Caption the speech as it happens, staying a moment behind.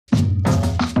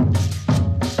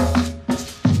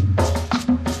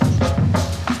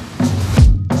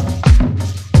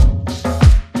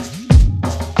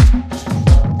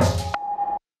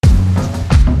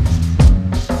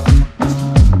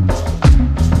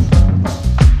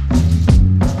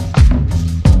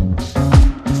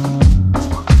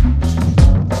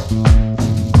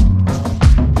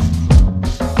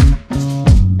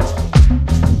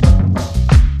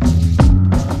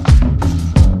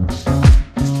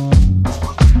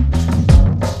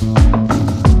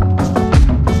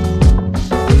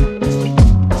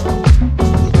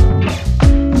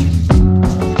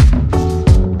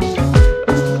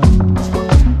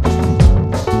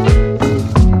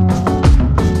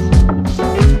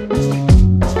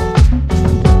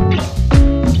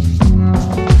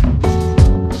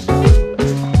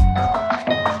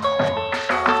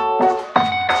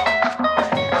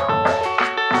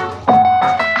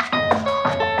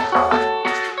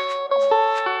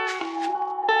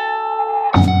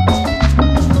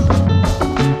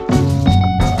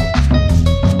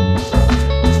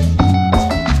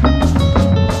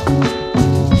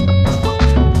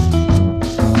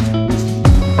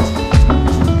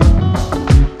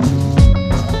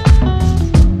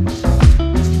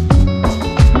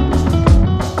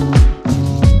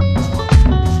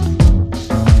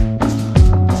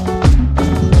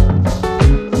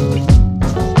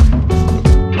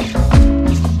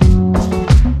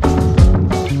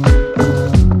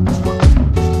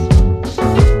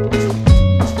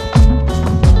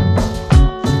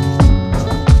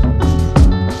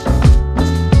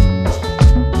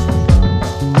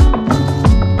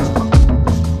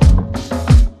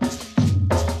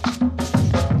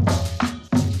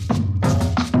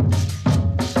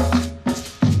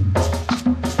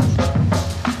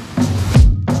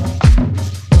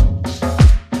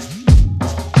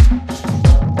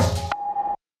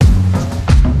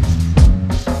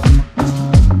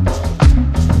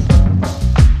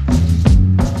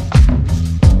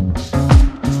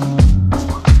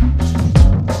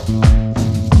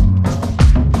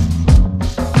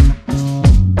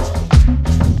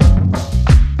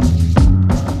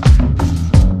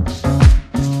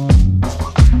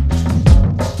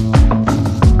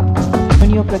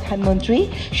প্রধানমন্ত্রী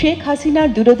শেখ হাসিনার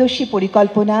দূরদর্শী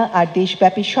পরিকল্পনা আর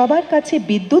দেশব্যাপী সবার কাছে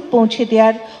বিদ্যুৎ পৌঁছে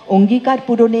দেওয়ার অঙ্গীকার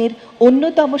পূরণের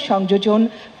অন্যতম সংযোজন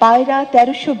পায়রা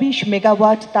 ১৩২০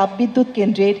 মেগাওয়াট তাপবিদ্যুৎ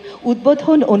কেন্দ্রের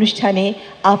উদ্বোধন অনুষ্ঠানে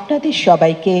আপনাদের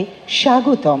সবাইকে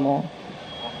স্বাগতম।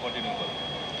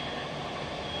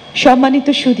 সম্মানিত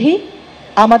সুধী,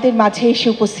 আমাদের মাঝে এসে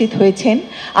উপস্থিত হয়েছেন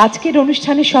আজকের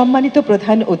অনুষ্ঠানে সম্মানিত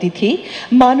প্রধান অতিথি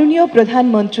মাননীয়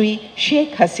প্রধানমন্ত্রী শেখ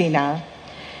হাসিনা,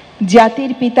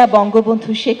 জাতির পিতা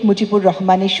বঙ্গবন্ধু শেখ মুজিবুর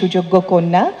রহমানের সুযোগ্য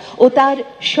কন্যা ও তার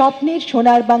স্বপ্নের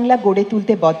সোনার বাংলা গড়ে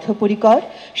তুলতে বদ্ধপরিকর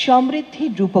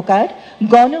সমৃদ্ধির রূপকার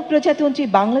গণপ্রজাতন্ত্রী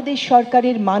বাংলাদেশ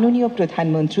সরকারের মাননীয়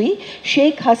প্রধানমন্ত্রী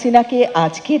শেখ হাসিনাকে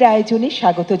আজকের আয়োজনে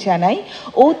স্বাগত জানাই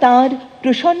ও তার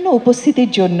প্রসন্ন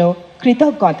উপস্থিতির জন্য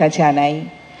কৃতজ্ঞতা জানাই।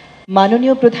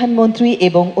 মাননীয় প্রধানমন্ত্রী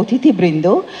এবং অতিথিবৃন্দ,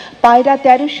 পায়রা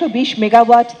 ১৩২০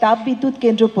 মেগাওয়াট তাপবিদ্যুৎ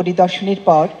কেন্দ্র পরিদর্শনের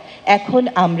পর এখন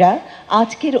আমরা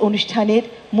আজকের অনুষ্ঠানের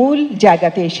মূল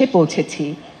জায়গাতে এসে পৌঁছেছি।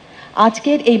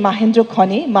 আজকের এই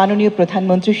মাহেন্দ্রক্ষণে মাননীয়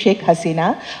প্রধানমন্ত্রী শেখ হাসিনা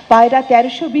পায়রা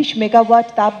 ১৩২০ মেগাওয়াট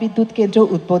তাপবিদ্যুৎ কেন্দ্র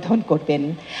উদ্বোধন করবেন।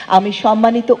 আমি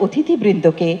সম্মানিত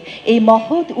অতিথিবৃন্দকে এই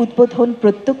মহৎ উদ্বোধন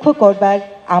প্রত্যক্ষ করবার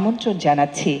আমন্ত্রণ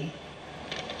জানাচ্ছি।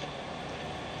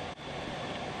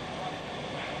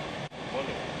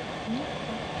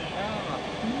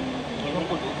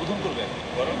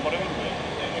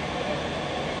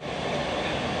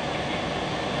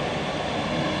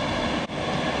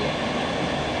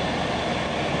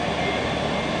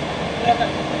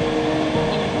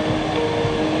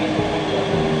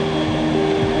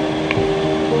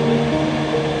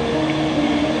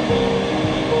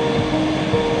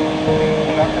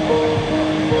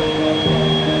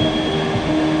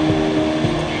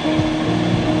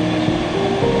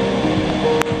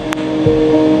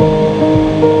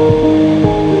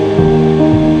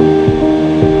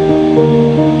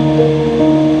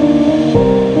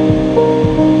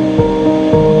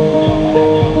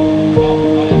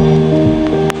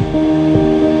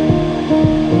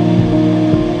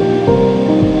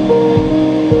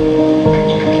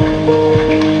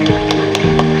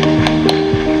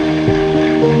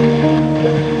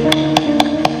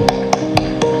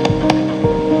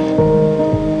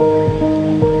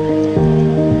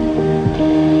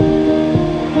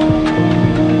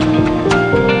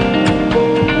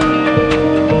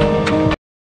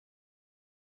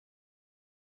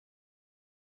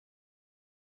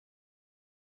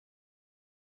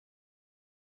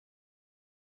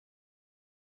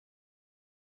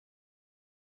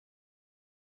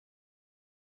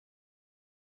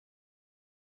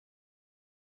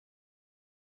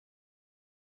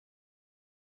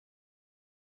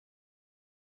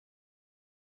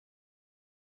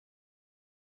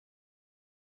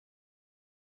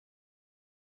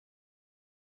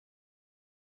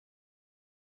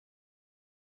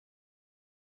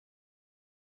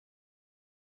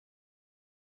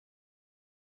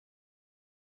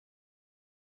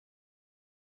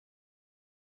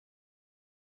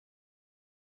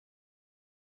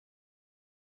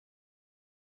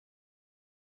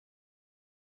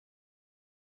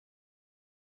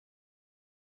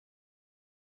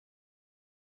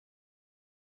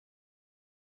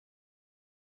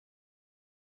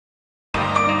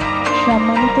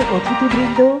 সম্মানিত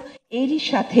অতিথিবৃন্দ, এরই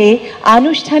সাথে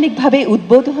আনুষ্ঠানিকভাবে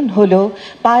উদ্বোধন হল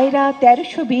পায়রা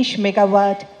 ১৩২০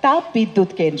 মেগাওয়াট তাপ বিদ্যুৎ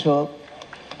কেন্দ্র।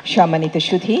 সম্মানিত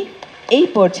সুধী, এই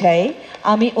পর্যায়ে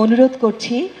আমি অনুরোধ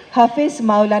করছি হাফেজ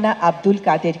মাওলানা আব্দুল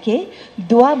কাদেরকে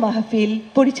দোয়া মাহফিল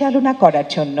পরিচালনা করার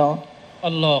জন্য।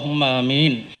 আল্লাহুম্মা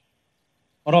আমিন।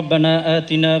 রব্বানা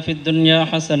আতিনা ফিদ দুনিয়া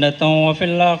হাসানাতাও ওয়া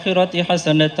ফিল আখিরাতি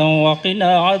হাসানাতাও ওয়া কিনা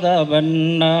আযাবান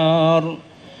নার।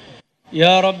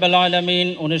 ইয়া রাব্বাল আলামিন,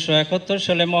 19৭১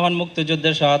 সালে মহান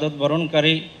মুক্তিযুদ্ধে শাহাদত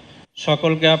বরণকারী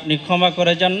সকলকে আপনি ক্ষমা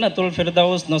করে জান্নাতুল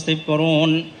ফেরদাউস নসিব করুন।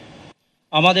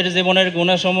 আমাদের জীবনের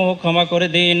গুনাহসমূহ ক্ষমা করে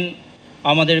দিন।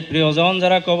 আমাদের প্রিয়জন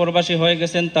যারা কবরবাসী হয়ে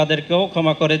গেছেন তাদেরকেও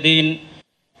ক্ষমা করে দিন।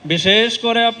 বিশেষ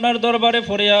করে আপনার দরবারে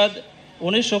ফরিয়াদ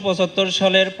 19৭৫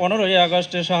 সালের 15ই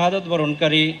আগস্টে শাহাদত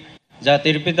বরণকারী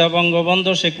জাতির পিতা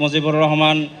বঙ্গবন্ধু শেখ মুজিবুর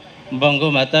রহমান,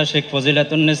 বঙ্গমাতা শেখ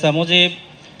ফজিলাতুন্নেসা মুজিব,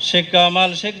 শেখ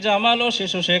কামাল, শেখ জামাল ও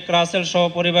শিশু শেখ রাসেল সহ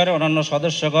পরিবারের অন্যান্য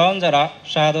সদস্যগণ যারা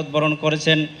শাহাদত বরণ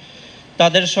করেছেন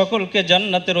তাদের সকলকে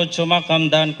জান্নাতের উচ্চ মাকাম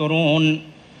দান করুন।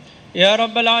 ইয়া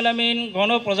রাব্বাল আলামিন,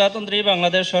 গণপ্রজাতন্ত্রী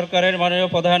বাংলাদেশ সরকারের মাননীয়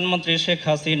প্রধানমন্ত্রী শেখ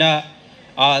হাসিনা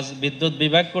আজ বিদ্যুৎ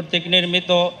বিভাগ কর্তৃক নির্মিত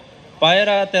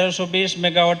পায়রা ১৩২০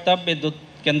 মেগাওয়াট তাপ বিদ্যুৎ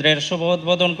কেন্দ্রের শুভ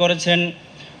উদ্বোধন করেছেন।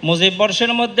 মুজিব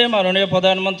বর্ষের মধ্যে মাননীয়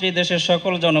প্রধানমন্ত্রী দেশের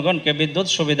সকল জনগণকে বিদ্যুৎ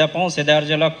সুবিধা পৌঁছে দেওয়ার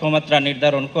যে লক্ষ্যমাত্রা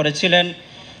নির্ধারণ করেছিলেন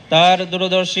তার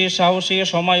দূরদর্শী, সাহসী,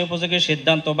 সময় উপযোগী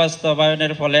সিদ্ধান্ত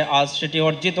বাস্তবায়নের ফলে আজ সেটি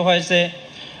অর্জিত হয়েছে।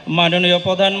 মাননীয়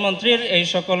প্রধানমন্ত্রীর এই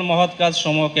সকল মহৎ কাজ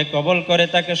সমূহকে কবল করে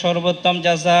তাকে সর্বোত্তম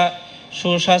জাযা,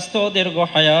 সুস্বাস্থ্য, দীর্ঘ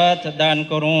হায়াত দান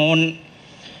করুন।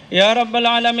 ইয়া রাব্বাল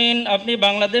আলামিন, আপনি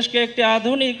বাংলাদেশকে একটি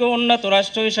আধুনিক ও উন্নত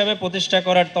রাষ্ট্র হিসাবে প্রতিষ্ঠা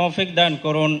করার তৌফিক দান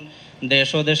করুন। দেশ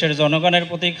ও দেশের জনগণের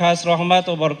প্রতি খাস রহমত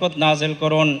ও বরকত নাজিল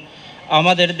করুন।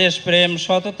 আমাদের দেশপ্রেম,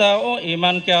 সততা ও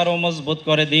ঈমানকে আরও মজবুত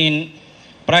করে দিন।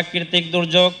 প্রাকৃতিক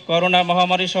দুর্যোগ, করোনা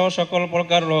মহামারী সহ সকল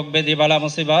প্রকার রোগ ব্যাধি বালা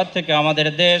মুসিবত থেকে আমাদের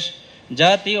দেশ,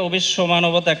 জাতি ও বিশ্ব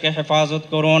মানবতাকে হেফাজত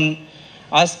করুন।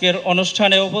 আজকের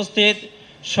অনুষ্ঠানে উপস্থিত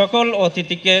সকল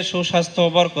অতিথিকে সুস্বাস্থ্য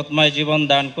বরকতময় জীবন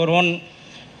দান করুন।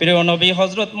 প্রিয় নবী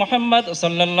হজরত মুহাম্মদ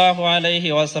সাল্লাল্লাহু আলাইহি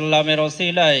ওয়াসাল্লামের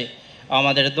ওসিলায়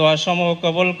আমাদের দোয়াসমূহ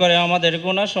কবুল করে আমাদের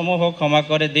গুনাহসমূহ ক্ষমা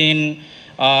করে দিন।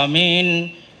 আমিন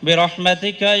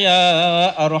বিরহমাতিকা ইয়া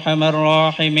আরহামার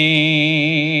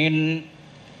রাহিমিন।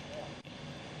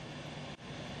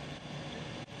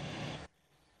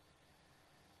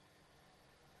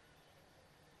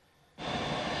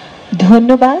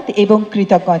 ধন্যবাদ এবং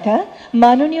কৃতজ্ঞতা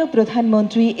মাননীয়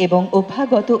প্রধানমন্ত্রী এবং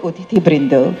অভ্যাগত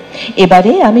অতিথিবৃন্দ।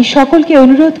 এবারে আমি সকলকে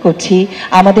অনুরোধ করছি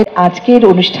আমাদের আজকের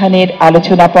অনুষ্ঠানের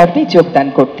আলোচনা পর্বে যোগদান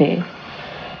করতে।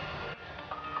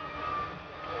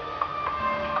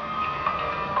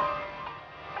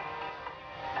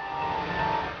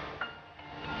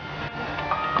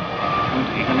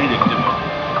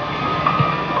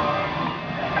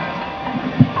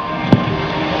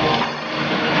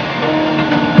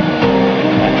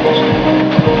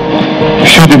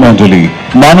 মণ্ডলী,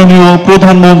 মাননীয়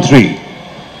প্রধানমন্ত্রী।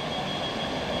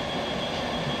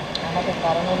 আমাদের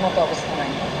কারণের মতো অবস্থা নাই।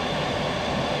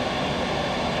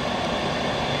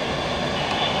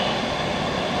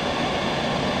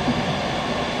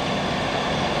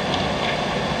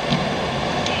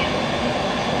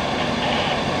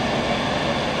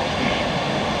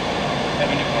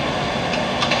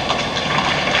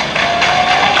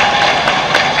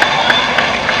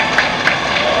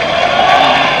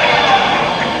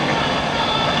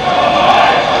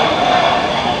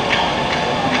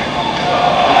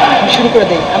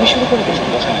 আমি শুরু করে দিই।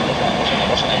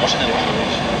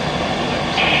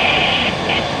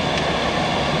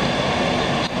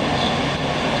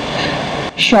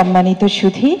 সম্মানিত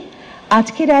সুধী,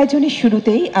 আজকের আয়োজনের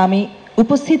শুরুতেই আমি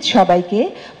উপস্থিত সবাইকে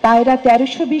পায়রা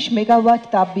 1320 মেগাওয়াট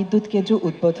তাপবিদ্যুৎ কেন্দ্র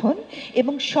উদ্বোধন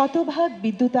এবং শতভাগ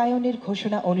বিদ্যুতায়নের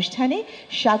ঘোষণা অনুষ্ঠানে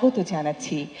স্বাগত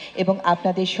জানাচ্ছি এবং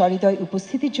আপনাদের সহৃদয়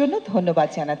উপস্থিতির জন্য ধন্যবাদ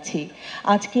জানাচ্ছি।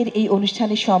 আজকের এই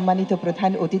অনুষ্ঠানে সম্মানিত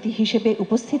প্রধান অতিথি হিসেবে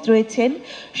উপস্থিত রয়েছেন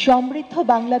সমৃদ্ধ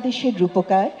বাংলাদেশের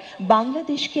রূপকার,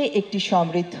 বাংলাদেশকে একটি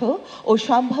সমৃদ্ধ ও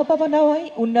সম্ভাবনাময়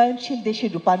উন্নয়নশীল দেশে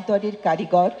রূপান্তরের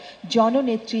কারিগর,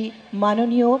 জননেত্রী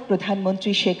মাননীয়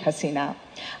প্রধানমন্ত্রী শেখ হাসিনা।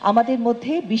 আমাদের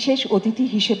মধ্যে বিশেষ অতিথি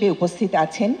হিসেবে উপস্থিত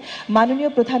আছেন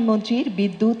মাননীয় প্রধানমন্ত্রীর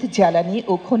বিদ্যুৎ, জ্বালানি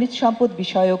ও খনিজ সম্পদ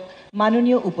বিষয়ক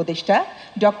মাননীয় উপদেষ্টা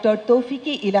ডক্টর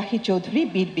তৌফিকে ইলাহি চৌধুরী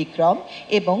বীর বিক্রম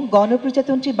এবং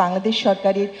গণপ্রজাতন্ত্রী বাংলাদেশ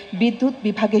সরকারের বিদ্যুৎ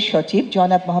বিভাগের সচিব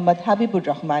জনাব মোহাম্মদ হাবিবুর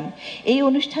রহমান। এই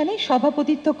অনুষ্ঠানে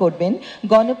সভাপতিত্ব করবেন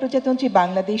গণপ্রজাতন্ত্রী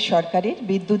বাংলাদেশ সরকারের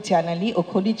বিদ্যুৎ, জ্বালানি ও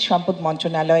খনিজ সম্পদ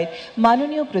মন্ত্রণালয়ের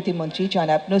মাননীয় প্রতিমন্ত্রী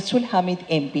জনাব নসরুল হামিদ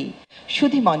এমপি।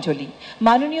 সুধী মণ্ডলী,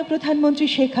 মাননীয় প্রধানমন্ত্রী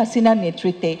শেখ হাসিনার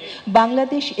নেতৃত্বে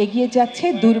বাংলাদেশ এগিয়ে যাচ্ছে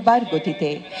দুর্বার গতিতে।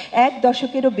 এক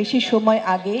দশকেরও বেশি সময়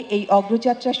আগে এই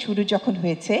অগ্রযাত্রা শুরু যখন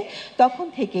হয়েছে, তখন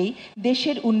থেকেই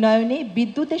দেশের উন্নয়নে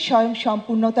বিদ্যুতের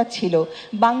স্বয়ংসম্পূর্ণতা ছিল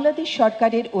বাংলাদেশ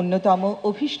সরকারের অন্যতম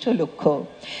অভীষ্ট লক্ষ্য।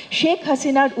 শেখ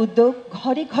হাসিনার উদ্যোগ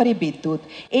ঘরে ঘরে বিদ্যুৎ,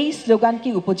 এই স্লোগানকে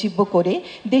উপজীব্য করে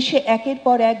দেশে একের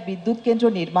পর এক বিদ্যুৎ কেন্দ্র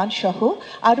নির্মাণ সহ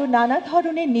আরও নানা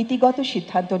ধরনের নীতিগত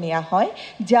সিদ্ধান্ত নেওয়া হয়,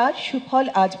 যার সুফল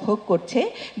আজ ভোগ করছে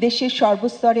দেশের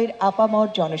সর্বস্তরের আপামর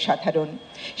জনসাধারণ।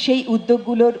 সেই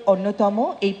উদ্যোগগুলোর অন্যতম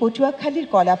এই পটুয়াখালীর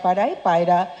কলাপাড়ায়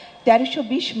পায়রা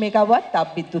 1320 মেগাওয়াট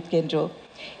তাপবিদ্যুৎ কেন্দ্র।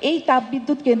 এই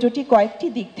তাপবিদ্যুৎ কেন্দ্রটি কয়েকটি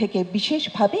দিক থেকে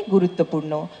বিশেষভাবে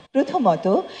গুরুত্বপূর্ণ। প্রথমত,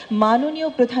 মাননীয়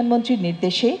প্রধানমন্ত্রীর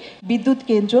নির্দেশে বিদ্যুৎ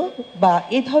কেন্দ্র বা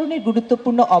এ ধরনের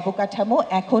গুরুত্বপূর্ণ অবকাঠামো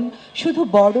এখন শুধু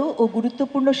বড় ও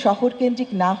গুরুত্বপূর্ণ শহর কেন্দ্রিক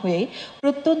না হয়ে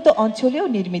প্রত্যন্ত অঞ্চলেও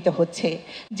নির্মিত হচ্ছে,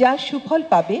 যার সুফল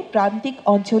পাবে প্রান্তিক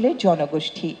অঞ্চলের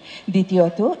জনগোষ্ঠী।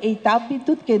 দ্বিতীয়ত, এই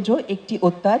তাপবিদ্যুৎ কেন্দ্র একটি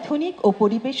অত্যাধুনিক ও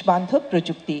পরিবেশ বান্ধব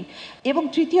প্রযুক্তি। এবং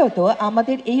তৃতীয়ত,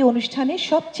 আমাদের এই অনুষ্ঠানের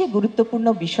সবচেয়ে গুরুত্বপূর্ণ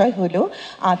বিষয় হল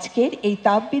আজকের এই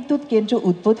তাপবিদ্যুৎ কেন্দ্র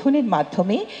উদ্বোধনের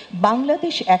মাধ্যমে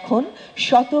বাংলাদেশ এখন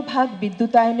শতভাগ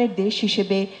বিদ্যুতায়নের দেশ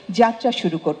হিসেবে যাত্রা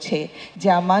শুরু করছে,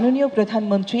 যা মাননীয়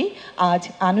প্রধানমন্ত্রী আজ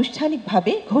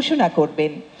আনুষ্ঠানিকভাবে ঘোষণা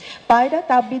করবেন। পায়রা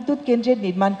তাপবিদ্যুৎ কেন্দ্রের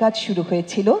নির্মাণ কাজ শুরু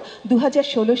হয়েছিল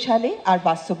 2016 সালে আর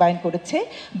বাস্তবায়ন করেছে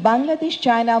বাংলাদেশ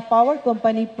চায়না পাওয়ার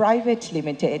কোম্পানি প্রাইভেট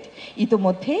লিমিটেড।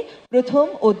 ইতোমধ্যে প্রথম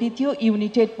ও দ্বিতীয়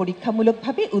ইউনিটের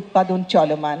পরীক্ষামূলকভাবে উৎপাদন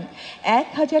চলমান।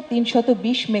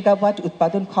 1320 মেগাওয়াট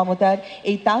উৎপাদন ক্ষমতার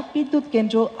এই তাপবিদ্যুৎ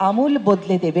কেন্দ্র আমূল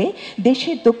বদলে দেবে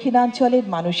দেশের দক্ষিণাঞ্চলের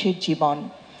মানুষের জীবন।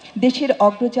 দেশের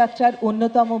অগ্রযাত্রার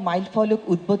অন্যতম মাইলফলক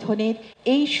উদ্বোধনের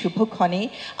এই শুভক্ষণে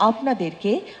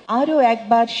আপনাদেরকে আরও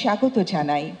একবার স্বাগত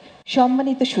জানাই।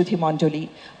 সম্মানিত সুধীমণ্ডলী,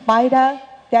 পায়রা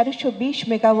 1320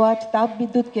 মেগাওয়াট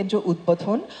তাপবিদ্যুৎ কেন্দ্র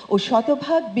উদ্বোধন ও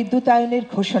শতভাগ বিদ্যুতায়নের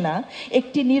ঘোষণা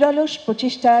একটি নিরলস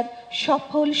প্রচেষ্টার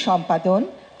সফল সম্পাদন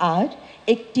আর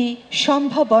একটি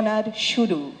সম্ভাবনার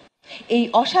শুরু। এই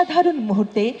অসাধারণ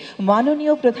মুহূর্তে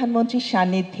মাননীয় প্রধানমন্ত্রীর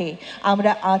সান্নিধ্যে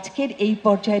আমরা আজকের এই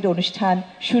পর্যায়ের অনুষ্ঠান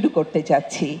শুরু করতে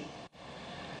যাচ্ছি।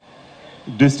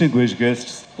 Distinguished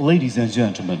guests, ladies and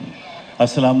gentlemen,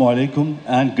 Assalamu alaikum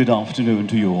and good afternoon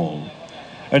to you all.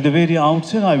 At the very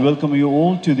outset, I welcome you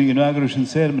all to the inauguration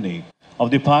ceremony of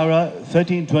the Payra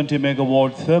 1320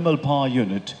 megawatt thermal power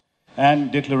unit and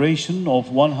declaration of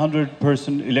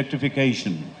 100%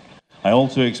 electrification. I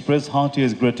also express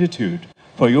heartiest gratitude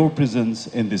for your presence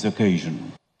in this occasion.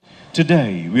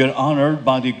 Today, we are honored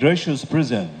by the gracious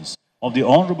presence of the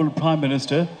Honorable Prime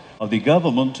Minister of the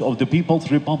Government of the People's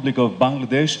Republic of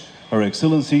Bangladesh, Her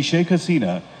Excellency Sheikh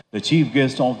Hasina, the chief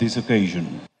guest of this occasion.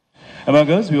 Among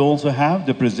us, we also have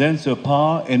the presence of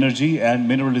Power, Energy and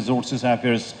Mineral Resources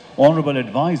Affairs Honorable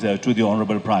Advisor to the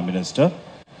Honorable Prime Minister,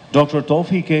 Dr.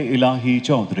 Tawfiq Ilahi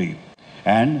Chaudhry,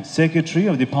 and Secretary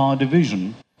of the Power Division,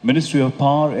 Ministry of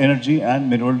Power, Energy and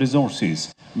Mineral Resources,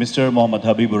 Mr. Mohammad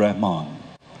Habibur Rahman.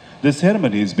 This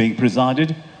ceremony is being presided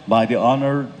by the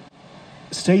Honored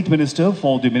State Minister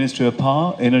for the Ministry of Power,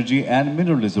 Energy and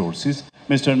Mineral Resources,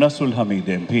 Mr. Nasrul Hamid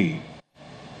MP.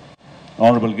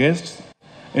 Honorable guests,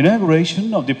 inauguration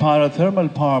of the Payra thermal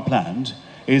power plant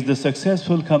is the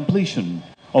successful completion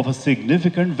of a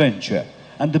significant venture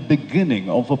and the beginning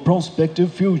of a prospective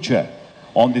future.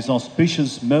 On this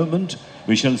auspicious moment,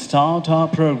 we shall start our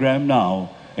program now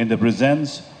in the presence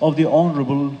of the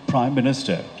Honorable Prime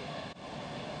Minister.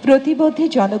 প্রতিবদ্ধী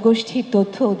জনগোষ্ঠীর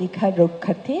তথ্য অধিকার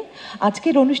রক্ষার্থে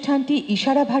আজকের অনুষ্ঠানটি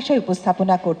ইশারা ভাষায়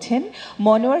উপস্থাপনা করছেন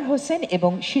মনোয়ার হোসেন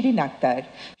এবং শিরিন আক্তার।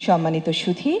 সম্মানিত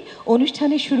সুধী,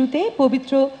 অনুষ্ঠানের শুরুতে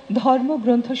পবিত্র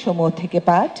ধর্মগ্রন্থ সমূহ থেকে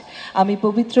পাঠ। আমি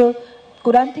পবিত্র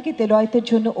কোরআন থেকে তেলাওয়াতের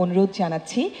জন্য অনুরোধ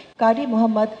জানাচ্ছি কারি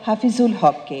মোহাম্মদ হাফিজুল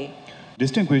হককে।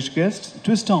 Distinguished guests,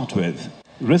 to start with,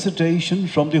 recitation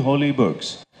from the holy books.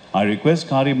 I request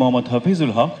Qari Muhammad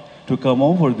Hafizul Haq to come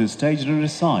over the stage and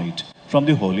recite from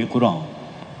the Holy Quran.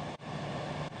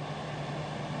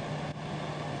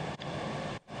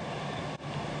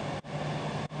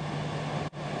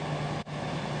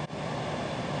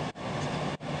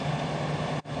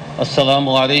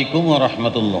 Assalamu alaikum wa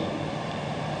rahmatullah.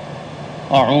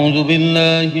 أعوذ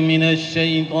بالله من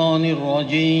الشيطان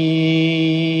الرجيم.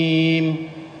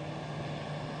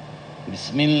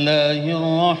 بسم الله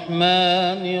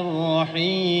الرحمن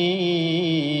الرحيم.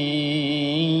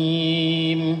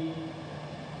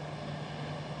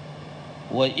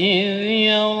 وإذ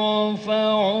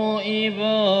يرفع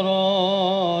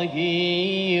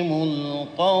إبراهيم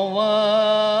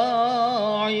القواعد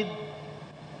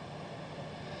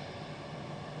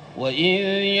وإذ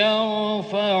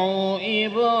يرفع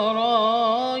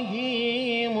إبراهيم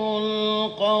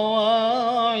القواعد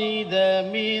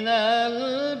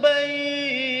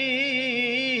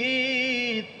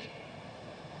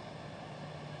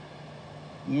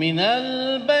من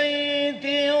البيت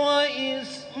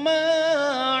وإسماعيل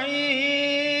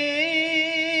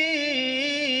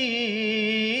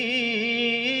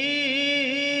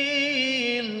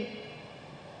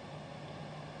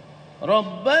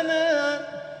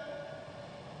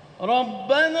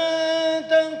ربنا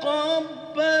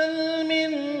تقبل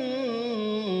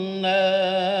منا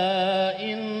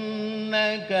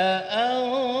إنك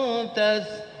أنت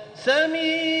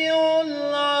السميع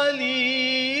العليم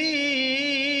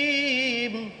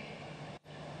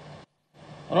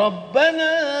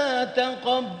ربنا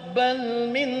تقبل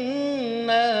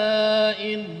منا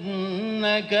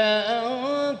إنك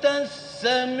أنت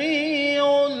السميع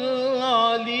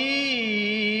العليم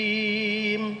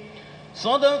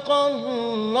صدق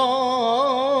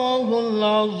الله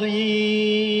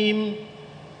العظيم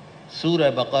সূরা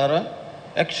বাকারা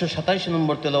 127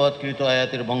 নম্বর তেলাওয়াতকৃত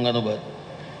আয়াতের বঙ্গানুবাদ।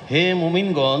 হে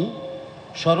মুমিনগণ,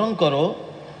 স্মরণ করো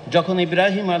যখন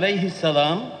ইব্রাহিম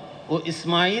আলাইহিসসালাম ও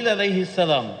ইসমাইল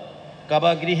আলাইহিসসালাম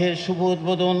কাবা গৃহের শুভ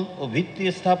উদ্বোধন ও ভিত্তি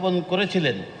স্থাপন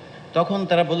করেছিলেন, তখন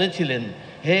তারা বলেছিলেন,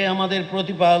 হে আমাদের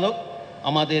প্রতিপালক,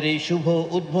 আমাদের এই শুভ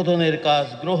উদ্বোধনের কাজ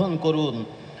গ্রহণ করুন।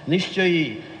 নিশ্চয়ই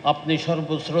আপনি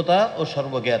সর্বশ্রোতা ও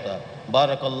সর্বজ্ঞাতা।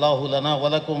 বারাকাল্লাহু লানা ওয়া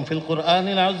লাকুম ফিল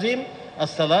কুরআনিল আযীম।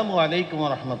 আসসালামু আলাইকুম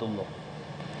ওয়া রাহমাতুল্লাহ।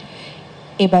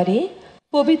 এবারে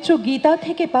পবিত্র গীতা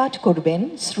থেকে পাঠ করবেন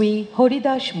Shri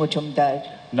Haridas Majumdar.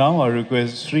 Now I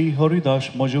request Sri Haridas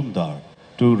Majumdar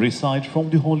to recite from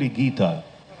the Holy Gita.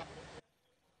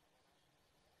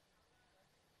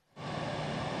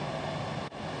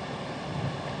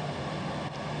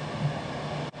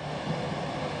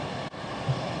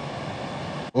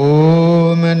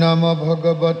 ओम नमो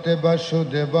भगवते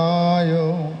वासुदेवाय।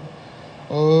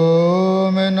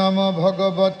 ओम नमो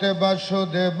भगवते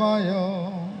वासुदेवाय।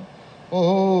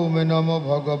 ओम नमो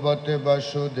भगवते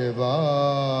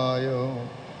वासुदेवाय।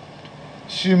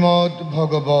 श्रीमद्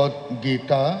भगवत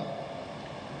गीता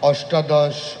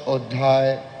अष्टादश अध्याय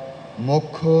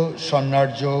मोक्ष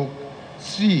सन्न्यासयोग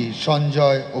श्री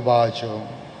संजय उवाच।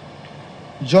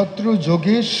 यत्र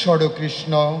योगेश्वर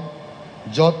कृष्ण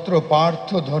যত্র পার্থ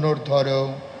ধনুর্ধর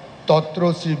তত্র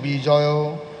শ্রী বিজয়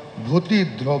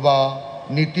ভূতিধ্রবা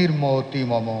নীতির্মতি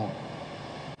মম।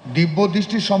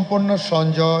 দিব্যদৃষ্টি সম্পন্ন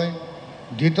সঞ্জয়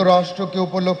ধৃতরাষ্ট্রকে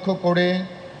উপলক্ষ করে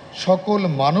সকল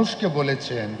মানুষকে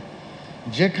বলেছেন,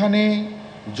 যেখানে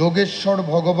যোগেশ্বর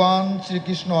ভগবান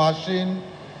শ্রীকৃষ্ণ আসেন,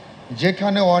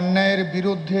 যেখানে অন্যায়ের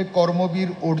বিরুদ্ধে কর্মবীর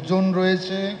অর্জুন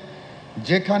রয়েছে,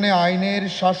 যেখানে আইনের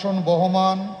শাসন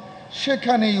বহমান,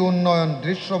 সেখানেই উন্নয়ন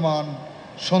দৃশ্যমান,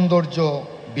 সৌন্দর্য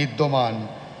বিদ্যমান।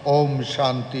 ওম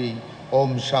শান্তি,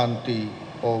 ওম শান্তি,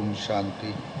 ওম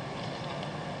শান্তি।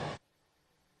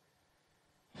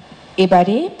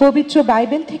 এবারে পবিত্র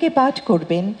বাইবেল থেকে পাঠ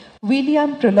করবেন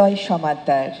William Pralay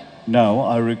Samaddar. Now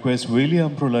I request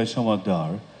William Pralay Samadar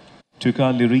to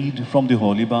kindly read from the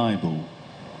Holy Bible.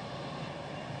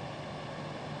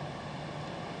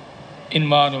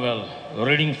 Emmanuel,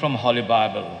 reading from Holy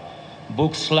Bible,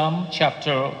 Book Psalm,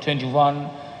 chapter 21,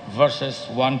 verses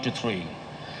 1 to 3.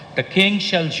 The king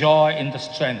shall joy in the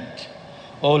strength,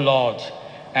 O Lord,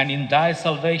 and in thy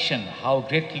salvation how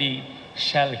greatly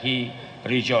shall he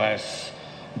rejoice.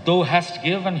 Thou hast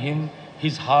given him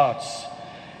his heart's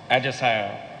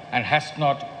desire, and hast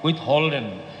not withholden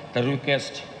the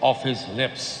request of his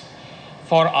lips.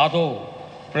 For thou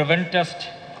preventest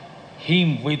him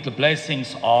with the blessings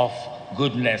of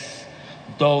goodness,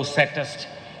 thou settest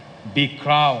be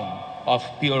crown of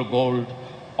pure gold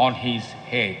on his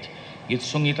head. গীত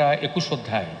সংহিতা 21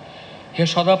 অধ্যায়। হে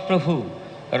সদাপ্রভু,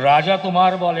 রাজা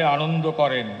তোমার বলে আনন্দ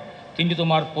করেন, তিনি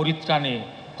তোমার পরিত্রাণে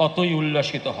কতই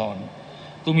উল্লসিত হন।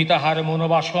 তুমি তাহার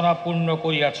মনোবাসনা পূর্ণ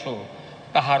করিয়াছ,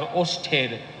 তাহার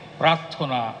ওষ্ঠের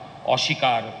প্রার্থনা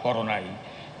অস্বীকার করো নাই।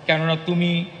 কেননা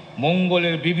তুমি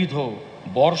মঙ্গলের বিবিধ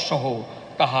বর্ষহ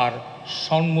তাহার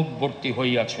সম্মুখবর্তী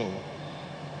হইয়াছ।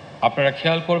 আপনারা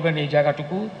খেয়াল করবেন এই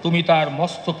জায়গাটুকু, তুমি তার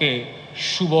মস্তকে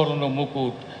সুবর্ণ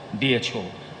মুকুট দিয়েছ।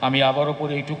 আমি আবারও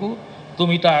পড়ি এইটুকু,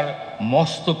 তুমি তার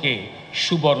মস্তকে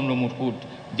সুবর্ণ মুকুট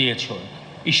দিয়েছ।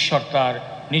 ঈশ্বর তার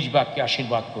নিজ বাক্যে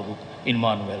আশীর্বাদ করুক।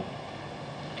 ইম্মানুয়েল।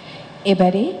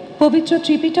 এবারে পবিত্র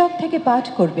ত্রিপিটক থেকে পাঠ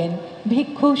করবেন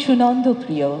ভিক্ষু সুনন্দ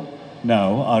প্রিয়।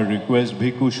 Now I request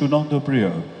Bhikkhu Shunanda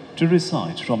Priya to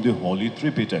recite from the Holy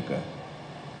Tripitaka.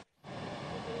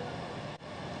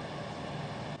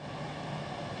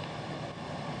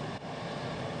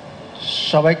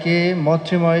 সবাইকে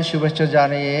মৈত্রীময় শুভেচ্ছা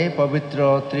জানিয়ে পবিত্র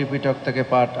ত্রিপিটক থেকে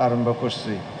পাঠ আরম্ভ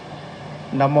করছি।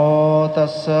 নমো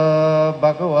তস্য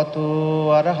ভগবতু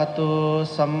অরহতু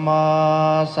সম্মা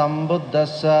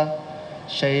সম্বুদ্ধস্য।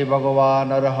 সেই ভগবান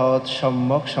অরহৎ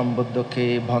সম্যক সম্বুদ্ধকে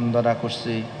বন্দনা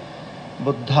করছি।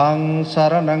 বুদ্ধাং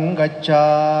শরণং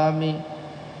গচ্ছামি,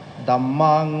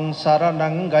 ধম্মাং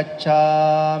শরণং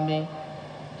গচ্ছামি,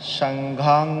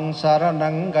 সংঘাং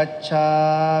শরণং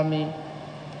গচ্ছামি।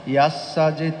 यस्य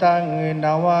जितं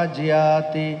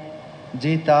नवजियाति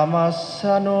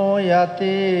जितमस्सनो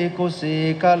यति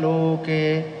कुशिकलोके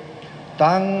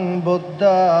तं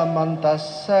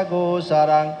बुद्धमन्तस्य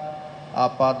गोचरं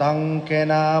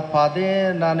अपदङ्केन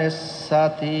पदेन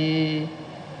निस्सति।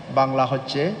 বাংলা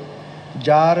হচ্ছে,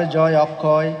 যার জয়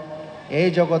অক্ষয়, এই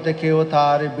জগতে কেউ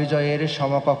তার বিজয়ের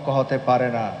সমকক্ষ হতে পারে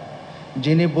না।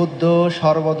 যিনি বুদ্ধ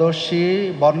সর্বদর্শী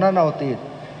বর্ণনা অতীত,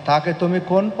 তাকে তুমি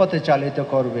কোন পথে চালিত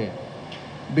করবে?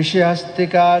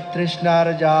 বিষয়াস্তিকা তৃষ্ণার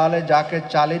জাল যাকে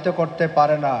চালিত করতে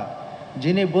পারে না,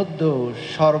 যিনি বুদ্ধ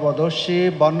সর্বদর্শী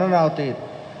বর্ণনা অতীত,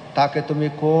 তাকে তুমি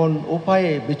কোন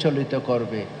উপায়ে বিচলিত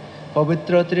করবে?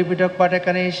 পবিত্র ত্রিপিটক পাঠ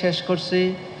এখানেই শেষ করছি।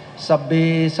 সব্বি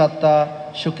সত্তা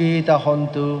সুখিতা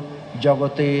হন্তু,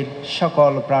 জগতের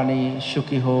সকল প্রাণী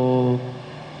সুখী হোক।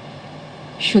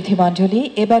 সুধীমণ্ডলী,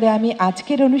 এবারে আমি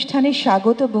আজকের অনুষ্ঠানে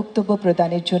স্বাগত বক্তব্য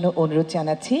প্রদানের জন্য অনুরোধ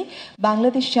জানাচ্ছি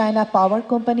বাংলাদেশ চায়না পাওয়ার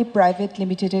কোম্পানি প্রাইভেট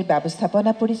লিমিটেডের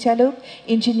ব্যবস্থাপনা পরিচালক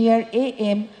ইঞ্জিনিয়ার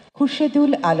এম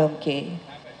খুরশেদুল আলমকে।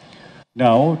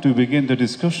 Now, to begin the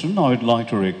discussion, I would like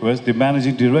to request the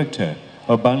Managing Director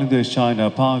of Bangladesh China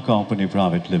Power Company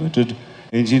Private Limited,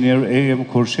 Engineer A.M.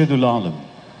 Khurshedul Alam,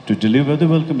 to deliver the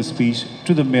welcome speech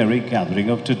to the merry gathering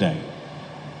of today.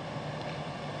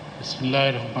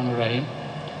 বিসমিল্লাহির-রহমানির-রহিম।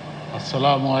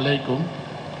 আসসালামু আলাইকুম।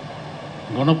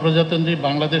 গণপ্রজাতন্ত্রী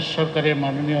বাংলাদেশ সরকারের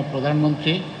মাননীয়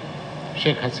প্রধানমন্ত্রী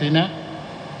শেখ হাসিনা,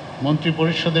 মন্ত্রী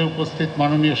পরিষদে উপস্থিত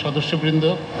মাননীয় সদস্যবৃন্দ,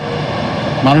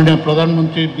 মাননীয়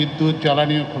প্রধানমন্ত্রীর বিদ্যুৎ,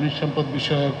 জ্বালানি ও খনিজ সম্পদ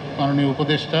বিষয়ক মাননীয়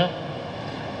উপদেষ্টা,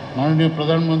 মাননীয়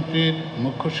প্রধানমন্ত্রীর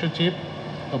মুখ্য সচিব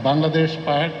ও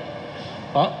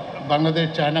বাংলাদেশ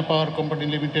চায়না পাওয়ার কোম্পানি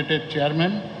লিমিটেডের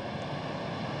চেয়ারম্যান,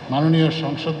 মাননীয়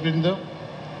সংসদবৃন্দ,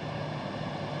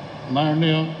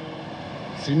 মাননীয়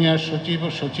সিনিয়র সচিব ও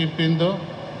সচিববৃন্দ,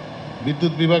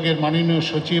 বিদ্যুৎ বিভাগের মাননীয়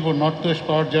সচিব ও নর্থ ওয়েস্ট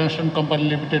পাওয়ার জেনারেশন কোম্পানি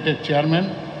লিমিটেডের চেয়ারম্যান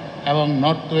এবং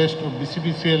নর্থ ওয়েস্ট ও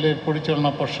বিসিবিসিএল এর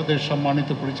পরিচালনা পর্ষদের সম্মানিত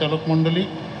পরিচালক মণ্ডলী,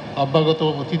 অভ্যাগত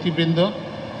অতিথিবৃন্দ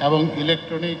এবং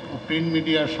ইলেকট্রনিক ও প্রিন্ট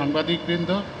মিডিয়ার সাংবাদিকবৃন্দ,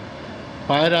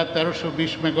 পায়রা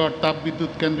 1320 মেগাওয়াট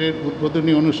তাপবিদ্যুৎ কেন্দ্রের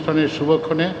উদ্বোধনী অনুষ্ঠানের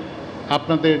শুভক্ষণে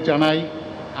আপনাদের জানাই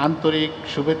আন্তরিক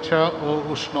শুভেচ্ছা ও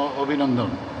উষ্ণ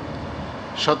অভিনন্দন।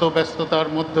 শত ব্যস্ততার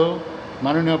মধ্যেও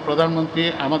মাননীয় প্রধানমন্ত্রী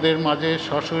আমাদের মাঝে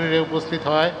সশরীরে উপস্থিত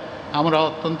হয় আমরা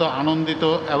অত্যন্ত আনন্দিত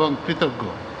এবং কৃতজ্ঞ।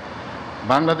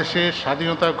 বাংলাদেশের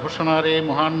স্বাধীনতা ঘোষণার এই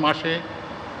মহান মাসে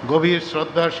গভীর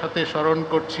শ্রদ্ধার সাথে স্মরণ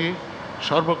করছি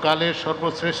সর্বকালের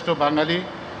সর্বশ্রেষ্ঠ বাঙালি,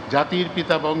 জাতির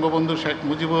পিতা বঙ্গবন্ধু শেখ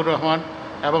মুজিবুর রহমান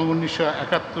এবং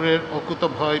 1971-এর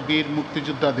অকুতভয় বীর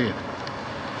মুক্তিযোদ্ধাদের।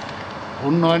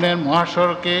 উন্নয়নের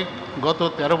মহাসড়কে গত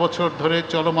 13 বছর ধরে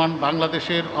চলমান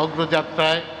বাংলাদেশের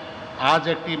অগ্রযাত্রায় আজ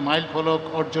একটি মাইলফলক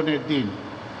অর্জনের দিন।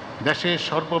 দেশের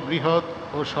সর্ববৃহৎ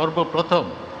ও সর্বপ্রথম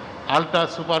আল্ট্রা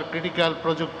সুপার ক্রিটিক্যাল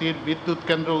প্রযুক্তির বিদ্যুৎ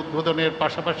কেন্দ্র উদ্বোধনের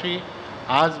পাশাপাশি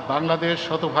আজ বাংলাদেশ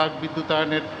শতভাগ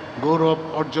বিদ্যুতায়নের গৌরব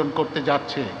অর্জন করতে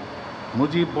যাচ্ছে।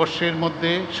 মুজিব বর্ষের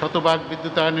মধ্যে শতভাগ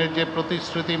বিদ্যুতায়নের যে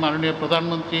প্রতিশ্রুতি মাননীয়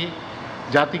প্রধানমন্ত্রী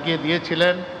জাতিকে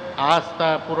দিয়েছিলেন, আজ তা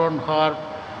পূরণ হওয়ার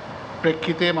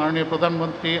প্রেক্ষিতে মাননীয়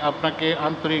প্রধানমন্ত্রী আপনাকে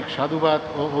আন্তরিক সাধুবাদ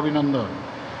ও অভিনন্দন।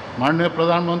 মাননীয়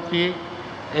প্রধানমন্ত্রী,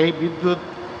 এই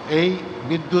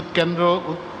বিদ্যুৎ কেন্দ্র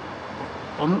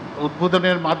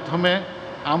উদ্বোধনের মাধ্যমে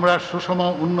আমরা সুষম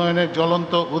উন্নয়নের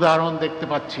জ্বলন্ত উদাহরণ দেখতে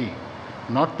পাচ্ছি।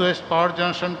 নর্থ ওয়েস্ট পাওয়ার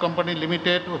জেনারেশন কোম্পানি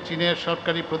লিমিটেড ও চীনের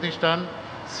সরকারি প্রতিষ্ঠান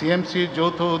সিএমসির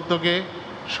যৌথ উদ্যোগে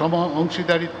সম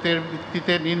অংশীদারিত্বের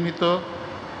ভিত্তিতে নির্মিত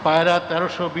পায়রা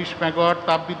 1320 মেগাওয়াট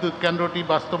তাপবিদ্যুৎ কেন্দ্রটি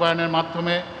বাস্তবায়নের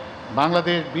মাধ্যমে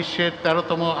বাংলাদেশ বিশ্বের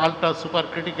 13তম আল্ট্রা সুপার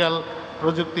ক্রিটিক্যাল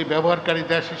প্রযুক্তি ব্যবহারকারী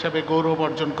দেশ হিসাবে গৌরব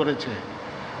অর্জন করেছে।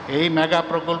 এই মেগা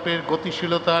প্রকল্পের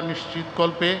গতিশীলতা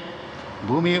নিশ্চিতকল্পে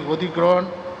ভূমি অধিগ্রহণ,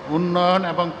 উন্নয়ন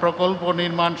এবং প্রকল্প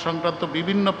নির্মাণ সংক্রান্ত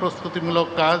বিভিন্ন প্রস্তুতিমূলক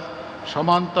কাজ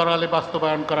সমান্তরালে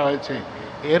বাস্তবায়ন করা হয়েছে।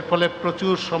 এর ফলে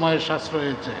প্রচুর সময়ের সাশ্রয়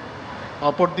হয়েছে।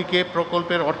 অপরদিকে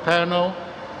প্রকল্পের অর্থায়নেও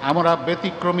আমরা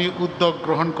ব্যতিক্রমী উদ্যোগ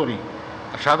গ্রহণ করি।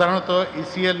 সাধারণত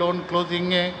ইসিএ লোন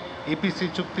ক্লোজিংয়ে ইপিসি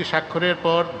চুক্তি স্বাক্ষরের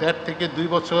পর 1.5 থেকে 2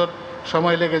 বছর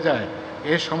সময় লেগে যায়।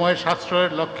 এ সময়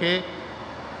সাশ্রয়ের লক্ষ্যে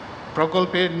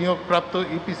প্রকল্পে নিয়োগপ্রাপ্ত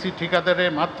ইপিসি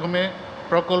ঠিকাদারের মাধ্যমে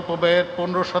প্রকল্প ব্যয়ের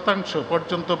 15%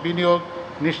 পর্যন্ত বিনিয়োগ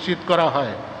নিশ্চিত করা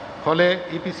হয়। ফলে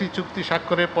ইপিসি চুক্তি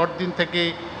স্বাক্ষরের পরদিন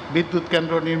থেকেই বিদ্যুৎ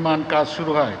কেন্দ্র নির্মাণ কাজ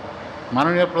শুরু হয়।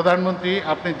 মাননীয় প্রধানমন্ত্রী,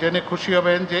 আপনি জেনে খুশি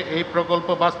হবেন যে এই প্রকল্প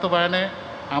বাস্তবায়নে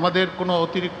আমাদের কোনো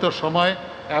অতিরিক্ত সময়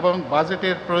এবং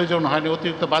বাজেটের প্রয়োজন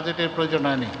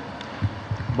হয়নি,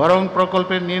 বরং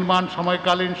প্রকল্পের নির্মাণ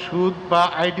সময়কালীন সুদ বা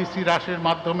আইডিসি হ্রাসের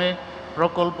মাধ্যমে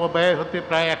প্রকল্প ব্যয় হতে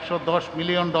প্রায় $110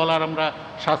 মিলিয়ন আমরা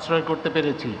সাশ্রয় করতে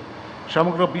পেরেছি।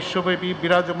 সমগ্র বিশ্বব্যাপী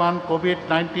বিরাজমান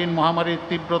কোভিড-19 মহামারীর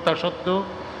তীব্রতা সত্ত্বেও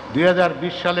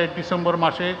 2020 সালের ডিসেম্বর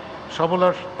মাসে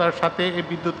সফলতার সাথে এই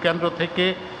বিদ্যুৎ কেন্দ্র থেকে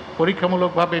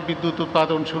পরীক্ষামূলকভাবে বিদ্যুৎ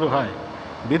উৎপাদন শুরু হয়।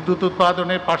 বিদ্যুৎ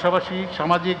উৎপাদনের পাশাপাশি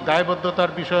সামাজিক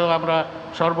দায়বদ্ধতার বিষয়েও আমরা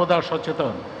সর্বদা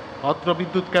সচেতন। অত্র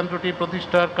বিদ্যুৎ কেন্দ্রটি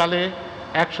প্রতিষ্ঠার কালে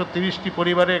 130টি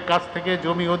পরিবারের কাছ থেকে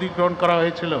জমি অধিগ্রহণ করা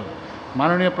হয়েছিল।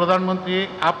 মাননীয় প্রধানমন্ত্রী,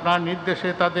 আপনার নির্দেশে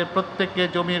তাদের প্রত্যেককে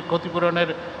জমির ক্ষতিপূরণের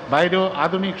বাইরেও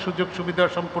আধুনিক সুযোগ সুবিধা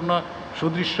সম্পন্ন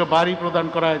সুদৃশ্য বাড়ি প্রদান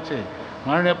করা হয়েছে।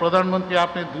 মাননীয় প্রধানমন্ত্রী,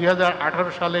 আপনি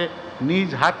 2018 সালে নিজ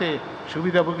হাতে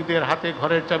সুবিধাভোগীদের হাতে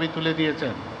ঘরের চাবি তুলে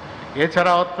দিয়েছেন।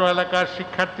 এছাড়া অত্র এলাকার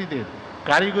শিক্ষার্থীদের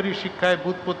কারিগরি শিক্ষায়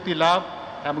ব্যুৎপত্তি লাভ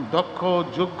এবং দক্ষ ও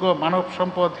যোগ্য মানব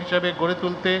সম্পদ হিসেবে গড়ে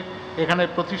তুলতে এখানে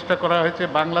প্রতিষ্ঠা করা হয়েছে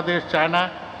বাংলাদেশ চায়না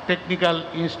টেকনিক্যাল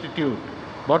ইনস্টিটিউট।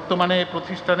 বর্তমানে এই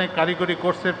প্রতিষ্ঠানে কারিগরি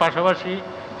কোর্সের পাশাপাশি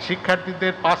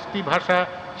শিক্ষার্থীদের 5টি ভাষা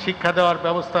শিক্ষা দেওয়ার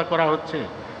ব্যবস্থা করা হচ্ছে,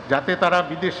 যাতে তারা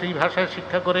বিদেশি ভাষা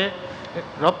শিক্ষা করে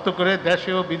রপ্ত করে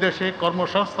দেশে ও বিদেশে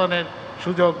কর্মসংস্থানের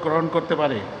সুযোগ গ্রহণ করতে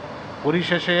পারে।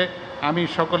 পরিশেষে আমি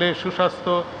সকলের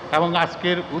সুস্বাস্থ্য এবং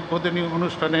আজকের উদ্বোধনী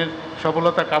অনুষ্ঠানের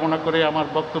সফলতা কামনা করে আমার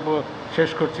বক্তব্য শেষ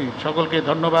করছি। সকলকে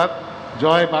ধন্যবাদ।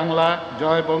 জয় বাংলা,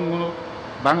 জয়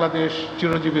বাংলাদেশ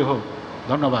চিরজীবী হোক।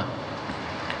 ধন্যবাদ।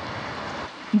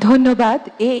 ধন্যবাদ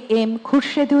এম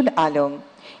খুরশেদুল আলম।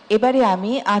 এবারে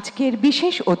আমি আজকের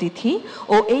বিশেষ অতিথি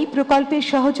ও এই প্রকল্পের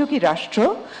সহযোগী রাষ্ট্র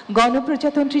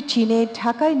গণপ্রজাতন্ত্রী চীনে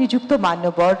ঢাকায় নিযুক্ত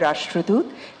মান্যবর রাষ্ট্রদূত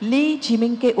লি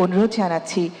জিমিংকে অনুরোধ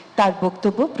জানাচ্ছি তার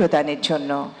বক্তব্য প্রদানের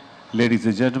জন্য। Ladies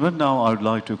and gentlemen, now I would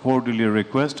like to cordially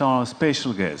request our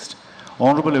special guest,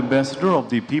 Honorable Ambassador of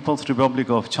the People's Republic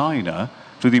of China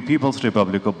to the People's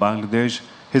Republic of Bangladesh,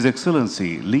 His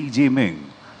Excellency Li Jiming,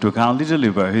 to kindly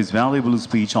deliver his valuable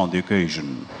speech on the occasion.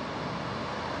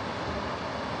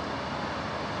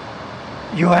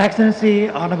 Your Excellency,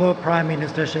 Honorable Prime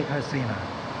Minister Sheikh Hasina,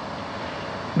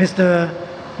 Mr.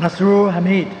 Nasrul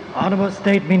Hamid, Honorable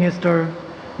State Minister,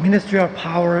 Ministry of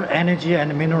Power, Energy and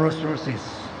Mineral Resources,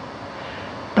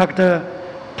 Dr.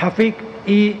 Tawfiq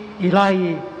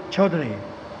Ilahi Chaudhry,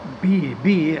 B,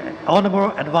 Honorable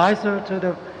Advisor to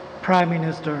the Prime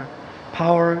Minister,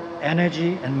 Power,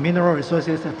 Energy and Mineral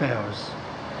Resources Affairs,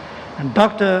 and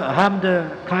Dr. Hamd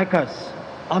Kaikas,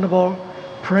 Honorable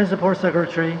Principal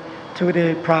Secretary to the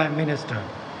Prime Minister,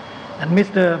 and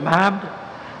Mr. Mohammed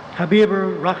Habibur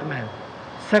Rahman,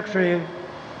 Secretary,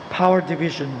 Power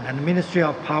Division and Ministry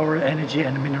of Power, Energy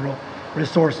and Mineral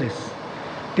Resources.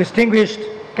 Distinguished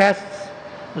guests,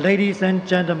 ladies and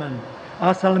gentlemen,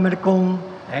 Assalamu alaikum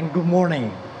and good morning.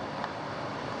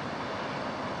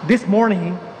 This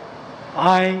morning,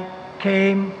 I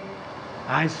came,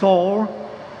 I saw,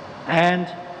 and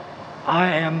I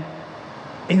am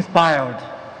inspired,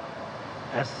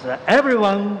 as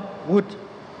everyone would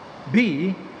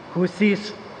be who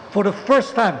sees for the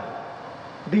first time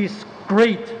this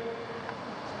great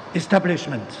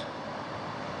establishment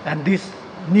and this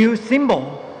new symbol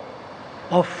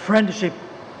of friendship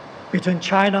between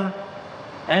China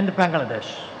and Bangladesh.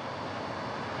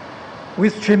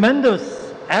 With tremendous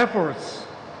efforts,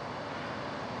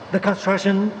 the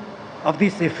construction of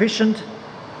this efficient,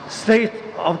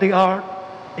 state-of-the-art,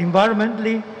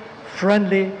 environmentally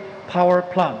friendly power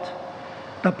plant,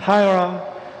 the Payra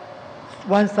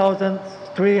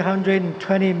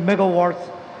 1,320 megawatts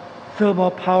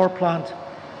thermal power plant,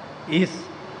 is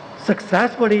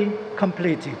successfully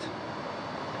completed.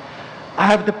 I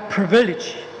have the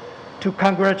privilege to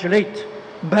congratulate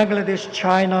Bangladesh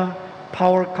China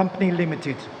Power Company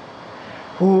Limited,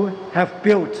 who have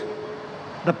built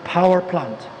the power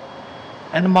plant.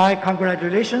 And my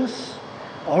congratulations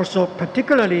also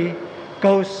particularly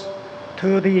goes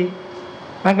to the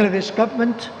Bangladesh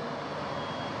government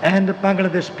and the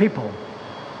Bangladesh people.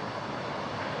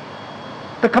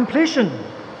 The completion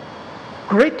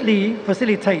greatly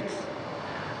facilitates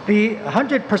the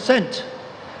 100%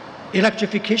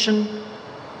 electrification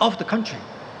of the country,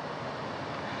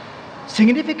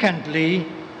 significantly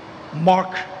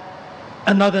mark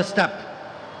another step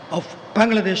of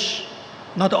Bangladesh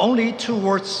not only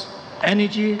towards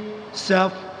energy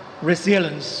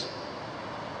self-resilience,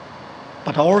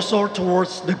 but also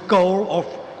towards the goal of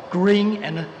green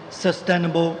and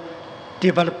sustainable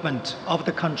development of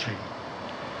the country.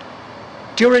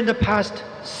 During the past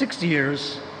 6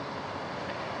 years,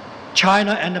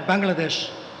 China and Bangladesh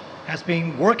has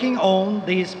been working on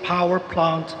this power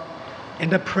plant in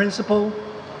the principle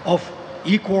of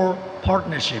equal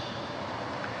partnership.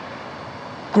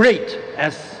 Great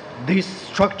as this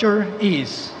structure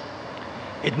is,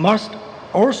 it must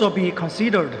also be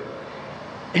considered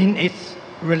in its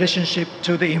relationship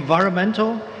to the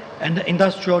environmental and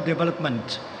industrial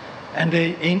development and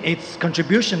in its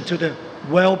contribution to the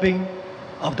well-being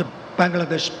of the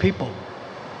Bangladesh people.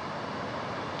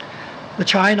 The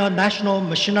China National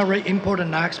Machinery Import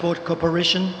and Export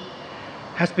Corporation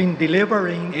has been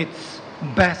delivering its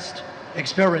best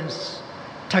experience,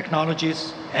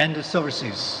 technologies, and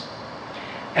services.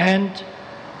 And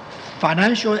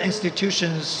financial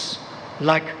institutions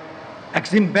like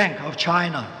Exim Bank of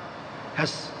China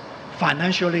has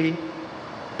financially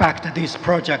backed this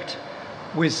project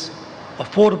with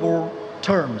affordable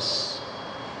terms.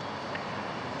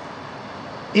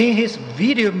 In his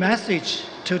video message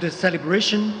to the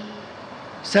celebration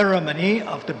ceremony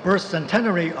of the birth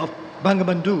centenary of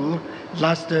Bangabandhu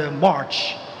last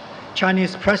March,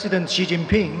 Chinese President Xi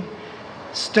Jinping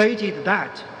stated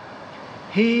that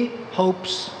he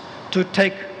hopes to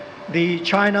take the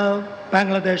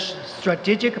China-Bangladesh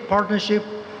strategic partnership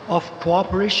of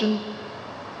cooperation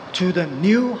to the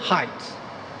new heights.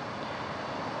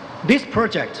 This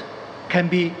project can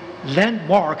be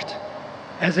landmarked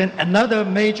as another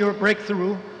major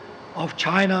breakthrough of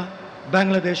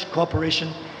China-Bangladesh cooperation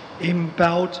in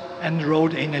Belt and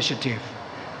Road Initiative,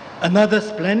 another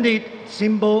splendid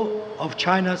symbol of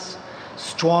China's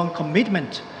strong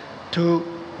commitment to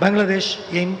Bangladesh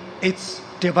in its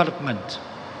development,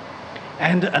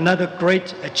 and another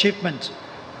great achievement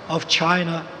of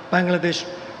China-Bangladesh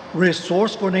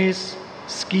resourcefulness,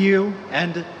 skill,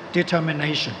 and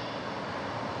determination.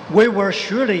 We will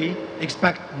surely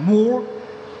expect more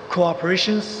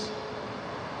cooperations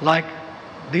like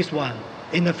this one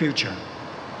in the future.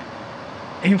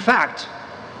 In fact,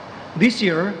 this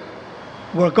year,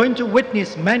 we're going to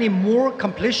witness many more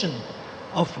completion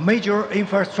of major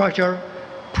infrastructure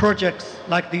projects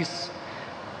like this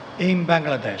in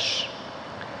Bangladesh.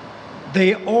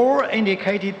 They all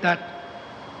indicated that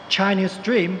Chinese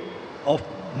dream of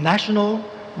national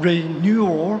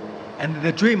renewal and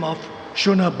the dream of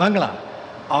Shuna Bangla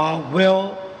are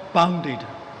well bounded.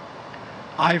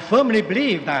 I firmly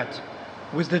believe that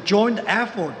with the joint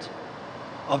effort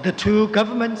of the two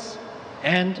governments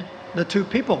and the two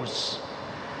peoples,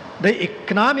 the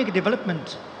economic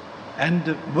development and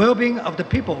the well-being of the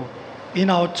people in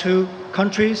our two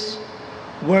countries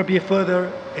will be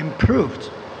further improved.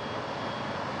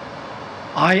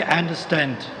 I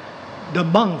understand the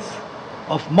month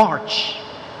of March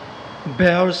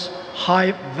bears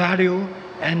high value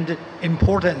and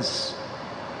importance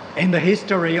in the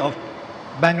history of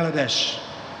Bangladesh.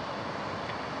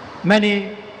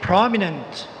 Many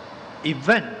prominent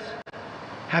events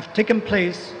have taken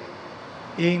place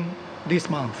in this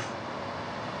month.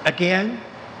 Again,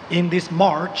 in this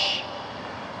March,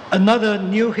 another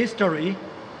new history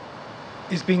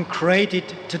is being created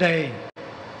today.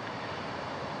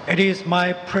 It is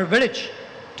my privilege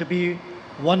to be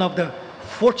one of the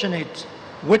fortunate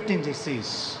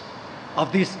witnesses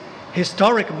of this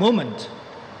historic moment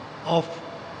of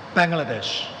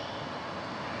Bangladesh.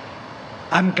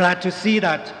 I'm glad to see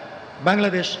that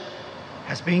Bangladesh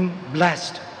has been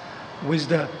blessed with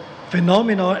the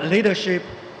phenomenal leadership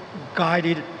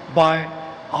guided by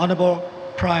Honorable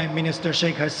Prime Minister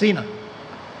Sheikh Hasina.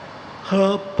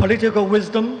 Her political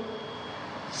wisdom,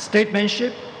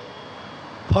 statesmanship,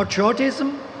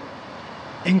 patriotism,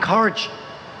 and courage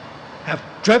have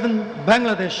driven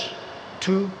Bangladesh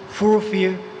to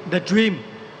fulfill the dream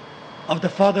of the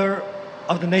father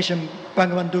of the nation,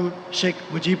 Bangabandhu Sheikh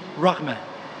Mujib Rahman,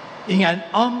 in an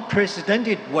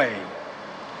unprecedented way.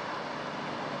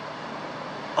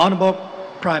 Honorable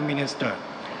Prime Minister,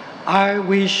 I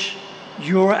wish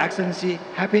Your Excellency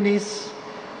happiness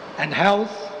and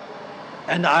health,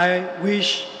 and I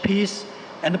wish peace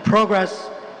and progress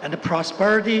and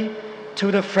prosperity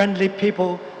to the friendly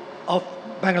people of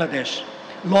Bangladesh.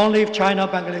 Long live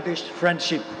China-Bangladesh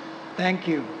friendship. Thank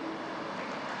you.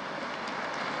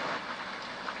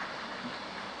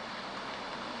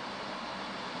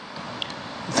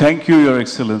 Thank you, Your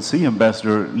Excellency,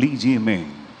 Ambassador Li Jiming.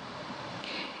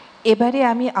 এবারে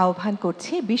আমি আহ্বান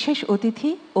করছি বিশেষ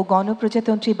অতিথি ও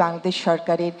গণপ্রজাতন্ত্রী বাংলাদেশ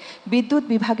সরকারের বিদ্যুৎ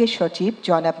বিভাগের সচিব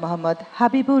জনাব মোহাম্মদ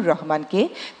হাবিবুর রহমানকে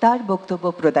তার বক্তব্য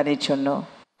প্রদানের জন্য।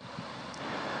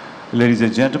 Ladies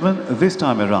and gentlemen, this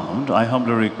time around, I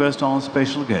humbly request our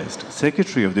special guest,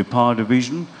 Secretary of the Power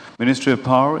Division, Ministry of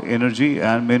Power, Energy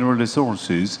and Mineral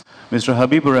Resources, Mr.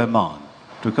 Habibur Rahman,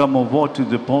 to come over to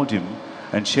the podium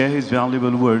and share his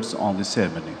valuable words on the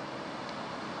ceremony.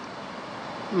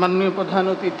 মাননীয় প্রধান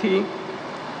অতিথি,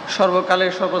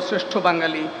 সর্বকালের সর্বশ্রেষ্ঠ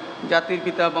বাঙালি, জাতির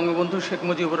পিতা বঙ্গবন্ধু শেখ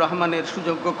মুজিবুর রহমানের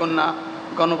সুযোগ্য কন্যা,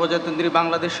 গণপ্রজাতন্ত্রী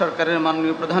বাংলাদেশ সরকারের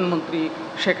মাননীয় প্রধানমন্ত্রী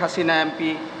শেখ হাসিনা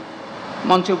এমপি,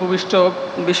 মঞ্চে উপবিষ্ট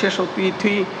বিশেষ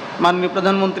অতিথি মাননীয়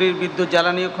প্রধানমন্ত্রীর বিদ্যুৎ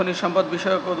জ্বালানি ও খনিজ সম্পদ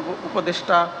বিষয়ক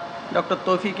উপদেষ্টা ডক্টর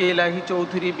তৌফিক ইলাহি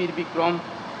চৌধুরী বীর বিক্রম,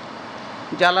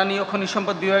 জ্বালানি ও খনিজ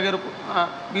সম্পদ বিভাগের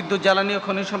বিদ্যুৎ জ্বালানি ও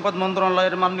খনিজ সম্পদ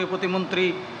মন্ত্রণালয়ের মাননীয় প্রতিমন্ত্রী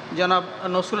জনাব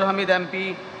নসরুল হামিদ এমপি,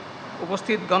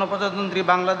 উপস্থিত গণপ্রজাতন্ত্রী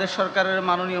বাংলাদেশ সরকারের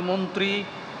মাননীয় মন্ত্রী,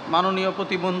 মাননীয়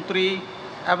প্রতিমন্ত্রী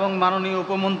এবং মাননীয়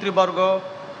উপমন্ত্রীবর্গ,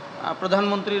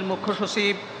 প্রধানমন্ত্রীর মুখ্য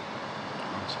সচিব,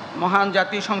 মহান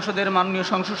জাতীয় সংসদের মাননীয়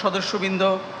সংসদ সদস্যবৃন্দ,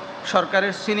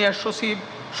 সরকারের সিনিয়র সচিব,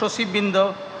 সচিববৃন্দ,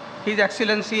 his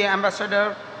excellency ambassador,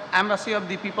 Embassy of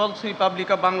the People's Republic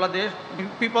of Bangladesh,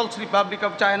 People's Republic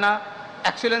of China,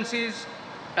 Excellencies,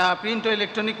 print O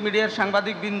electronic মিডিয়ার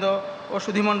সাংবাদিকবৃন্দ ও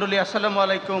সুধীমণ্ডলী, আসসালামু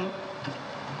আলাইকুম।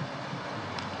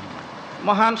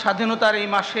 মহান স্বাধীনতার এই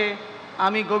মাসে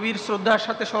আমি গভীর শ্রদ্ধার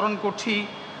সাথে স্মরণ করছি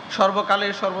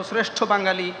সর্বকালের সর্বশ্রেষ্ঠ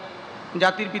বাঙালি,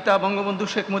 জাতির পিতা বঙ্গবন্ধু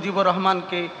শেখ মুজিবুর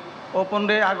রহমানকে ও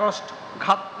 15 আগস্ট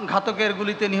ঘাতকের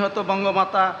গুলিতে নিহত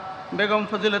বঙ্গমাতা বেগম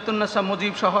ফজিলাতুন্নেসা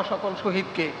মুজিব সহ সকল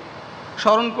শহীদকে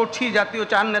স্মরণ করছি জাতীয়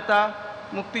চার নেতা,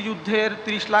 মুক্তিযুদ্ধের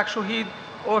 30 লাখ শহীদ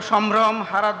ও সম্ভ্রম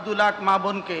হারাত 2 লাখ মা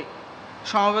বোনকে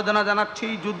সমবেদনা জানাচ্ছি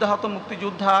যুদ্ধাহত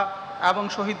মুক্তিযোদ্ধা এবং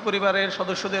শহীদ পরিবারের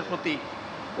সদস্যদের প্রতি।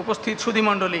 উপস্থিত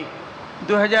সুধীমণ্ডলী,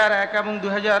 2001 এবং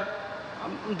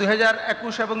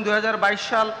 2021 এবং 2022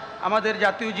 সাল আমাদের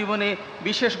জাতীয় জীবনে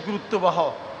বিশেষ গুরুত্ববহ।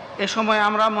 এ সময়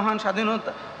আমরা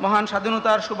মহান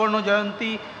স্বাধীনতার সুবর্ণ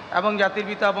জয়ন্তী এবং জাতির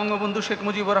পিতা বঙ্গবন্ধু শেখ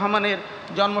মুজিবুর রহমানের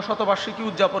জন্মশতবার্ষিকী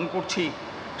উদযাপন করছি।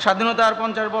 স্বাধীনতার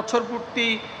 50 বছর পূর্তি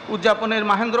উদযাপনের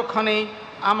মাহেন্দ্রক্ষণেই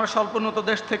আমরা স্বল্পোন্নত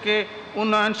দেশ থেকে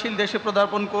উন্নয়নশীল দেশে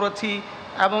পদার্পণ করেছি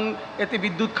এবং এতে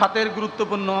বিদ্যুৎ খাতের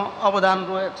গুরুত্বপূর্ণ অবদান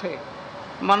রয়েছে।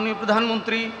 মাননীয়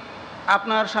প্রধানমন্ত্রী,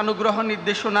 আপনার সানুগ্রহ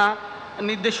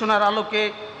নির্দেশনার আলোকে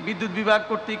বিদ্যুৎ বিভাগ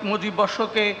কর্তৃক মুজিব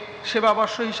বর্ষকে সেবা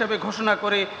বর্ষ হিসেবে ঘোষণা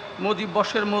করে মুজিব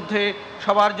বর্ষের মধ্যে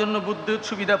সবার জন্য বিদ্যুৎ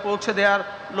সুবিধা পৌঁছে দেওয়ার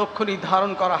লক্ষ্য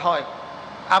নির্ধারণ করা হয়।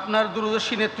 আপনার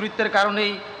দূরদর্শী নেতৃত্বের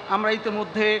কারণেই আমরা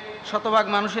ইতিমধ্যে শতভাগ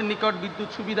মানুষের নিকট বিদ্যুৎ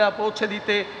সুবিধা পৌঁছে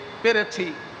দিতে পেরেছি।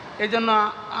 এজন্য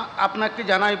আপনাকে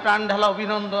জানাই প্রাণ ঢালা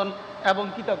অভিনন্দন এবং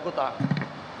কৃতজ্ঞতা।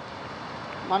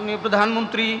 মাননীয়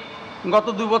প্রধানমন্ত্রী, গত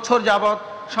 2 বছর যাবৎ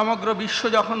সমগ্র বিশ্ব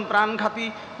যখন প্রাণঘাতী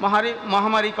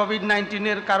মহামারী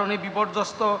কোভিড-19-এর কারণে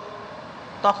বিপর্যস্ত,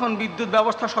 তখন বিদ্যুৎ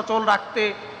ব্যবস্থা সচল রাখতে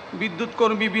বিদ্যুৎ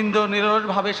কর্মীবৃন্দ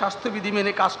নিরলসভাবে স্বাস্থ্যবিধি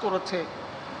মেনে কাজ করেছে।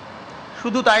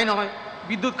 শুধু তাই নয়,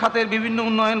 বিদ্যুৎ খাতের বিভিন্ন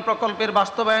উন্নয়ন প্রকল্পের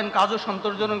বাস্তবায়ন কাজও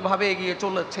সন্তোষজনকভাবে এগিয়ে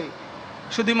চলেছে।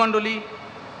 সুধীমণ্ডলী,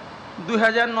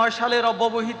 2009 সালের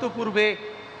অব্যবহিত পূর্বে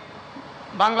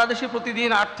বাংলাদেশে প্রতিদিন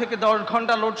 8 থেকে 10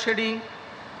 ঘন্টা লোডশেডিং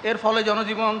এর ফলে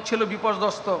জনজীবন ছিল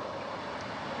বিপর্যস্ত।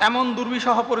 এমন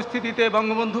দুর্বিষহ পরিস্থিতিতে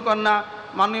বঙ্গবন্ধু কন্যা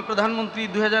মাননীয় প্রধানমন্ত্রী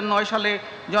 2009 সালে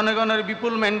জনগণের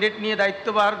বিপুল ম্যান্ডেট নিয়ে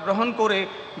দায়িত্বভার গ্রহণ করে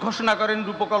ঘোষণা করেন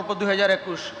রূপকল্প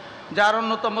 2021, যার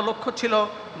অন্যতম লক্ষ্য ছিল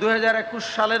 2021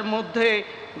 সালের মধ্যে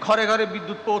ঘরে ঘরে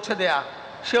বিদ্যুৎ পৌঁছে দেয়া।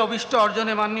 সে অভিষ্ট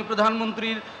অর্জনে মাননীয়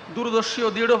প্রধানমন্ত্রীর দূরদর্শী ও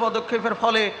দৃঢ় পদক্ষেপের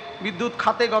ফলে বিদ্যুৎ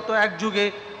খাতে গত 1 যুগে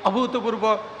অভূতপূর্ব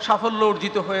সাফল্য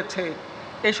অর্জিত হয়েছে।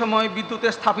 এই সময়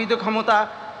বিদ্যুতের স্থাপিত ক্ষমতা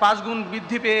 5 গুণ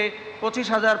বৃদ্ধি পেয়ে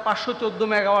 25,514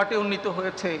 মেগাওয়াটে উন্নীত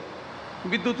হয়েছে।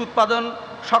 বিদ্যুৎ উৎপাদন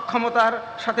সক্ষমতার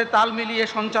সাথে তাল মিলিয়ে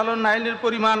সঞ্চালন লাইনের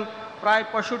পরিমাণ প্রায়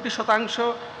 65%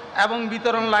 এবং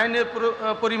বিতরণ লাইনের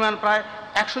পরিমাণ প্রায়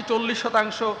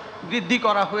 140% বৃদ্ধি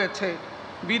করা হয়েছে।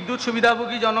 বিদ্যুৎ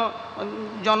সুবিধাভোগী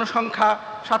জনসংখ্যা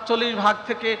 47 ভাগ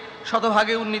থেকে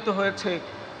শতভাগে উন্নীত হয়েছে।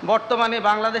 বর্তমানে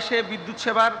বাংলাদেশে বিদ্যুৎ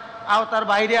সেবার আওতার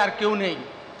বাইরে আর কেউ নেই।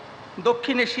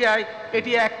 দক্ষিণ এশিয়ায়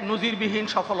এটি এক নজিরবিহীন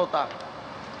সফলতা।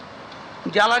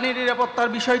 জ্বালানি নিরাপত্তার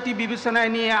বিষয়টি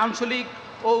বিবেচনায় নিয়ে আঞ্চলিক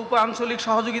ও উপ আঞ্চলিক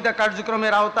সহযোগিতা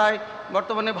কার্যক্রমের আওতায়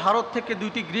বর্তমানে ভারত থেকে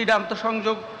 2টি গ্রিড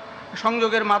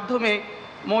সংযোগের মাধ্যমে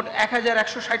মোট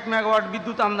 1160 মেগাওয়াট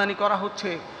বিদ্যুৎ আমদানি করা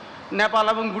হচ্ছে। নেপাল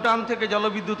এবং ভুটান থেকে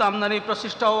জলবিদ্যুৎ আমদানির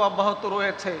প্রচেষ্টাও অব্যাহত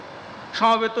রয়েছে।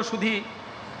 সমবেত সুধী,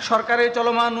 সরকারের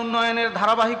চলমান উন্নয়নের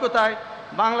ধারাবাহিকতায়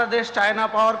বাংলাদেশ চায়না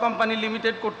পাওয়ার কোম্পানি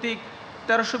লিমিটেড কর্তৃক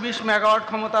 1320 মেগাওয়াট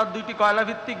ক্ষমতার 2টি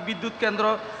কয়লাভিত্তিক বিদ্যুৎ কেন্দ্র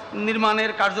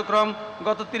নির্মাণের কার্যক্রম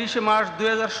গত 30 মার্চ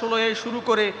 2016-এ শুরু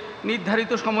করে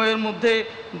নির্ধারিত সময়ের মধ্যে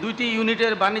 2টি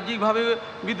ইউনিটের বাণিজ্যিকভাবে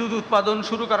বিদ্যুৎ উৎপাদন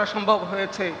শুরু করা সম্ভব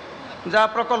হয়েছে, যা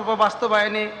প্রকল্প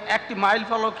বাস্তবায়নে একটি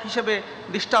মাইলফলক হিসেবে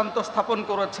দৃষ্টান্ত স্থাপন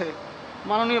করেছে।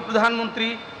 মাননীয় প্রধানমন্ত্রী,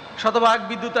 শতভাগ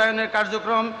বিদ্যুতায়নের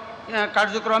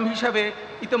কার্যক্রম হিসাবে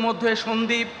ইতিমধ্যে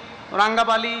সন্দ্বীপ,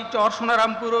 রাঙ্গাবালি, চর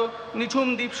সোনারামপুর, নিঝুম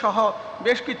দ্বীপ সহ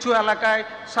বেশ কিছু এলাকায়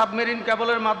সাবমেরিন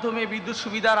কেবলের মাধ্যমে বিদ্যুৎ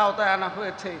সুবিধার আওতায় আনা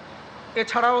হয়েছে।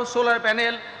 এছাড়াও সোলার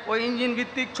প্যানেল ও ইঞ্জিন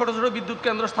ভিত্তিক ছোট ছোট বিদ্যুৎ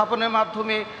কেন্দ্র স্থাপনের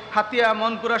মাধ্যমে হাতিয়া,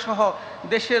 মনপুরা সহ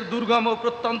দেশের দুর্গম ও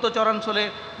প্রত্যন্ত চরাঞ্চলে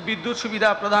বিদ্যুৎ সুবিধা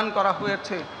প্রদান করা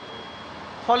হয়েছে।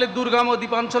 ফলে দুর্গম ও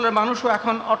দ্বীপাঞ্চলের মানুষও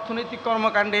এখন অর্থনৈতিক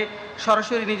কর্মকাণ্ডে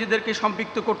সরাসরি নিজেদেরকে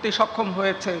সম্পৃক্ত করতে সক্ষম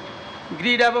হয়েছে।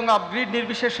 গ্রিড এবং আপগ্রিড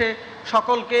নির্বিশেষে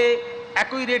সকলকে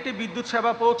একই রেটে বিদ্যুৎ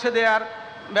সেবা পৌঁছে দেওয়ার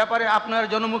ব্যাপারে আপনার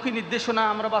জনমুখী নির্দেশনা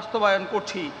আমরা বাস্তবায়ন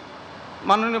করছি।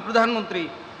 মাননীয় প্রধানমন্ত্রী,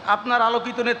 আপনার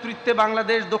আলোকিত নেতৃত্বে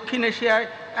বাংলাদেশ দক্ষিণ এশিয়ায়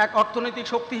এক অর্থনৈতিক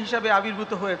শক্তি হিসাবে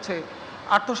আবির্ভূত হয়েছে।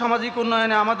 আর্থসামাজিক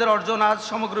উন্নয়নে আমাদের অর্জন আজ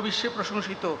সমগ্র বিশ্বে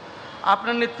প্রশংসিত।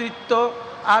 আপনার নেতৃত্ব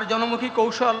আর জনমুখী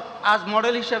কৌশল আজ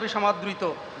মডেল হিসাবে সমাদৃত।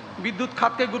 বিদ্যুৎ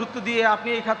খাতকে গুরুত্ব দিয়ে আপনি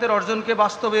এই খাতের অর্জনকে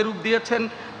বাস্তবে রূপ দিয়েছেন।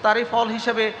 তারই ফল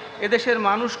হিসেবে এদেশের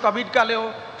মানুষ কোভিডকালেও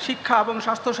শিক্ষা এবং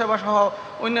স্বাস্থ্যসেবা সহ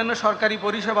অন্যান্য সরকারি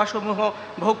পরিষেবাসমূহ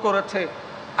ভোগ করেছে।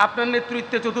 আপনার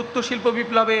নেতৃত্বে চতুর্থ শিল্প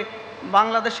বিপ্লবে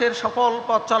বাংলাদেশের সফল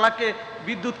পথ চলাকে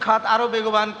বিদ্যুৎ খাত আরও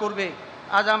বেগবান করবে।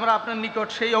 আজ আমরা আপনার নিকট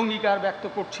সেই অঙ্গীকার ব্যক্ত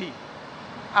করছি।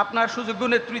 আপনার সুযোগ্য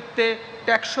নেতৃত্বে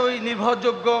টেকসই,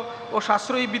 নির্ভরযোগ্য ও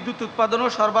সাশ্রয়ী বিদ্যুৎ উৎপাদন ও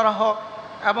সরবরাহ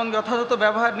এবং যথাযথ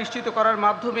ব্যবহার নিশ্চিত করার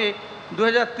মাধ্যমে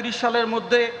 2030 সালের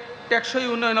মধ্যে টেকসই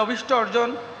উন্নয়ন অভিষ্ট অর্জন,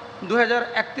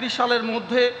 2031 সালের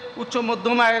মধ্যে উচ্চ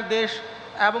মধ্যম আয়ের দেশ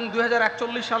এবং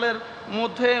 2041 সালের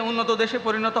মধ্যে উন্নত দেশে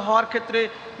পরিণত হওয়ার ক্ষেত্রে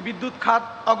বিদ্যুৎ খাত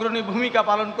অগ্রণী ভূমিকা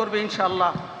পালন করবে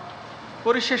ইনশাআল্লাহ।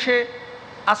 পরিশেষে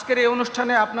আজকের এই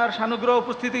অনুষ্ঠানে আপনার সানুগ্রহ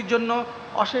উপস্থিতির জন্য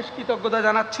অশেষ কৃতজ্ঞতা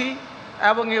জানাচ্ছি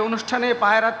এবং এই অনুষ্ঠানে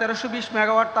পায়রা 1320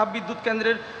 মেগাওয়াট তাপবিদ্যুৎ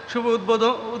কেন্দ্রের শুভ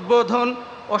উদ্বোধন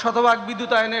ও শতভাগ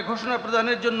বিদ্যুতায়নের ঘোষণা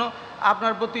প্রদানের জন্য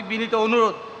আপনার প্রতি বিনীত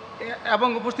অনুরোধ এবং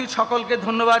উপস্থিত সকলকে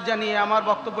ধন্যবাদ জানিয়ে আমার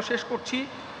বক্তব্য শেষ করছি।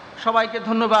 সবাইকে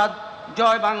ধন্যবাদ।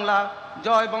 জয় বাংলা,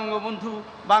 জয় বঙ্গবন্ধু,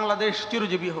 বাংলাদেশ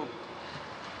চিরজীবী হোক।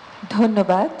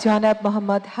 ধন্যবাদ জনাব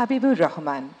মোহাম্মদ হাবিবুর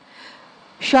রহমান।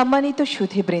 সম্মানিত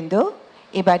সুধীবৃন্দ,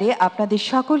 এবারে আপনাদের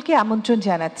সকলকে আমন্ত্রণ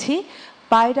জানাচ্ছি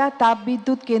পায়রা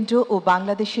তাপবিদ্যুৎ কেন্দ্র ও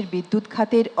বাংলাদেশের বিদ্যুৎ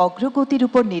খাতের অগ্রগতির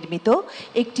উপর নির্মিত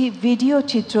একটি ভিডিও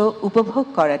চিত্র উপভোগ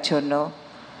করার জন্য।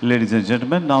 Ladies and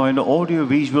gentlemen, now an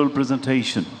audio-visual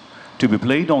presentation to be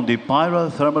played on the Payra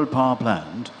thermal power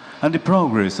plant and the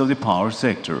progress of the power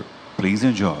sector. Please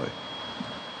enjoy.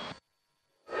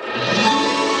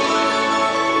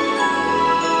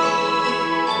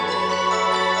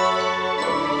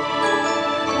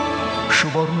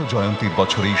 সুবর্ণ জয়ন্তীর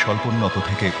বছরেই স্বল্পোন্নত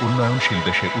থেকে উন্নয়নশীল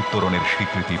দেশে উত্তরণের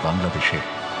স্বীকৃতি বাংলাদেশে।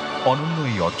 অনন্য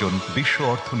এই অর্জন বিশ্ব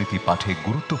অর্থনীতি পাঠে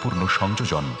গুরুত্বপূর্ণ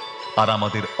সংযোজন আর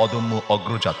আমাদের অদম্য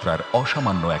অগ্রযাত্রার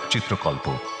অসামান্য এক চিত্রকল্প।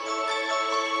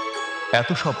 এত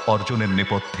সব অর্জনের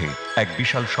নেপথ্যে এক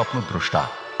বিশাল স্বপ্নদ্রষ্টা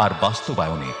আর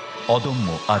বাস্তবায়নে অদম্য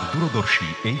আর দূরদর্শী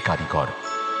এই কারিগর।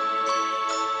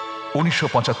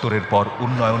 1975-এর পর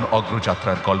উন্নয়ন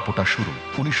অগ্রযাত্রার গল্পটা শুরু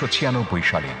 1996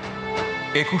 সালে।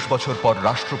 21 বছর পর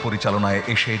রাষ্ট্র পরিচালনায়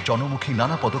এসে জনমুখী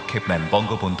নানা পদক্ষেপ নেন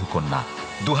বঙ্গবন্ধু কন্যা।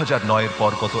 2009-এর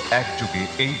পর গত এক যুগে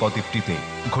এই বদ্বীপটিতে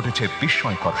ঘটেছে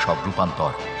বিস্ময়কর সব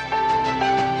রূপান্তর।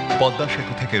 পদ্মা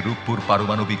সেতু থেকে রূপপুর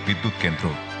পারমাণবিক বিদ্যুৎ কেন্দ্র,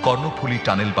 কর্ণফুলী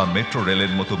টানেল বা মেট্রো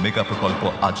রেলের মতো মেগা প্রকল্প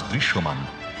আজ দৃশ্যমান।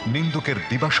 নিন্দুকের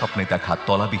দিবাস্বপ্নে দেখা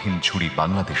তলাবিহীন ঝুড়ি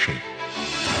বাংলাদেশে।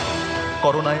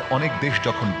 করোনায় অনেক দেশ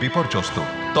যখন বিপর্যস্ত,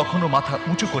 তখনও মাথা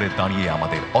উঁচু করে দাঁড়িয়ে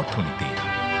আমাদের অর্থনীতি।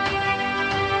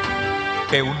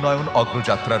 এ উন্নয়ন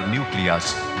অগ্রযাত্রার নিউক্লিয়াস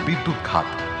বিদ্যুৎ খাত।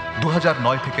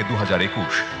 2009 থেকে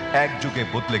 2021 এক যুগে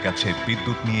বদলে গেছে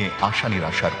বিদ্যুৎ নিয়ে আশা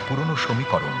নিরাশার পুরনো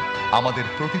সমীকরণ। আমাদের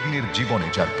প্রতিদিনের জীবনে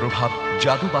যার প্রভাব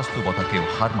জাদু বাস্তবতাকেও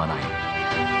হার মানায়।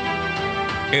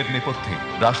 এর নেপথ্যে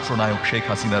রাষ্ট্রনায়ক শেখ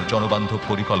হাসিনার জনবান্ধব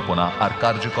পরিকল্পনা আর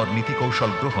কার্যকর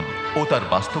নীতিকৌশল গ্রহণ ও তার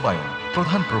বাস্তবায়ন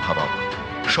প্রধান প্রভাবক।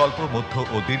 স্বল্প, মধ্য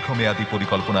ও দীর্ঘমেয়াদী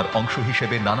পরিকল্পনার অংশ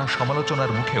হিসেবে নানা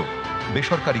সমালোচনার মুখেও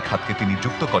বেসরকারি খাতকে তিনি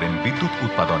যুক্ত করেন বিদ্যুৎ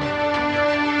উৎপাদনে।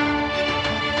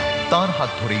 তার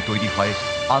হাত ধরেই তৈরি হয়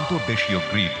আন্তর্দেশীয়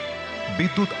গ্রিড।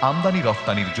 বিদ্যুৎ আমদানি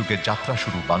রফতানির যুগে যাত্রা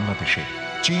শুরু বাংলাদেশে।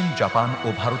 চীন, জাপান ও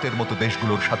ভারতের মতো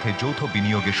দেশগুলোর সাথে যৌথ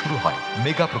বিনিয়োগে শুরু হয়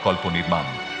মেগা প্রকল্প নির্মাণ।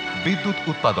 বিদ্যুৎ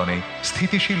উৎপাদনে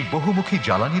স্থিতিশীল বহুমুখী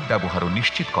জ্বালানির ব্যবহারও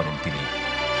নিশ্চিত করেন তিনি।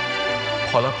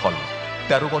 ফলাফল,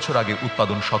 13 বছর আগে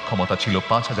উৎপাদন সক্ষমতা ছিল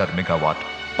 5000 মেগাওয়াট,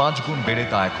 5 গুণ বেড়ে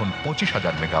তা এখন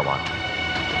 25,000 মেগাওয়াট।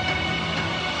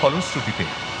 ফলশ্রুতিতে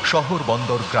শহর,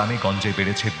 বন্দর, গ্রামে গঞ্জে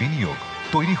বেড়েছে বিনিয়োগ,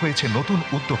 তৈরি হয়েছে নতুন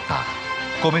উদ্যোক্তা,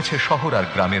 কমেছে শহর আর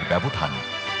গ্রামের ব্যবধান।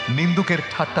 নিন্দুকের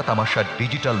ঠাট্টা তামাশার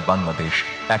ডিজিটাল বাংলাদেশ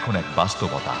এখন এক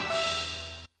বাস্তবতা।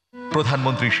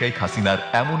 প্রধানমন্ত্রী শেখ হাসিনার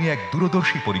এমনই এক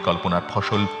দূরদর্শী পরিকল্পনার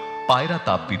ফসল পায়রা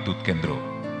তাপবিদ্যুৎ কেন্দ্র।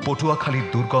 পটুয়াখালীর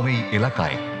দুর্গম এই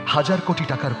এলাকায় 1000 কোটি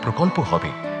টাকার প্রকল্প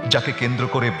হবে, যাকে কেন্দ্র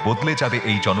করে বদলে যাবে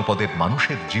এই জনপদের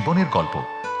মানুষের জীবনের গল্প।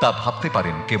 তা ভাবতে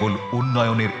পারেন কেবল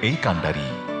উন্নয়নের এই কাণ্ডারি।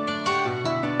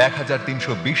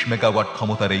 1320 মেগাওয়াট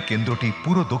ক্ষমতার এই কেন্দ্রটি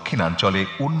পুরো দক্ষিণাঞ্চলে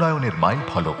উন্নয়নের মাইল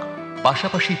ফলক।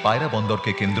 পাশাপাশি পায়রা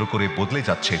বন্দরকে কেন্দ্র করে বদলে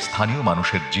যাচ্ছে স্থানীয়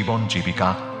মানুষের জীবন জীবিকা,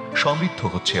 সমৃদ্ধ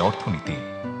হচ্ছে অর্থনীতি,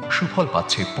 সুফল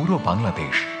পাচ্ছে পুরো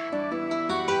বাংলাদেশ।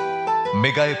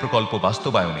 মেগা এ প্রকল্প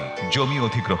বাস্তবায়নে জমি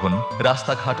অধিগ্রহণ,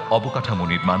 রাস্তাঘাট অবকাঠামো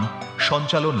নির্মাণ,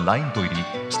 সঞ্চালন লাইন তৈরি,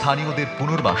 স্থানীয়দের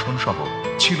পুনর্বাসন সহ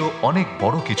ছিল অনেক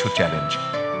বড় কিছু চ্যালেঞ্জ।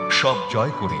 সব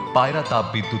জয় করে পায়রা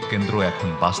তাপবিদ্যুৎ কেন্দ্র এখন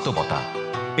বাস্তবতা।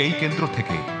 এই কেন্দ্র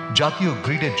থেকে জাতীয়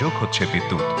গ্রিডে যোগ হচ্ছে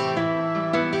বিদ্যুৎ।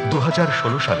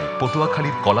 2016 সালে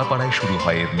পটুয়াখালীর কলাপাড়ায় শুরু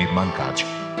হয় এর নির্মাণ কাজ।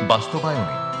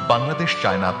 বাস্তবায়নে বাংলাদেশ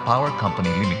চায়না পাওয়ার কোম্পানি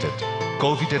লিমিটেড।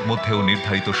 কোভিডের মধ্যেও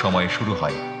নির্ধারিত সময়ে শুরু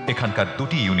হয় এখানকার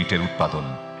 2টি ইউনিটের উৎপাদন।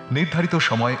 নির্ধারিত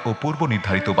সময় ও পূর্ব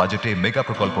নির্ধারিত বাজেটে মেগা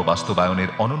প্রকল্প বাস্তবায়নের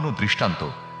অনন্য দৃষ্টান্ত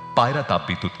পায়রা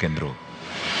তাপবিদ্যুৎ কেন্দ্র।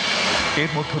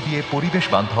 এর মধ্য দিয়ে পরিবেশ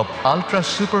বান্ধব আলট্রা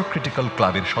সুপার ক্রিটিক্যাল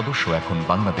ক্লাবের সদস্য এখন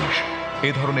বাংলাদেশ। এ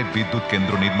ধরনের বিদ্যুৎ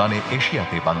কেন্দ্র নির্মাণে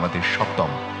এশিয়াতে বাংলাদেশ সপ্তম।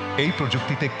 এই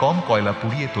প্রযুক্তিতে কম কয়লা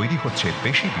পুড়িয়ে তৈরি হচ্ছে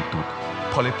বেশি বিদ্যুৎ।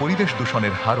 ফলে পরিবেশ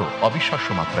দূষণের হারও অবিশ্বাস্য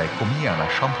মাত্রায় কমিয়ে আনা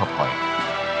সম্ভব হয়।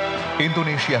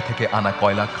 ইন্দোনেশিয়া থেকে আনা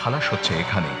কয়লা খালাস হচ্ছে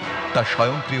এখানে, তা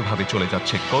স্বয়ংক্রিয়ভাবে চলে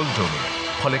যাচ্ছে কোল্ড ডোমে,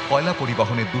 ফলে কয়লা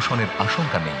পরিবহনে দূষণের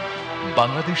আশঙ্কা নেই।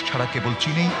 বাংলাদেশ ছাড়া কেবল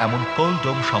চীনেই এমন কোল্ড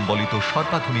ডোম সম্বলিত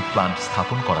সর্বাধুনিক প্লান্ট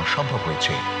স্থাপন করা সম্ভব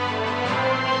হয়েছে।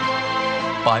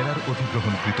 পায়রার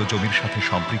অধিগ্রহণকৃত জমির সাথে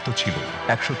সম্পৃক্ত ছিল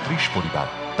 ১৩০ পরিবার।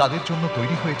 তাদের জন্য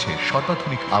তৈরি হয়েছে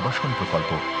সর্বাধুনিক আবাসন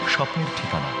প্রকল্প স্বপ্নের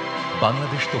ঠিকানা।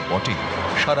 বাংলাদেশ তো বটেই,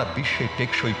 সারা বিশ্বে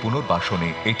টেকসই পুনর্বাসনে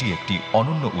এটি একটি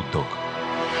অনন্য উদ্যোগ।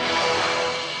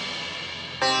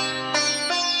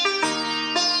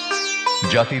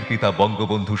 জাতির পিতা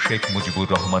বঙ্গবন্ধু শেখ মুজিবুর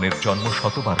রহমানের জন্ম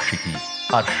শতবার্ষিকী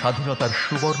আর স্বাধীনতার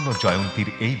সুবর্ণ জয়ন্তীর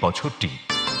এই বছরটি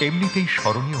এমনিতেই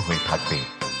স্মরণীয় হয়ে থাকবে।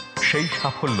 সেই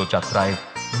সাফল্য যাত্রায়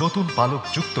নতুন পালক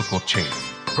যুক্ত করছে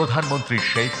প্রধানমন্ত্রী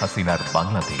শেখ হাসিনার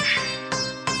বাংলাদেশ।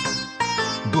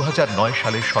 ২০০৯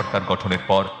 সালে সরকার গঠনের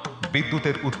পর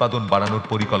বিদ্যুতের উৎপাদন বাড়ানোর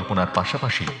পরিকল্পনার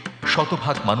পাশাপাশি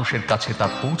শতভাগ মানুষের কাছে তা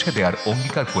পৌঁছে দেওয়ার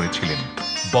অঙ্গীকার করেছিলেন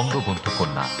বঙ্গবন্ধু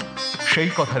কন্যা।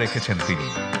 সেই কথা রেখেছেন তিনি।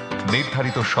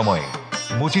 নির্ধারিত সময়ে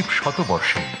মুজিব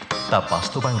শতবর্ষে তা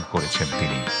বাস্তবায়ন করেছেন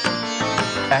তিনি।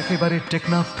 একেবারে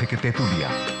টেকনাফ থেকে তেঁতুলিয়া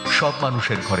সব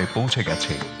মানুষের ঘরে পৌঁছে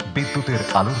গেছে বিদ্যুতের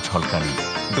আলোর ঝলকানি।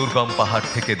 দুর্গম পাহাড়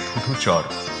থেকে ধুধুচর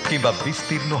কিংবা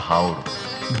বিস্তীর্ণ হাওর,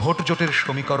 ভোটজোটের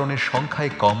সমীকরণের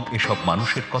সংখ্যায় কম এসব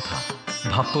মানুষের কথা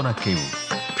ভাবত না কেউ।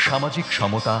 সামাজিক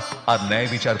সমতা আর ন্যায়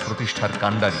বিচার প্রতিষ্ঠার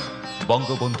কাণ্ডারি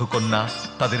বঙ্গবন্ধু কন্যা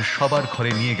তাদের সবার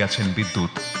ঘরে নিয়ে গেছেন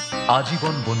বিদ্যুৎ।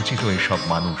 আজীবন বঞ্চিত এসব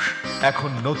মানুষ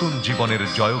এখন নতুন জীবনের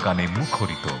জয়গানে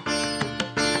মুখরিত।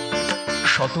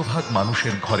 শতভাগ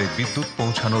মানুষের ঘরে বিদ্যুৎ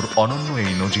পৌঁছানোর অনন্য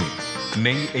এই নজির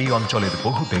নেই এই অঞ্চলের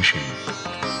বহু দেশেই।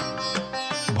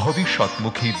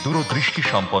 ভবিষ্যৎমুখী দূরদৃষ্টি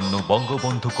সম্পন্ন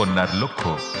বঙ্গবন্ধু কন্যার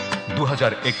লক্ষ্য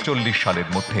 ২০৪১ সালের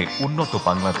মধ্যে উন্নত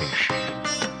বাংলাদেশ।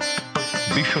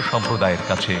 বিশ্ব সম্প্রদায়ের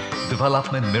কাছে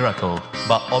ডেভেলপমেন্ট মিরাকল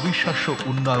বা অবিশ্বাস্য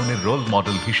উন্নয়নের রোল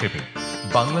মডেল হিসেবে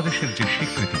বাংলাদেশের যে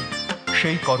স্বীকৃতি,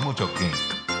 সেই কর্মযজ্ঞে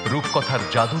রূপকথার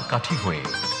জাদুর কাঠি হয়ে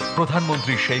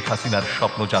প্রধানমন্ত্রী শেখ হাসিনার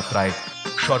স্বপ্নযাত্রায়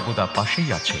সর্বদা পাশেই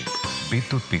আছে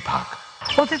বিদ্যুৎ বিভাগ।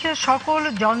 অতীতের সকল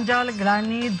জঞ্জাল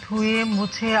গ্লানি ধুয়ে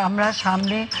মুছে আমরা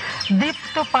সামনে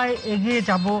দীপ্ত পায়ে এগিয়ে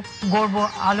যাব, গর্ব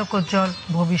আলোকোজ্জ্বল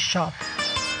ভবিষ্যৎ।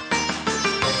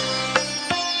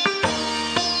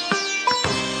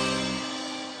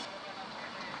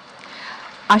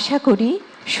 আশা করি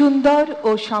সুন্দর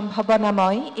ও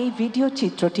সম্ভাবনাময় এই ভিডিও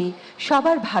চিত্রটি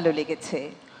সবার ভালো লেগেছে।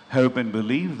 Hope and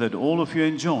believe that all of you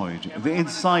enjoyed the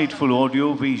insightful audio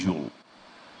visual.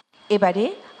 এবারে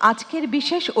আজকের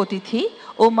বিশেষ অতিথি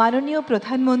ও মাননীয়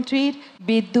প্রধানমন্ত্রীর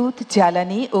বিদ্যুৎ,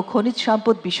 জ্বালানি ও খনিজ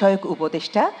সম্পদ বিষয়ক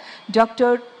উপদেষ্টা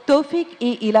ডক্টর তৌফিক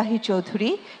ইলাহি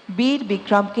চৌধুরী বীর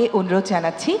বিক্রমকে অনুরোধ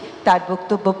জানাচ্ছি তার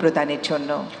বক্তব্য প্রদানের জন্য।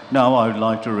 Now I would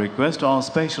like to request our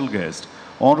special guest,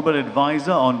 Honorable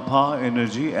Advisor on Power,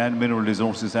 Energy and Mineral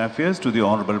Resources Affairs to the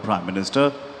Honorable Prime Minister,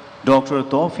 Dr.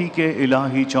 Tawfiq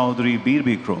Ilahi Chaudhry Bir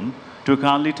Bikram, to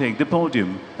kindly take the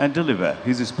podium and deliver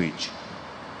his speech.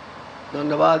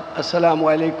 ধন্যবাদ। আসসালামু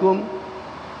আলাইকুম।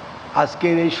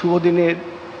 আজকের এই শুভ দিনের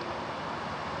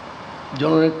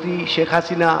জননেত্রী শেখ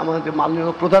হাসিনা আমাদের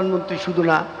মাননীয় প্রধানমন্ত্রী শুধু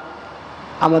না,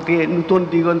 আমাকে নতুন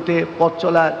দিগন্তে পথ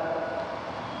চলার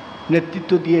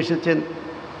নেতৃত্ব দিয়ে এসেছেন,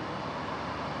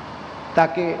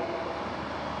 তাকে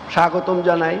স্বাগতম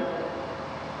জানাই।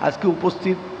 আজকে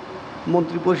উপস্থিত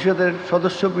মন্ত্রী পরিষদের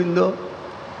সদস্যবৃন্দ,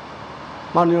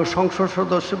 মাননীয় সংসদ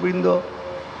সদস্যবৃন্দ,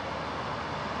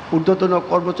 ঊর্ধ্বতন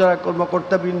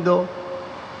কর্মকর্তাবৃন্দ,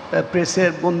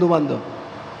 প্রেসের বন্ধুবান্ধব,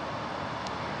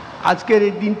 আজকের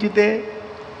এই দিনটিতে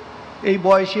এই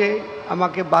বয়সে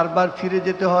আমাকে বারবার ফিরে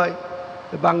যেতে হয়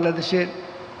বাংলাদেশের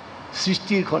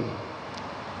সৃষ্টির ক্ষণে।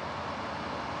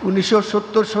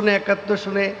 1970 সনে 71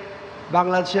 সনে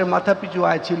বাংলাদেশের মাথাপিছু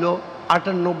আয় ছিল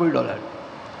 $98।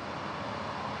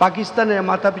 পাকিস্তানের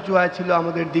মাথাপিছু আয় ছিল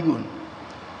আমাদের দ্বিগুণ।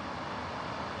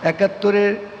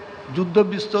 71-এর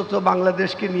যুদ্ধবিধ্বস্ত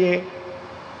বাংলাদেশকে নিয়ে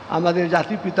আমাদের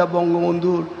জাতির পিতা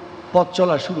বঙ্গবন্ধুর পথ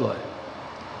চলা শুরু হয়।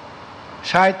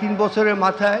 3.5 বছরের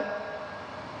মাথায়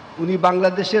উনি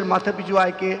বাংলাদেশের মাথাপিছু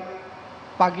আয়কে,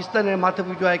 পাকিস্তানের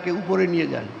মাথাপিছু আয়কে উপরে নিয়ে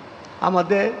যান।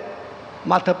 আমাদের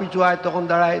মাথাপিছু আয় তখন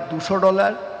দাঁড়ায়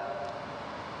 $200,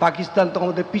 পাকিস্তান তখন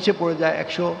আমাদের পিছিয়ে পড়ে যায়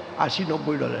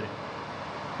 $180-90।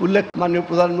 উল্লেখ মাননীয়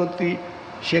প্রধানমন্ত্রী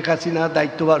শেখ হাসিনা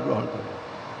দায়িত্বভার গ্রহণ করেন।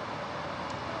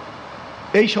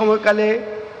 এই সময়কালে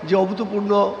যে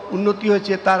অভূতপূর্ণ উন্নতি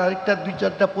হয়েছে তার আরেকটা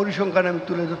 2-4টা পরিসংখ্যান আমি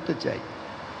তুলে ধরতে চাই।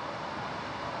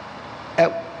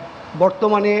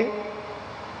 বর্তমানে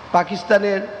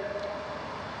পাকিস্তানের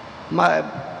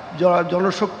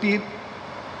জনশক্তির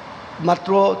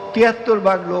মাত্র 73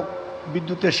 ভাগ লোক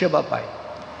বিদ্যুতের সেবা পায়।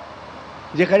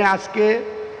 যেখানে আজকে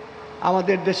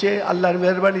আমাদের দেশে আল্লাহর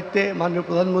মেহরবানিতে মাননীয়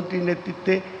প্রধানমন্ত্রীর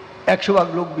নেতৃত্বে 100%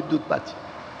 লোক বিদ্যুৎ পাচ্ছে।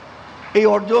 এই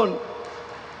অর্জন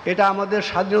এটা আমাদের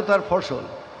স্বাধীনতার ফসল।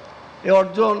 এই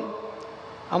অর্জন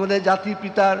আমাদের জাতির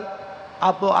পিতার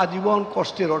আজীবন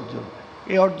কষ্টের অর্জন।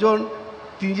 এই অর্জন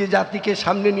তিনি যে জাতিকে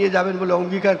সামনে নিয়ে যাবেন বলে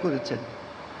অঙ্গীকার করেছেন,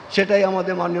 সেটাই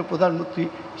আমাদের মাননীয় প্রধানমন্ত্রী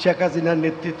শেখ হাসিনার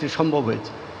নেতৃত্বে সম্ভব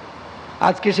হয়েছে।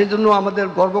 আজকে সেজন্য আমাদের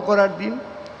গর্ব করার দিন,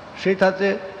 সেই সাথে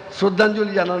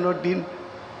শ্রদ্ধাঞ্জলি জানানোর দিন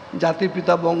জাতির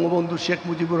পিতা বঙ্গবন্ধু শেখ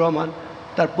মুজিবুর রহমান,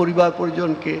 তার পরিবার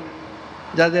পরিজনকে,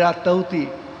 যাদের আত্মাহুতি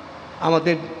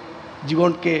আমাদের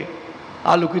জীবনকে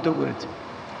আলোকিত করেছে।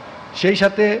 সেই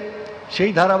সাথে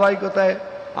সেই ধারাবাহিকতায়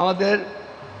আমাদের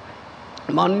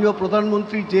মাননীয়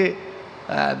প্রধানমন্ত্রীর যে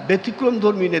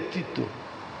ব্যতিক্রমধর্মী নেতৃত্ব,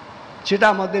 সেটা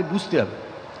আমাদের বুঝতে হবে।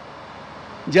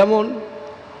 যেমন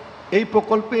এই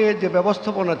প্রকল্পে যে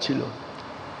ব্যবস্থাপনা ছিল,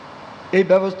 এই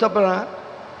ব্যবস্থাপনা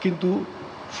কিন্তু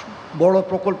বড়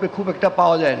প্রকল্পে খুব একটা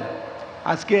পাওয়া যায় না।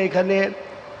 আজকে এখানে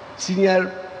সিনিয়র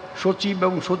সচিব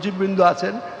এবং সচিববৃন্দ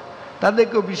আছেন,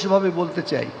 তাদেরকেও বিশেষভাবে বলতে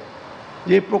চাই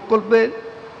যে প্রকল্পের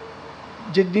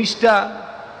যে জিনিসটা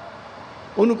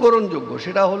অনুকরণযোগ্য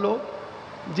সেটা হলো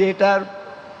যে এটার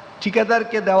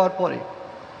ঠিকাদারকে দেওয়ার পরে,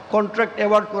 কন্ট্রাক্ট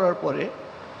অ্যাওয়ার্ড করার পরে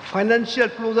ফাইন্যান্সিয়াল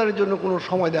ক্লোজারের জন্য কোনো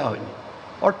সময় দেওয়া হয়নি।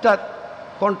 অর্থাৎ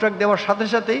কন্ট্রাক্ট দেওয়ার সাথে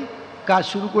সাথেই কাজ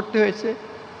শুরু করতে হয়েছে,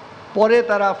 পরে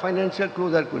তারা ফাইন্যান্সিয়াল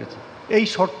ক্লোজার করেছে। এই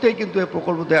শর্তেই কিন্তু এই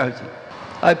প্রকল্প দেওয়া হয়েছে।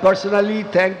 I personally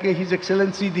thank His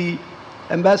Excellency the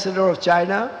Ambassador of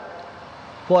China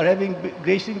for having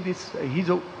gracing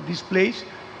this place,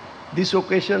 this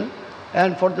occasion,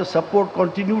 and for the support,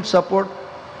 continued support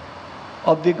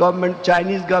of the government,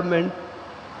 Chinese government,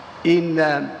 in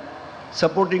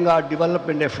supporting our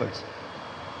development efforts.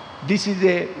 This is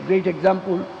a great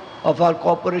example of our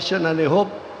cooperation, and I hope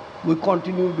we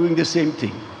continue doing the same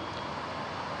thing.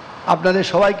 আপনাদের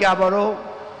সবাইকে আবারও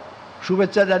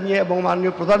শুভেচ্ছা জানিয়ে এবং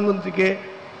মাননীয় প্রধানমন্ত্রীকে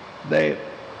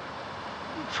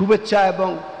শুভেচ্ছা এবং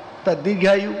তার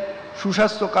দীর্ঘায়ু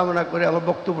সুস্বাস্থ্য কামনা করে আমার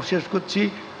বক্তব্য শেষ করছি।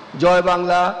 জয়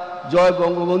বাংলা, জয়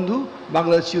বঙ্গবন্ধু,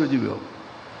 বাংলাদেশ চিরজীবী হোক।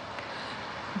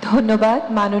 ধন্যবাদ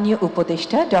মাননীয়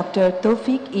উপদেষ্টা ডক্টর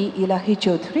তৌফিক ইলাহি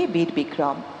চৌধুরী বীর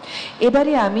বিক্রম।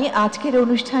 এবারে আমি আজকের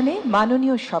অনুষ্ঠানে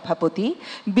মাননীয় সভাপতি,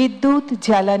 বিদ্যুৎ,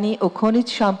 জ্বালানি ও খনিজ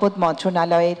সম্পদ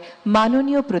মন্ত্রণালয়ের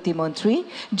মাননীয় প্রতিমন্ত্রী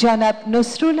জনাব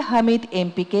নসরুল হামিদ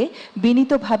এমপিকে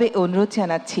বিনীতভাবে অনুরোধ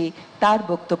জানাচ্ছি তার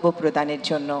বক্তব্য প্রদানের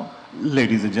জন্য।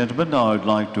 Ladies and gentlemen, now I'd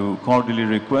like to cordially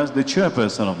request the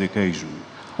chairperson of the occasion,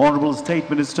 Honorable State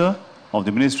Minister of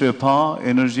the Ministry of Power,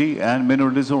 Energy and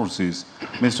Mineral Resources,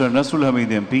 Mr. Nasrul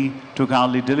Hamid MP, to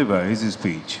kindly deliver his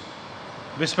speech.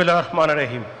 বিসমিল্লাহির রহমানির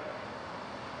রহিম।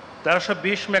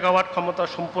 1320 megawatt ক্ষমতা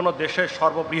সম্পন্ন দেশের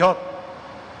সর্ববৃহৎ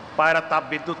পায়রা তাপ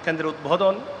বিদ্যুৎ কেন্দ্রের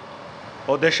উদ্বোধন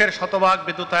ও দেশের শতভাগ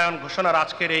বিদ্যুতায়ন ঘোষণার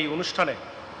আজকের এই অনুষ্ঠানে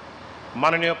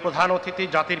মাননীয় প্রধান অতিথি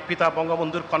জাতির পিতা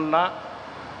বঙ্গবন্ধুর কন্যা,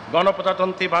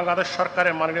 গণপ্রজাতন্ত্রী বাংলাদেশ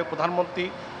সরকারের মাননীয় প্রধানমন্ত্রী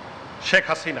শেখ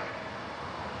হাসিনা,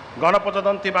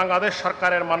 গণপ্রজাতন্ত্রী বাংলাদেশ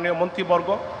সরকারের মাননীয় মন্ত্রীবর্গ,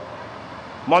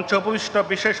 মঞ্চে উপবিষ্ট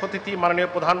বিশেষ অতিথি মাননীয়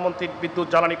প্রধানমন্ত্রীর বিদ্যুৎ,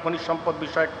 জ্বালানি, খনিজ সম্পদ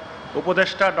বিষয়ক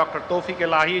উপদেষ্টা ডক্টর তৌফিক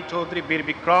ইলাহি চৌধুরী বীর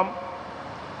বিক্রম,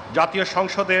 জাতীয়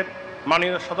সংসদের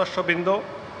মাননীয় সদস্যবৃন্দ,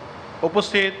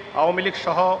 উপস্থিত আওয়ামী লীগ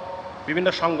সহ বিভিন্ন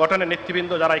সংগঠনের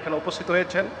নেতৃবৃন্দ যারা এখানে উপস্থিত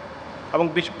হয়েছেন এবং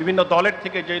বিভিন্ন দলের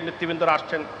থেকে যে নেতৃবৃন্দরা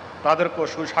আসছেন তাদেরকেও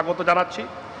সুস্বাগত জানাচ্ছি।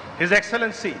 His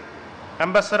Excellency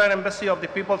ambassador and embassy of the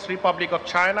people's Republic of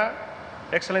China,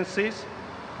 Excellency's,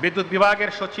 বিদ্যুৎ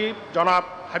বিভাগের সচিব জনাব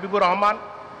হাবিবুর রহমান,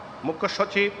 মুখ্য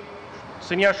সচিব,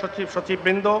 সিনিয়র সচিব,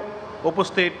 সচিববৃন্দ,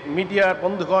 উপস্থিত মিডিয়ার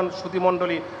বন্ধুগণ,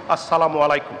 সুধীমণ্ডলী, আসসালামু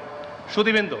আলাইকুম।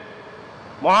 সুধীবৃন্দ,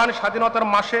 মহান স্বাধীনতার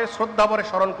মাসে শ্রদ্ধাভরে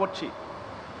স্মরণ করছি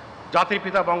জাতির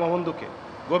পিতা বঙ্গবন্ধুকে।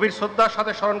 গভীর শ্রদ্ধার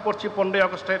সাথে স্মরণ করছি 15ই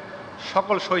আগস্টের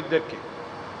সকল শহীদদেরকে।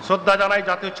 শ্রদ্ধা জানাই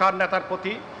জাতীয় চার নেতার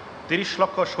প্রতি, 30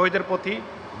 লক্ষ শহীদের প্রতি,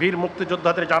 বীর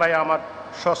মুক্তিযোদ্ধাদের জানাই আমার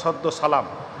সশ্রদ্ধ সালাম।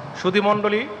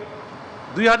 সুধীমণ্ডলী,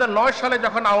 2009 সালে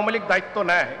যখন আওয়ামী লীগ দায়িত্ব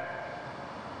নেয়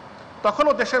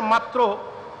তখনও দেশের মাত্র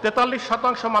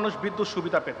 43% মানুষ বিদ্যুৎ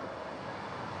সুবিধা পেত।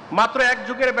 মাত্র এক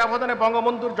যুগের ব্যবধানে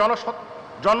বঙ্গবন্ধুর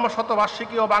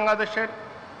জন্মশতবার্ষিকী ও বাংলাদেশের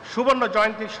সুবর্ণ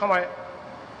জয়ন্তীর সময়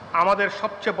আমাদের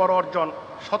সবচেয়ে বড় অর্জন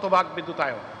শতভাগ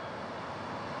বিদ্যুতায়ন।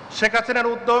 শেখ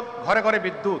হাসিনার উদ্যোগ ঘরে ঘরে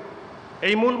বিদ্যুৎ,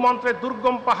 এই মূল মন্ত্রে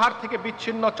দুর্গম পাহাড় থেকে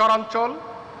বিচ্ছিন্ন চরাঞ্চল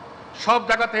সব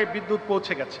জায়গাতে বিদ্যুৎ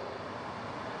পৌঁছে গেছে।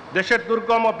 দেশের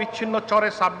দুর্গম ও বিচ্ছিন্ন চরে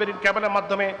সাবমেরিন কেবলের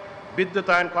মাধ্যমে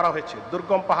বিদ্যুতায়ন করা হয়েছে।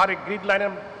 দুর্গম পাহাড়ে গ্রিড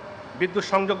লাইনের বিদ্যুৎ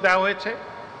সংযোগ দেওয়া হয়েছে।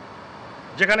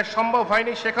 যেখানে সম্ভব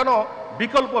হয়নি সেখানেও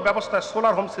বিকল্প ব্যবস্থায়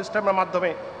সোলার হোম সিস্টেমের মাধ্যমে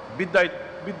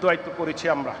বিদ্যুতায়িত করেছি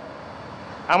আমরা।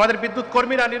 আমাদের বিদ্যুৎ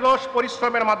কর্মীরা নিরলস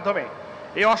পরিশ্রমের মাধ্যমে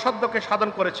এই অসাধ্যকে সাধন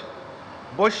করেছে।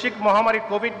 বৈশ্বিক মহামারী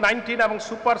কোভিড-19 এবং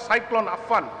সুপার সাইক্লোন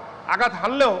আফফান আঘাত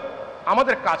হানলেও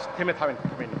আমাদের কাজ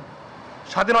থেমেনি।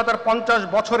 স্বাধীনতার 50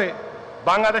 বছরে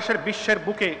বাংলাদেশের বিশ্বের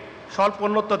বুকে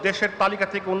স্বল্পোন্নত দেশের তালিকা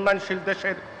থেকে উন্নয়নশীল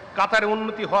দেশের কাতারে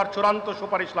উন্নতি হওয়ার চূড়ান্ত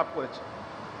সুপারিশ লাভ করেছে।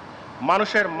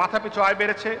 মানুষের মাথাপিছু আয়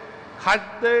বেড়েছে,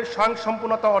 খাদ্যে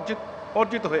স্বয়ংসম্পূর্ণতা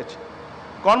অর্জিত হয়েছে,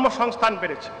 কর্মসংস্থান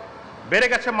বেড়ে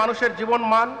গেছে মানুষের জীবন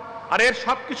মান। আর এর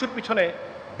সব কিছুর পিছনে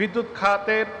বিদ্যুৎ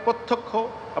খাতের প্রত্যক্ষ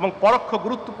এবং পরোক্ষ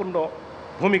গুরুত্বপূর্ণ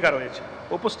ভূমিকা রয়েছে।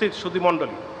 উপস্থিত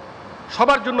সুধীমণ্ডলী,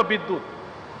 সবার জন্য বিদ্যুৎ,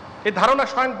 এই ধারণা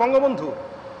স্বয়ং বঙ্গবন্ধুর।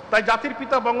 তাই জাতির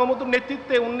পিতা বঙ্গবন্ধুর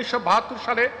নেতৃত্বে 1972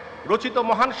 সালে রচিত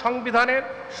মহান সংবিধানের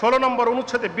 16 নম্বর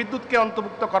অনুচ্ছেদে বিদ্যুৎকে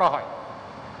অন্তর্ভুক্ত করা হয়।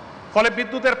 ফলে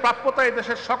বিদ্যুতের প্রাপ্যতা এই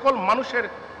দেশের সকল মানুষের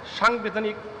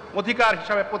সাংবিধানিক অধিকার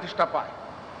হিসাবে প্রতিষ্ঠা পায়।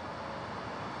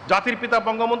 জাতির পিতা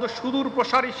বঙ্গবন্ধুর সুদূর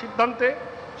প্রসারী সিদ্ধান্তে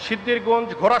সিদ্ধিরগঞ্জ,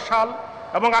 ঘোড়াশাল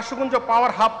এবং আশুগঞ্জ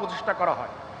পাওয়ার হাব প্রতিষ্ঠা করা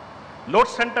হয়। লোড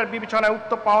সেন্টার বিবেচনায়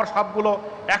উক্ত পাওয়ার হাবগুলো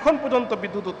এখন পর্যন্ত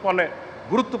বিদ্যুৎ উৎপন্নে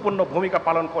গুরুত্বপূর্ণ ভূমিকা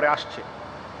পালন করে আসছে।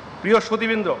 প্রিয়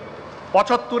সুধীবৃন্দ,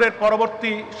 75-এর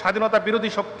পরবর্তী স্বাধীনতা বিরোধী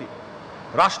শক্তি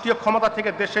রাষ্ট্রীয় ক্ষমতা থেকে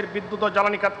দেশের বিদ্যুৎ ও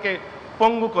জ্বালানি খাতকে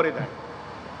পঙ্গু করে দেয়।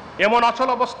 এমন অচল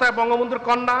অবস্থায় বঙ্গবন্ধুর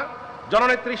কন্যা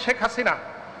জননেত্রী শেখ হাসিনা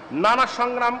নানা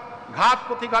সংগ্রাম, ঘাত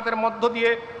প্রতিঘাতের মধ্য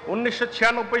দিয়ে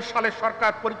 1996 সালে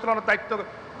সরকার পরিচালনার দায়িত্ব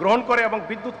গ্রহণ করে এবং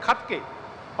বিদ্যুৎ খাতকে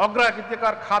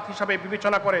অগ্রাধিকার খাত হিসাবে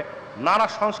বিবেচনা করে নানা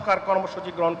সংস্কার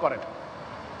কর্মসূচি গ্রহণ করেন।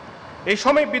 এই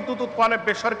সময় বিদ্যুৎ উৎপাদনে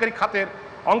বেসরকারি খাতের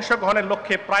অংশগ্রহণের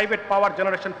লক্ষ্যে প্রাইভেট পাওয়ার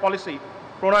জেনারেশন পলিসি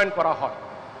প্রণয়ন করা হয়।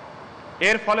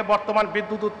 এর ফলে বর্তমান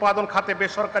বিদ্যুৎ উৎপাদন খাতে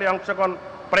বেসরকারি অংশগ্রহণ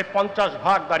প্রায়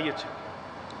 50% দাঁড়িয়েছে।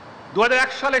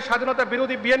 2001 সালে স্বাধীনতা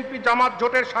বিরোধী বিএনপি জামাত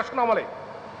জোটের শাসনামলে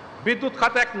বিদ্যুৎ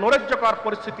খাতে এক নৈরাজ্যকর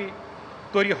পরিস্থিতি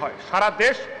তৈরি হয়। সারা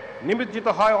দেশ নিমজ্জিত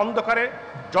হয় অন্ধকারে,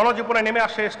 জনজীবনে নেমে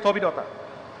আসে স্থবিরতা।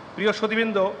 প্রিয়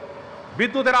সুধীবৃন্দ,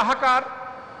 বিদ্যুতের হাহাকার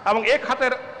এবং এ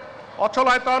খাতের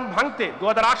অচলায়তন ভাঙতে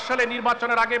 2008 সালে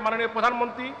নির্বাচনের আগে মাননীয়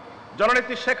প্রধানমন্ত্রী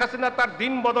জননেত্রী শেখ হাসিনা তার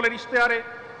দিন বদলের ইশতেহারে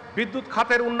বিদ্যুৎ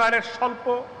খাতের উন্নয়নের স্বল্প,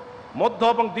 মধ্য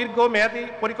এবং দীর্ঘ মেয়াদী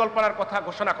পরিকল্পনার কথা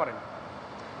ঘোষণা করেন।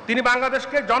 তিনি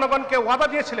বাংলাদেশকে জনগণকে ওয়াদা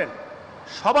দিয়েছিলেন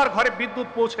সবার ঘরে বিদ্যুৎ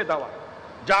পৌঁছে দেওয়া,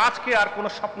 যা আজকে আর কোনো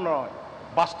স্বপ্ন নয়,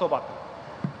 বাস্তবতা।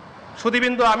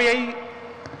 সুধীবৃন্দ, আমি এই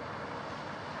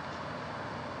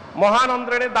মহান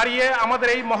অন্ধ্রণে দাঁড়িয়ে আমাদের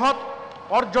এই মহৎ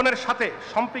অর্জনের সাথে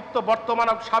সম্পৃক্ত বর্তমান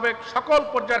ও সাবেক সকল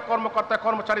পর্যায়ের কর্মকর্তা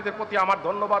কর্মচারীদের প্রতি আমার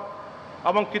ধন্যবাদ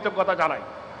এবং কৃতজ্ঞতা জানাই।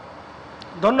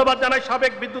 ধন্যবাদ জানাই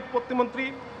সাবেক বিদ্যুৎ প্রতিমন্ত্রী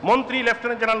মন্ত্রী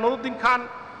লেফটেন্যান্ট জেনারেল নুরুদ্দিন খান,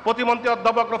 প্রতিমন্ত্রী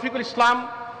অধ্যাপক রফিকুল ইসলাম,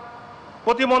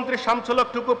 প্রতিমন্ত্রী শামসুল হক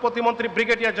টুকু, প্রতিমন্ত্রী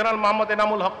ব্রিগেডিয়ার জেনারেল মোহাম্মদ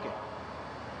এনামুল হককে,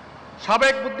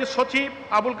 সাবেক বিদ্যুৎ সচিব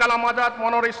আবুল কালাম আজাদ,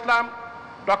 মনোয়ার ইসলাম,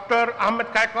 ডক্টর আহমেদ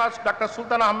কায়কোয়াস, ডক্টর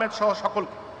সুলতান আহমেদ সহ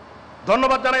সকলকে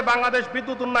ধন্যবাদ জানাই। বাংলাদেশ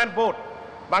বিদ্যুৎ উন্নয়ন বোর্ড,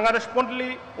 বাংলাদেশ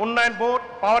পল্লী উন্নয়ন board,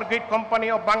 power grid company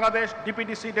of Bangladesh,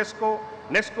 DPDC, DESCO,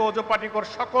 NESCO, ওজোপাটিকোর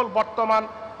সকল বর্তমান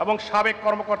এবং সাবেক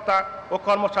কর্মকর্তা ও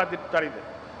কর্মচারীদের,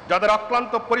 যাদের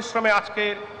অক্লান্ত পরিশ্রমে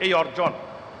আজকের এই অর্জন।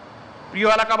 প্রিয়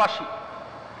এলাকাবাসী,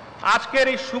 আজকের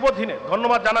এই শুভ দিনে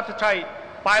ধন্যবাদ জানাতে চাই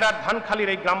পায়রার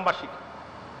ধানখালির এই গ্রামবাসীকে,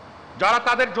 যারা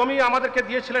তাদের জমি আমাদেরকে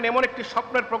দিয়েছিলেন এমন একটি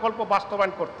স্বপ্নের প্রকল্প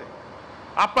বাস্তবায়ন করতে।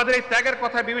 আপনাদের এই ত্যাগের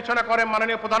কথা বিবেচনা করে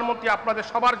মাননীয় প্রধানমন্ত্রী আপনাদের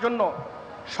সবার জন্য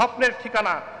স্বপ্নের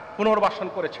ঠিকানা পুনর্বাসন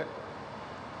করেছেন।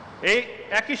 এই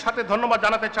একই সাথে ধন্যবাদ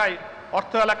জানাতে চাই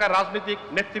অর্থ এলাকার রাজনৈতিক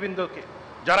নেতৃবৃন্দকে,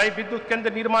 যারা এই বিদ্যুৎ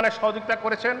কেন্দ্রের নির্মাণে সহযোগিতা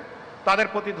করেছেন। তাদের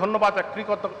প্রতি ধন্যবাদ ও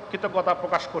কৃতজ্ঞতা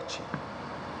প্রকাশ করছি।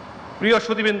 প্রিয়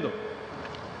সুধীবৃন্দ,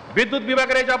 বিদ্যুৎ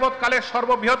বিভাগের এই যাবৎকালের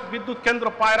সর্ববৃহৎ বিদ্যুৎ কেন্দ্র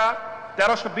পায়রা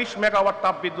 1320 মেগাওয়াট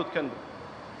তাপ বিদ্যুৎ কেন্দ্র।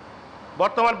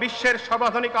 বর্তমান বিশ্বের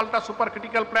সর্বাধুনিক আল্ট্রা সুপার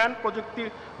ক্রিটিক্যাল প্ল্যান্ট প্রযুক্তি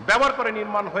ব্যবহার করে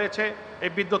নির্মাণ হয়েছে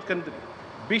এই বিদ্যুৎ কেন্দ্রটি।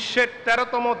 বিশ্বের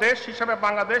 13তম দেশ হিসেবে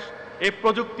বাংলাদেশ এই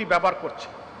প্রযুক্তি ব্যবহার করছে।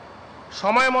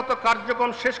 সময় মতো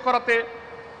কার্যক্রম শেষ করাতে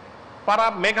পারা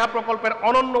মেগা প্রকল্পের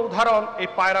অনন্য উদাহরণ এই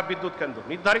পায়রা বিদ্যুৎ কেন্দ্র।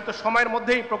 নির্ধারিত সময়ের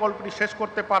মধ্যেই প্রকল্পটি শেষ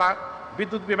করতে পারা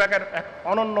বিদ্যুৎ বিভাগের এক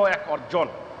অনন্য এক অর্জন।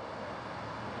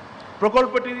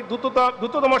 প্রকল্পটি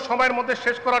দ্রুততম সময়ের মধ্যে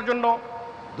শেষ করার জন্য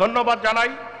ধন্যবাদ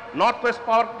জানাই নর্থ ওয়েস্ট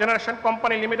পাওয়ার জেনারেশন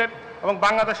কোম্পানি লিমিটেড এবং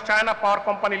বাংলাদেশ চায়না পাওয়ার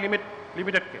কোম্পানি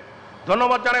লিমিটেডকে।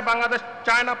 ধন্যবাদ জানাই বাংলাদেশ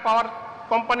চায়না পাওয়ার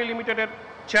কোম্পানি লিমিটেডের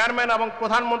চেয়ারম্যান এবং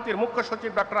প্রধানমন্ত্রীর মুখ্য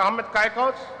সচিব ডক্টর আহমেদ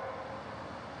কায়কোয়াস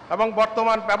এবং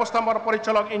বর্তমান ব্যবস্থাপনা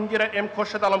পরিচালক ইঞ্জিনিয়ার এম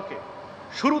খোরশেদ আলমকে।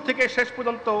 শুরু থেকে শেষ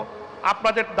পর্যন্ত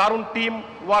আপনাদের দারুণ টিম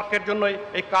ওয়ার্কের জন্যই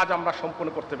এই কাজ আমরা সম্পূর্ণ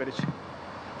করতে পেরেছি।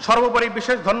 সর্বোপরি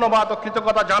বিশেষ ধন্যবাদ ও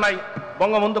কৃতজ্ঞতা জানাই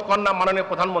বঙ্গবন্ধু কন্যা মাননীয়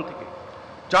প্রধানমন্ত্রীকে,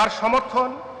 যার সমর্থন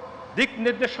দিক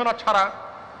নির্দেশনা ছাড়া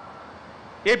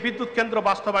এই বিদ্যুৎ কেন্দ্র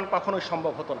বাস্তবায়ন কখনোই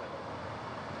সম্ভব হতো না।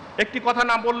 একটি কথা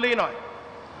না বললেই নয়,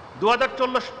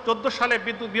 2014 সালে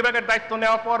বিদ্যুৎ বিভাগের দায়িত্ব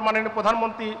নেওয়ার পর মাননীয়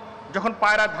প্রধানমন্ত্রী যখন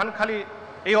পায়রা ধানখালী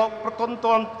এই প্রত্যন্ত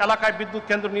এলাকায় বিদ্যুৎ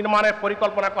কেন্দ্র নির্মাণের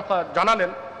পরিকল্পনার কথা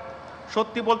জানালেন,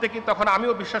 সত্যি বলতে কি তখন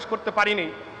আমিও বিশ্বাস করতে পারিনি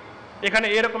এখানে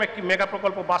এরকম একটি মেগা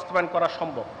প্রকল্প বাস্তবায়ন করা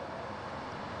সম্ভব।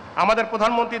 আমাদের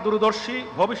প্রধানমন্ত্রী দূরদর্শী,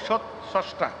 ভবিষ্যৎ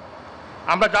স্রষ্টা।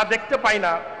 আমরা যা দেখতে পাই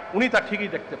না উনি তা ঠিকই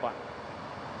দেখতে পান,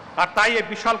 আর তাই এই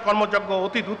বিশাল কর্মযজ্ঞ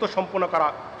অতি দ্রুত সম্পন্ন করা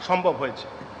সম্ভব হয়েছে।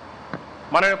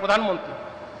 মাননীয় প্রধানমন্ত্রী,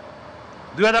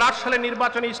 2008 সালের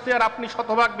নির্বাচনী ইশতেহার আপনি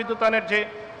শতভাগ বিদ্যুতায়নের যে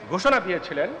ঘোষণা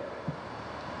দিয়েছিলেন,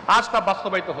 আজ তা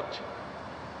বাস্তবায়িত হচ্ছে।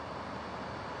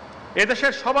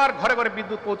 এদেশের সবার ঘরে ঘরে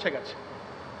বিদ্যুৎ পৌঁছে গেছে।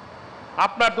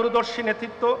 আপনার দূরদর্শী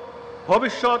নেতৃত্ব,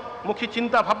 ভবিষ্যৎমুখী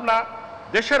চিন্তা ভাবনা,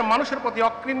 দেশের মানুষের প্রতি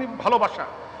অকৃত্রিম ভালোবাসা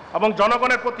এবং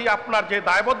জনগণের প্রতি আপনার যে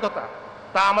দায়বদ্ধতা,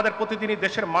 তা আমাদের প্রতিদিনই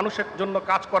দেশের মানুষের জন্য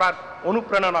কাজ করার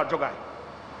অনুপ্রেরণা যোগায়।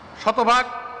 শতভাগ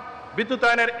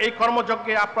বিদ্যুতায়নের এই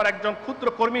কর্মযজ্ঞে আপনার একজন ক্ষুদ্র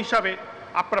কর্মী হিসাবে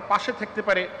আপনার পাশে থাকতে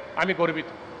পারে আমি গর্বিত।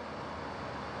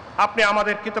 আপনি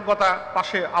আমাদের কৃতজ্ঞতা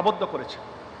পাশে আবদ্ধ করেছেন।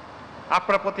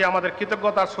 আপনার প্রতি আমাদের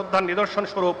কৃতজ্ঞতার শ্রদ্ধার নিদর্শন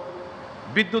স্বরূপ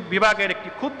বিদ্যুৎ বিভাগের একটি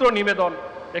ক্ষুদ্র নিবেদন,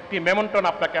 একটি মেমন্টন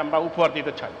আপনাকে আমরা উপহার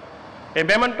দিতে চাই। এই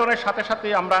মেমন্টনের সাথে সাথে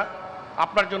আমরা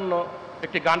আপনার জন্য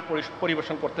একটি গান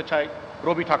পরিবেশন করতে চাই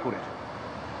রবি ঠাকুরের,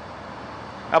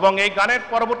 এবং এই গানের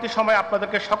পরবর্তী সময়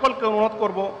আপনাদেরকে সকলকে অনুরোধ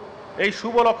করব এই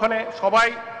শুভ লক্ষণে সবাই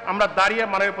আমরা দাঁড়িয়ে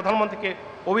মাননীয় প্রধানমন্ত্রীকে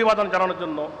অভিবাদন জানানোর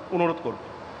জন্য অনুরোধ করব।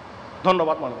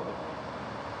 ধন্যবাদ মাননীয়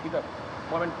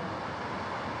প্রধানমন্ত্রী।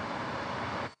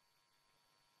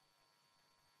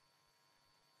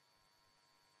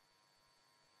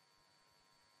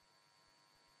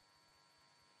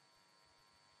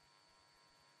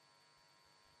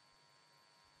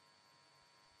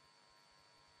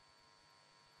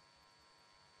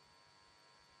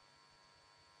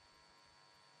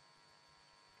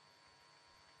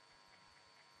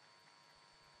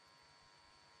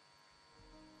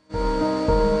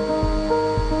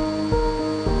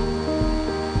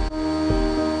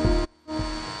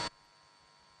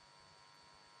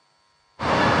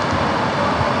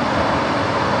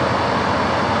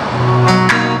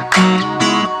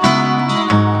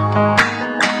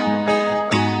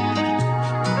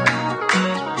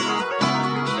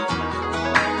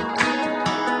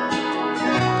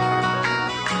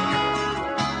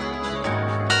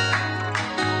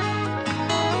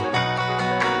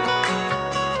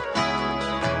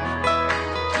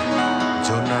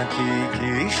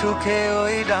 সুখে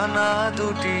ওই ডানা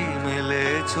দুটি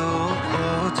মেলেছো, ও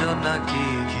জোনাকি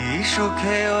কি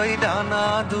সুখে ওই ডানা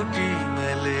দুটি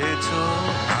মেলেছো।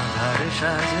 আধার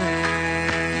সাজে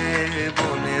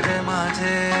বনের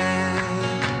মাঝে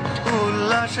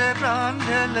উল্লাসে প্রাণ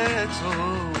ঢেলেছো,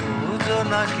 ও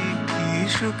জোনাকি কি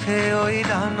সুখে ওই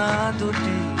ডানা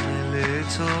দুটি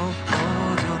মেলেছো। ও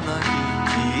জোনাকি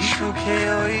কি সুখে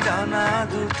ওই ডানা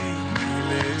দুটি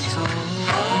মেলেছো।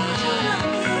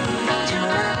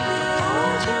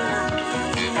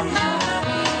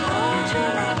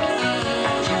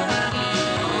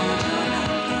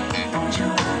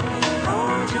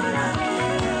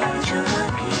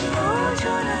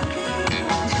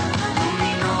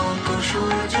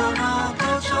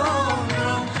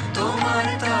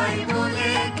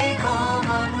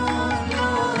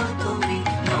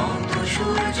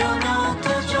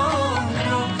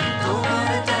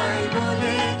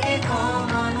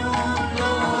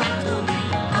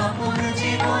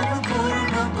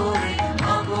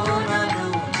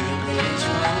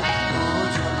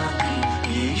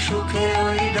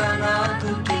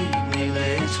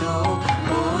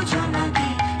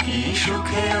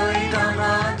 সুখে ওই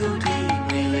ডানা দুটি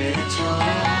মিলেছ।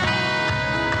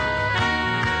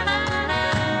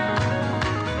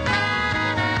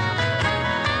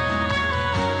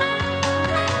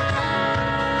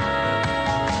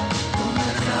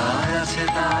 তোমার যার আছে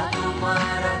তা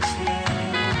তোমার আছে,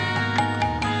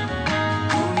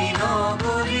 তুমি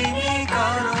নগরিনী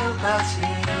কারো কাছে।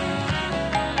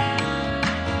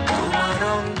 তোমার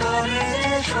অন্তরে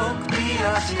যে শক্তি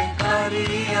আছে তারই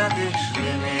আদেশ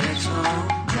মেনেছ।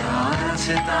 যার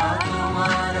আছে তা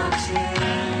তোমার আছে,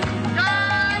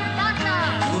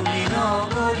 তুমি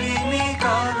নগরিনী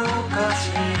কারো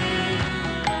কাছে।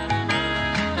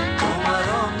 তোমার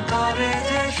অন্তরে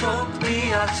যে শক্তি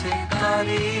আছে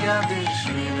তারই আদেশ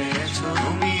মেনেছ।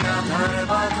 তুমি আধার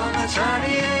বাঁধন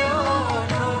ছাড়িয়ে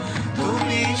ওঠো,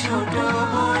 তুমি ছোট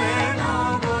বলে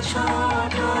নব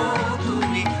ছোট।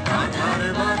 তুমি আধার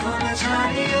বাঁধন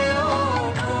ছাড়িয়ে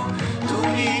ওঠো,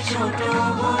 তুমি ছোট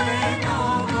বলে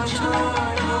নব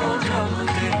ছোট।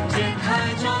 জগতে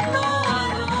যেখায় যত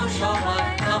আলো সবাই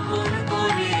আপন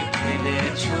করে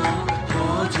ফেলেছ। ও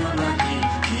জোনাকি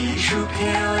কি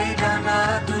সুখে ওই ডানা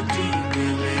দুটি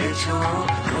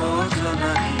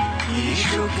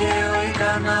সুখে ওই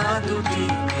ডানা দুটি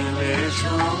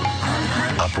মেলেছো।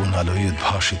 আপন আলোয়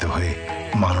উদ্ভাসিত হয়ে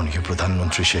মাননীয়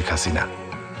প্রধানমন্ত্রী শেখ হাসিনা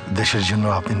দেশের জন্য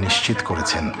আপনি নিশ্চিত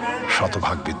করেছেন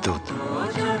শতভাগ বিদ্যুৎ।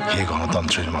 হে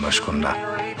গণতন্ত্রের মানসকন্যা,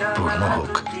 পূর্ণ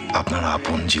হোক আপনার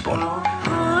আপন জীবন।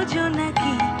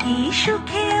 জোনাকি কি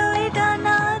সুখে ওই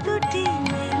ডানা দুটি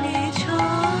মেলেছো।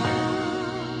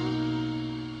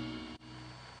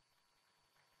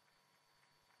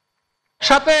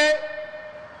 সাথে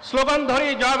স্লোগান ধরি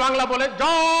জয় বাংলা বলে,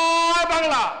 জয়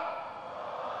বাংলা,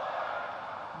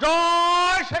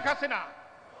 জয় শেখ হাসিনা।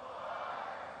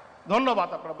 ধন্যবাদ,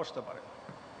 আপনারা বসতে পারেন।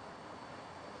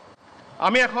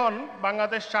 আমি এখন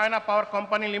বাংলাদেশ চায়না পাওয়ার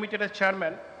কোম্পানি লিমিটেডের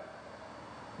চেয়ারম্যান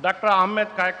ডক্টর আহমেদ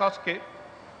কায়কসকে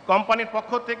কোম্পানির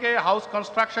পক্ষ থেকে house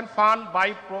construction fund by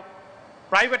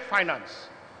private finance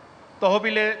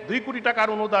তহবিলে 2 কোটি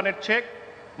টাকার অনুদানের চেক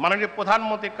মাননীয়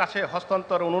প্রধানমন্ত্রীর কাছে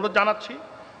হস্তান্তর অনুরোধ জানাচ্ছি।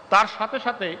 তার সাথে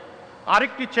সাথে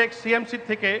আরেকটি চেক সিএমসি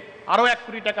থেকে আরও 1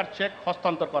 কোটি টাকার চেক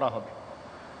হস্তান্তর করা হবে।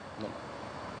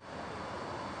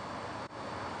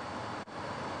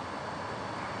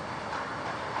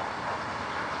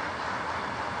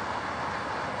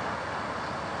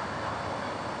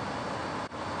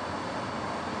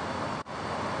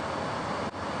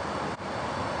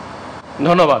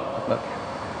 ধন্যবাদ আপনাকে।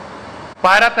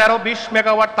 পায়রা 13-20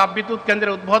 মেগাওয়াট তাপবিদ্যুৎ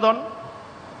কেন্দ্রের উদ্বোধন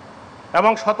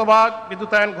এবং শতভাগ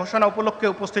বিদ্যুতায়ন ঘোষণা উপলক্ষে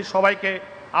উপস্থিত সবাইকে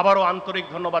আবারও আন্তরিক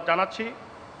ধন্যবাদ জানাচ্ছি।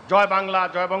 জয় বাংলা,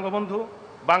 জয় বঙ্গবন্ধু,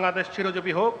 বাংলাদেশ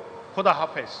চিরজীবী হোক, খোদা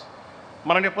হাফেজ।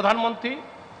 মাননীয় প্রধানমন্ত্রী,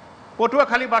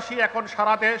 পটুয়াখালীবাসী এখন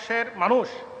সারা দেশের মানুষ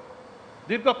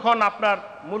দীর্ঘক্ষণ আপনার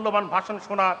মূল্যবান ভাষণ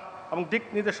শোনার এবং দিক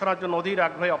নির্দেশনার জন্য অধীর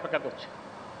আগ্রহে অপেক্ষা করছে।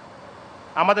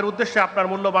 আমাদের উদ্দেশ্যে আপনার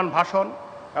মূল্যবান ভাষণ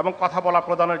এবং কথা বলা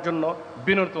প্রদানের জন্য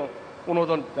বিনীত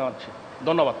অনুমোদন জানাচ্ছি।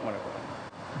 ধন্যবাদ। মাননীয় প্রধান।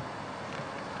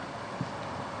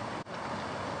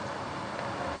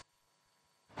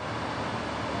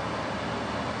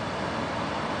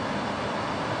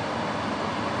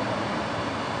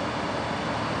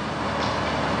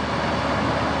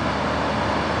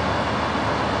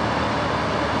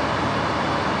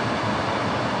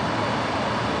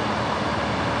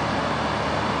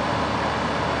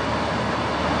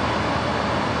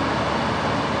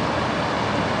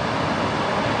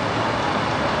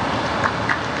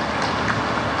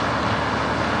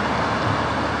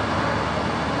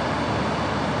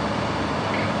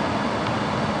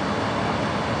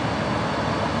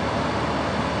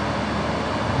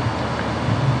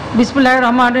 বিসমিল্লাহির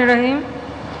রহমানির রহিম।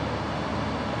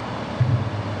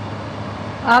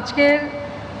 আজকের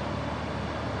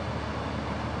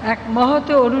এক মহৎ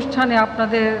অনুষ্ঠানে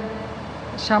আপনাদের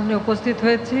সামনে উপস্থিত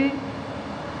হয়েছি।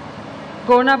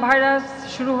 করোনা ভাইরাস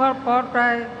শুরু হওয়ার পর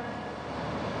প্রায়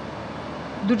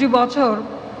 2 বছর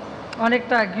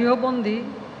অনেকটা গৃহবন্দী,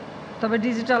 তবে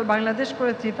ডিজিটাল বাংলাদেশ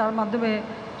করেছি, তার মাধ্যমে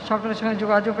সকলের সঙ্গে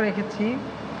যোগাযোগ রেখেছি।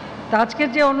 তা আজকের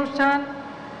যে অনুষ্ঠান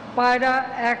পায়রা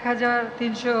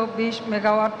 1320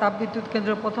 মেগাওয়াট তাপবিদ্যুৎ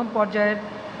কেন্দ্র প্রথম পর্যায়ের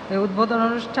উদ্বোধন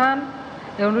অনুষ্ঠান,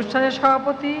 এই অনুষ্ঠানের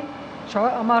সভাপতি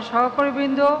আমার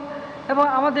সহকর্মীবৃন্দ এবং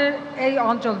আমাদের এই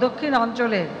অঞ্চল দক্ষিণ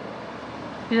অঞ্চলের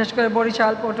বিশেষ করে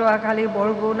বরিশাল, পটুয়াখালী,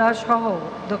 বরগুনা সহ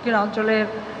দক্ষিণ অঞ্চলের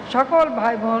সকল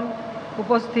ভাই বোন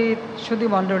উপস্থিত,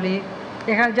 সুধীমণ্ডলী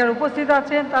এখানে যারা উপস্থিত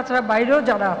আছেন, তাছাড়া বাইরেও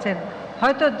যারা আছেন,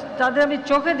 হয়তো যাদের আমি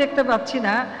চোখে দেখতে পাচ্ছি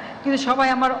না কিন্তু সবাই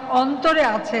আমার অন্তরে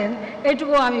আছেন,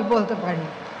 এইটুকু আমি বলতে পারি।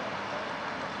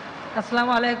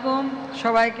 আসসালামু আলাইকুম,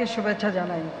 সবাইকে শুভেচ্ছা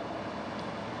জানাই।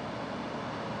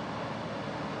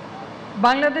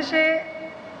 বাংলাদেশে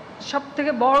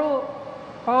সবথেকে বড়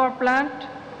পাওয়ার প্ল্যান্ট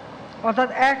অর্থাৎ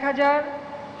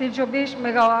 1320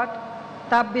 মেগাওয়াট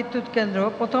তাপবিদ্যুৎ কেন্দ্র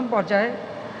প্রথম পর্যায়ে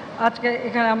আজকে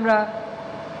এখানে আমরা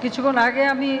কিছুক্ষণ আগে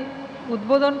আমি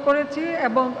উদ্বোধন করেছি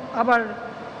এবং আবার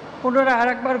পুনরায়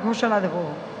আরেকবার ঘোষণা দেব।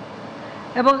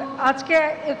 এবং আজকে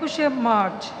 21শে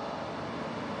মার্চ,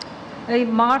 এই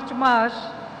মার্চ মাস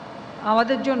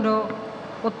আমাদের জন্য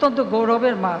অত্যন্ত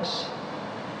গৌরবের মাস।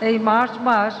 এই মার্চ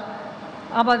মাস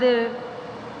আমাদের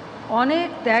অনেক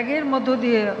ত্যাগের মধ্য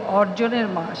দিয়ে অর্জনের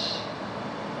মাস।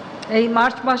 এই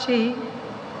মার্চ মাসেই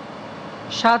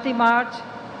 7ই মার্চ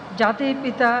জাতির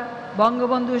পিতা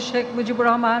বঙ্গবন্ধু শেখ মুজিবুর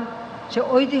রহমান সে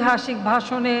ঐতিহাসিক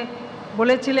ভাষণে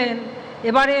বলেছিলেন,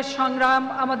 এবারের সংগ্রাম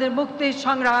আমাদের মুক্তির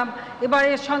সংগ্রাম,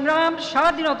 এবারের সংগ্রাম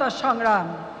স্বাধীনতার সংগ্রাম।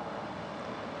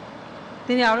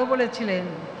 তিনি আরও বলেছিলেন,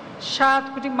 7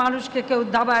 কোটি মানুষকে কেউ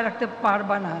দাবায় রাখতে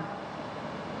পারবে না।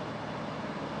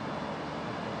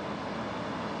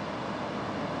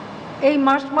 এই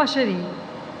মার্চ মাসেরই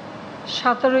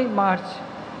 17ই মার্চ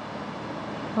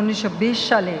 1920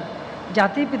 সালে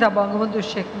জাতির পিতা বঙ্গবন্ধু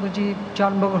শেখ মুজিব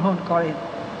জন্মগ্রহণ করেন,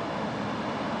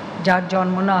 যার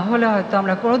জন্ম না হলে হয়তো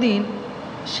আমরা কোনোদিন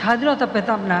স্বাধীনতা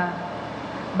পেতাম না,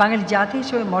 বাঙালি জাতি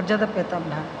হিসেবে মর্যাদা পেতাম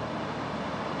না।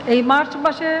 এই মার্চ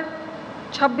মাসের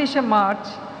 26শে মার্চ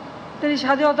তিনি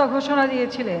স্বাধীনতা ঘোষণা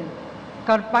দিয়েছিলেন,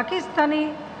 কারণ পাকিস্তানি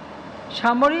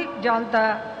সামরিক জান্তা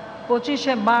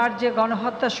 25শে মার্চ যে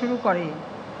গণহত্যা শুরু করে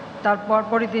তার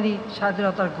পরপরই তিনি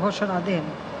স্বাধীনতার ঘোষণা দেন।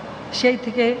 সেই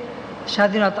থেকে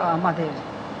স্বাধীনতা আমাদের।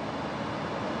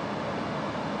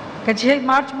 সেই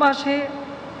মার্চ মাসে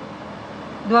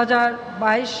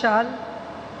 2022 সাল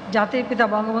জাতির পিতা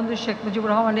বঙ্গবন্ধু শেখ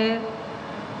মুজিবুর রহমানের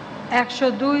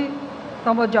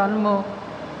 102তম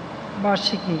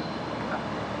জন্মবার্ষিকী।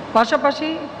 পাশাপাশি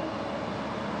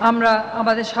আমরা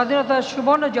আমাদের স্বাধীনতার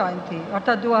সুবর্ণ জয়ন্তী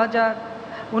অর্থাৎ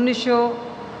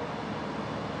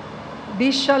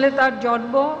 1920 সালে তার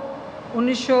জন্ম,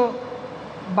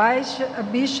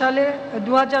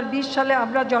 2020 সালে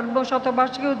আমরা জন্ম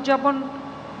শতবার্ষিকী উদযাপন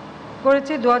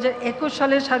করেছি, 2021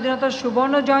 সালে স্বাধীনতার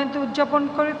সুবর্ণ জয়ন্তী উদযাপন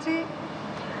করেছি।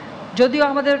 যদিও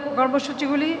আমাদের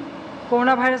কর্মসূচিগুলি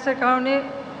করোনা ভাইরাসের কারণে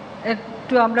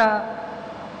একটু আমরা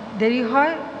দেরি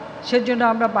হয়, সেজন্য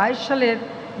আমরা 22 সালের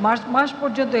মার্চ মাস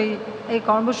পর্যন্ত এই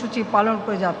কর্মসূচি পালন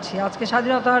করে যাচ্ছি। আজকে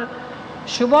স্বাধীনতার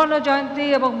সুবর্ণ জয়ন্তী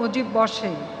এবং মুজিব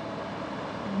বর্ষে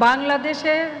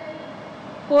বাংলাদেশের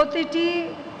প্রতিটি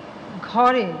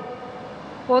ঘরে,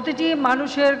 প্রতিটি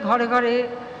মানুষের ঘরে ঘরে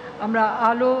আমরা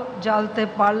আলো জ্বালতে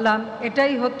পারলাম।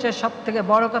 এটাই হচ্ছে সবথেকে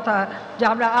বড় কথা, যে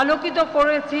আমরা আলোকিত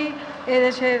করেছি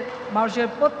এদেশের মানুষের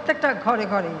প্রত্যেকটা ঘরে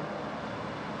ঘরে।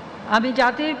 আমি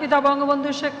জাতির পিতা বঙ্গবন্ধু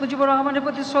শেখ মুজিবুর রহমানের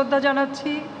প্রতি শ্রদ্ধা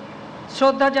জানাচ্ছি।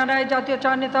 শ্রদ্ধা জানাই জাতীয়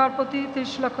চার নেতার প্রতি,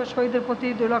 30 লক্ষ শহীদের প্রতি,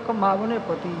 2 লক্ষ মা বোনের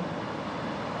প্রতি।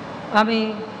 আমি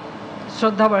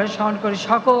শ্রদ্ধাভরে স্মরণ করি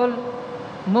সকল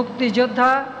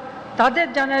মুক্তিযোদ্ধা, তাদের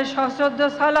জানাই সশ্রদ্ধ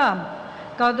সালাম,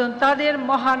 কারণ তাদের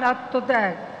মহান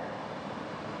আত্মত্যাগ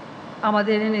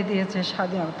আমাদের এনে দিয়েছে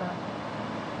স্বাধীনতা।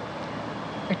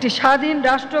 একটি স্বাধীন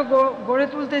রাষ্ট্র গড়ে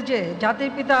তুলতে যে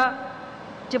জাতির পিতা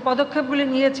যে পদক্ষেপগুলি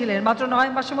নিয়েছিলেন, মাত্র 9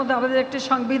 মাসের মধ্যে আমাদের একটি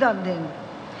সংবিধান দেন।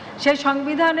 সেই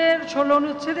সংবিধানের 16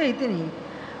 অনুচ্ছেদেই তিনি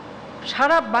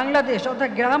সারা বাংলাদেশ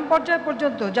অর্থাৎ গ্রাম পর্যায়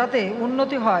পর্যন্ত যাতে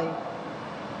উন্নতি হয়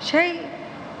সেই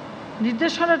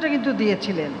নির্দেশনাটা কিন্তু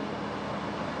দিয়েছিলেন।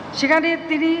 সেখানে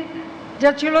তিনি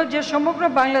যা ছিল যে সমগ্র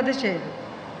বাংলাদেশের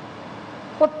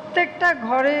প্রত্যেকটা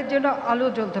ঘরে যেন আলো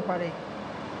জ্বলতে পারে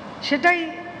সেটাই,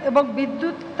 এবং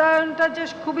বিদ্যুতায়নটা যে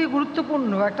খুবই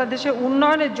গুরুত্বপূর্ণ একটা দেশের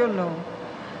উন্নয়নের জন্য,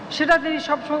 সেটা তিনি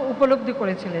সবসময় উপলব্ধি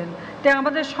করেছিলেন। তাই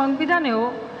আমাদের সংবিধানেও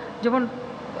যেমন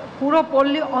পুরো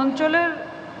পল্লী অঞ্চলের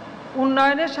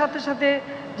উন্নয়নের সাথে সাথে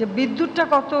যে বিদ্যুৎটা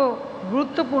কত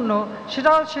গুরুত্বপূর্ণ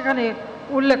সেটাও সেখানে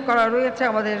উল্লেখ করা রয়েছে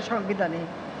আমাদের সংবিধানে।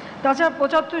 তাছাড়া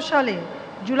 75 সালে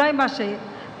জুলাই মাসে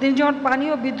তিনি যখন পানি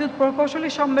ও বিদ্যুৎ প্রকৌশলী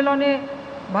সম্মেলনে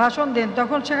ভাষণ দেন,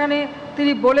 তখন সেখানে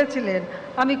তিনি বলেছিলেন,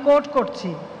 আমি কোট করছি,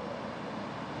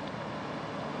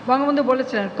 বঙ্গবন্ধু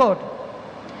বলেছিলেন কোট,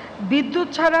 বিদ্যুৎ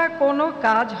ছাড়া কোনো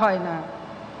কাজ হয় না,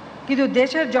 কিন্তু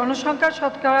দেশের জনসংখ্যার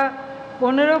শতকরা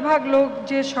 15% লোক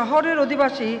যে শহরের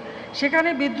অধিবাসী, সেখানে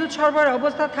বিদ্যুৎ সরবরাহের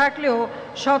অবস্থা থাকলেও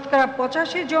শতকরা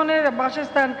 85 জনের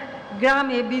বাসস্থান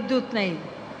গ্রামে বিদ্যুৎ নেই।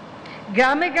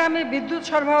 গ্রামে গ্রামে বিদ্যুৎ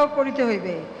সরবরাহ করিতে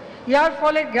হইবে, ইয়ার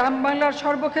ফলে গ্রাম বাংলার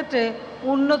সর্বক্ষেত্রে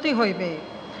উন্নতি হইবে।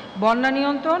 বন্যা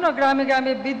নিয়ন্ত্রণ ও গ্রামে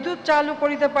গ্রামে বিদ্যুৎ চালু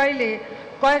করিতে পারিলে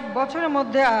কয়েক বছরের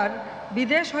মধ্যে আর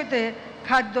বিদেশ হইতে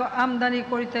খাদ্য আমদানি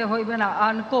করিতে হইবে না।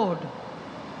 আনকোড।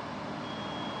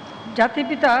 জাতির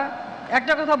পিতা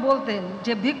একটা কথা বলতেন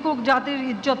যে ভিক্ষুক জাতির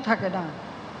ইজ্জত থাকে না,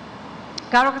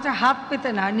 কারো কাছে হাত পেতে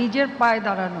না, নিজের পায়ে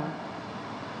দাঁড়ানো,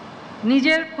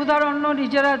 নিজের ক্ষুধার অন্ন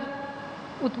নিজেরা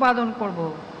উৎপাদন করব।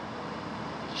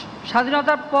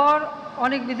 স্বাধীনতার পর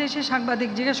অনেক বিদেশি সাংবাদিক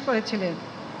জিজ্ঞেস করেছিলেন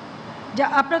যে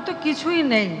আপনার তো কিছুই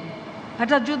নেই,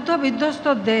 একটা যুদ্ধ বিধ্বস্ত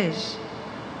দেশ,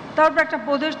 তারপর একটা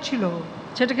প্রদেশ ছিল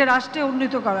সেটাকে রাষ্ট্রে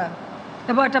উন্নীত করা,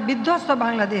 এবং একটা বিধ্বস্ত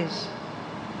বাংলাদেশ,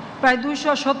 প্রায়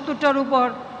 270টার উপর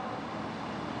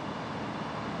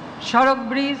সড়ক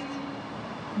ব্রিজ,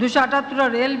 278টা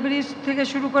রেল ব্রিজ থেকে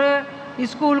শুরু করে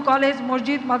স্কুল, কলেজ,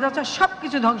 মসজিদ, মাদ্রাসা সব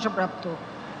কিছু ধ্বংসপ্রাপ্ত।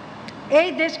 এই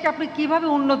দেশকে আপনি কিভাবে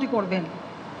উন্নতি করবেন?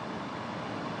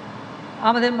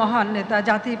 আমাদের মহান নেতা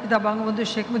জাতির পিতা বঙ্গবন্ধু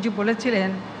শেখ মুজিব বলেছিলেন,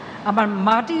 আমার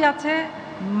মাটি আছে,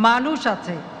 মানুষ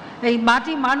আছে, এই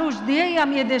মাটি মানুষ দিয়েই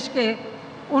আমি এ দেশকে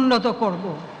উন্নত করব।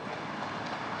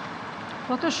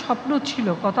 কত স্বপ্ন ছিল,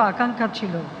 কত আকাঙ্ক্ষা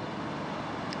ছিল,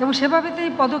 এবং সেভাবে তিনি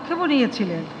পদক্ষেপও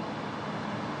নিয়েছিলেন।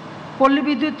 পল্লী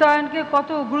বিদ্যুতায়নকে কত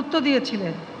গুরুত্ব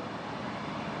দিয়েছিলেন।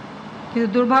 কিন্তু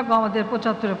দুর্ভাগ্য আমাদের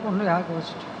 75 15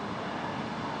 আগস্ট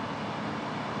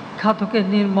ঘাতকের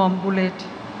নির্মম বুলেট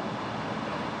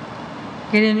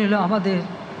কেড়ে নিল আমাদের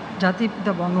জাতির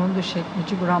পিতা বঙ্গবন্ধু শেখ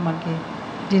মুজিবুর রহমানকে,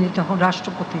 যিনি তখন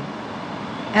রাষ্ট্রপতি।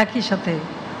 একই সাথে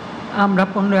আমরা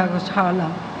 15 আগস্ট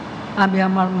হারালাম। আমি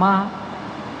আমার মা,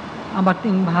 আমার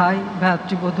 3 ভাই,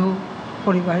 ভ্রাতৃবধূ,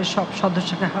 পরিবারের সব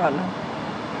সদস্যকে হারালাম।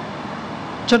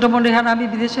 ছোটো বোন রেহানা আমি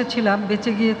বিদেশে ছিলাম,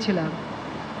 বেঁচে গিয়েছিলাম।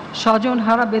 স্বজন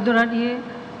হারা বেদনা নিয়ে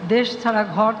দেশ ছাড়া,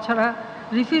 ঘর ছাড়া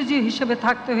রিফিউজি হিসেবে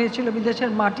থাকতে হয়েছিল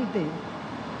বিদেশের মাটিতে।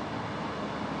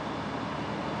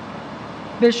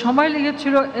 বেশ সময়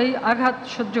লেগেছিল এই আঘাত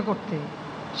সহ্য করতে।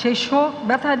 সেই শোক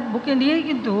ব্যথা বুকে নিয়েই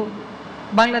কিন্তু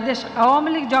বাংলাদেশ আওয়ামী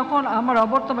লীগ যখন আমার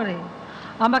অবর্তমানে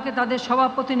আমাকে তাদের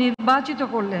সভাপতি নির্বাচিত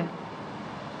করলেন,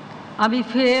 আমি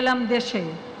ফিরে এলাম দেশে।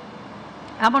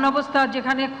 এমন অবস্থা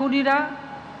যেখানে খুনিরা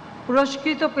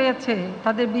পুরস্কৃত পেয়েছে,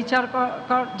 তাদের বিচার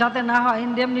যাতে না হয়,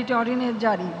 ইনডেমনিটি অর্ডিন্যান্স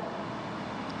জারি।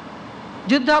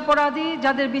 যুদ্ধাপরাধী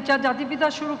যাদের বিচার জাতিপিতা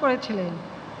শুরু করেছিলেন,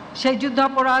 সেই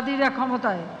যুদ্ধাপরাধীরা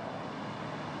ক্ষমতায়।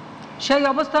 সেই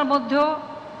অবস্থার মধ্যেও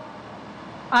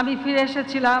আমি ফিরে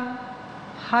এসেছিলাম।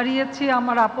 হারিয়েছি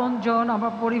আমার আপনজন,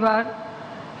 আমার পরিবার।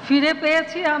 ফিরে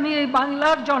পেয়েছি আমি এই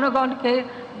বাংলার জনগণকে,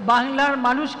 বাংলার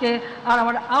মানুষকে, আর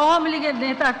আমার আওয়ামী লীগের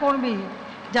নেতা কর্মী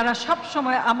যারা সব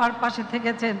সময় আমার পাশে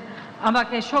থেকেছেন,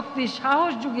 আমাকে শক্তি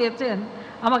সাহস জুগিয়েছেন,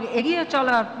 আমাকে এগিয়ে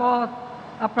চলার পথ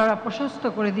আপনারা প্রশস্ত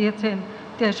করে দিয়েছেন।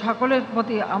 তে সকলের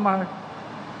প্রতি আমার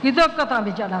কৃতজ্ঞতা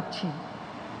আমি জানাচ্ছি।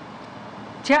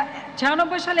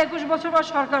 96 সালে 21 বছর পর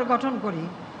সরকার গঠন করি।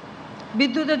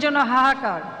 বিদ্যুতের জন্য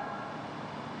হাহাকার।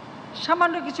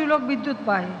 সামান্য কিছু লোক বিদ্যুৎ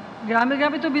পায়, গ্রামে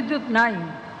গ্রামে তো বিদ্যুৎ নাই।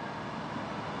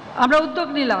 আমরা উদ্যোগ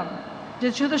নিলাম যে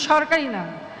শুধু সরকারি না,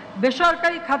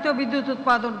 বেসরকারি খাতেও বিদ্যুৎ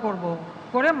উৎপাদন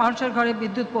করে মানুষের ঘরে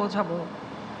বিদ্যুৎ পৌঁছাবো।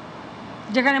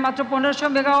 যেখানে মাত্র 1500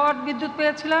 মেগাওয়াট বিদ্যুৎ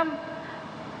পেয়েছিলাম,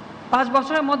 5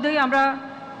 বছরের মধ্যেই আমরা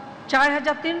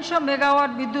 4300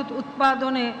 মেগাওয়াট বিদ্যুৎ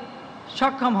উৎপাদনে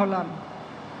সক্ষম হলাম।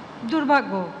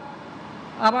 দুর্ভাগ্য,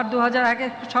 আবার 2001-এ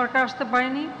সরকার আসতে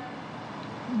পারেনি।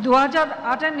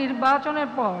 2008-এর নির্বাচনের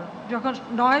পর যখন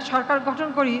 9 সরকার গঠন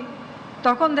করি,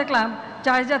 তখন দেখলাম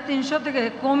 4300 থেকে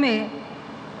কমে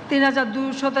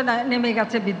 3200-তে নেমে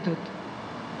গেছে বিদ্যুৎ।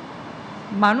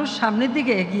 মানুষ সামনের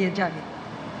দিকে এগিয়ে যায়,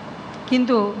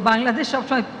 কিন্তু বাংলাদেশ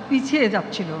সবসময় পিছিয়ে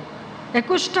যাচ্ছিল।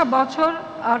 21টা বছর,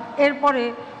 আর এরপরে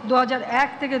 2001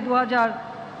 থেকে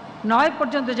 2009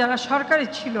 পর্যন্ত যারা সরকারি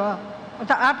ছিল,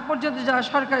 অর্থাৎ 8 পর্যন্ত যারা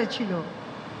সরকারি ছিল,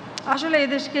 আসলে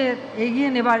এদেশকে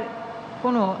এগিয়ে নেবার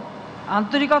কোনো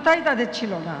আন্তরিকতাই তাদের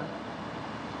ছিল না।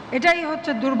 এটাই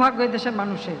হচ্ছে দুর্ভাগ্য দেশের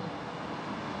মানুষের।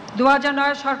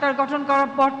 2009 সরকার গঠন করার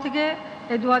পর থেকে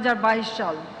এই 2022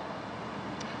 সাল,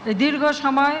 এই দীর্ঘ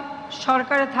সময়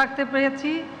সরকারে থাকতে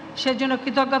পেরেছি, সেজন্য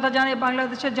কৃতজ্ঞতা জানাই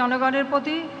বাংলাদেশের জনগণের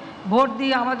প্রতি। ভোট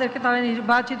দিয়ে আমাদেরকে তারা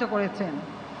নির্বাচিত করেছেন।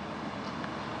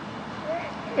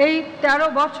 এই 13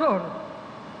 বছর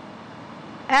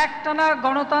একটানা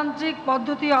গণতান্ত্রিক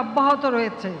পদ্ধতি অব্যাহত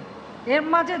রয়েছে। এর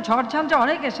মাঝে ঝড়ঝঞ্ঝা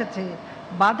অনেক এসেছে,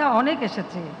 বাধা অনেক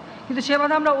এসেছে, কিন্তু সে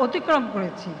বাধা আমরা অতিক্রম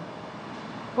করেছি।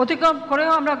 অতিক্রম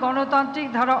করেও আমরা গণতান্ত্রিক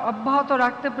ধারা অব্যাহত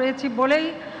রাখতে পেরেছি বলেই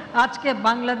আজকে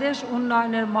বাংলাদেশ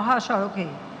উন্নয়নের মহাসড়কে,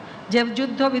 যে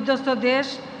যুদ্ধ বিধ্বস্ত দেশ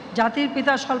জাতির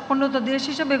পিতা স্বল্পোন্নত দেশ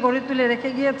হিসেবে গড়ে তুলে রেখে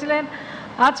গিয়েছিলেন,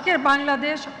 আজকের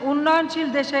বাংলাদেশ উন্নয়নশীল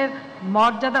দেশের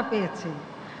মর্যাদা পেয়েছে।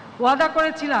 ওয়াদা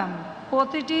করেছিলাম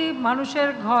প্রতিটি মানুষের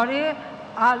ঘরে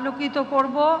আলোকিত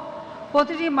করব,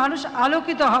 প্রতিটি মানুষ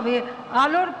আলোকিত হবে।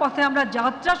 আলোর পথে আমরা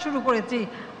যাত্রা শুরু করেছি।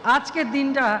 আজকের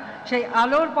দিনটা সেই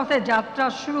আলোর পথে যাত্রা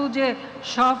শুরু যে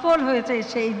সফল হয়েছে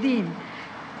সেই দিন।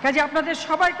 কাজে আপনাদের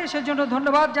সবাইকে সেজন্য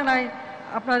ধন্যবাদ জানাই,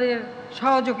 আপনাদের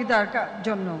সহযোগিতার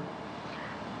জন্য।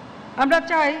 আমরা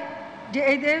চাই যে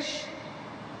এই দেশ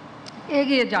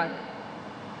এগিয়ে যায়।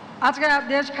 আজকে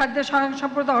দেশ খাদ্যে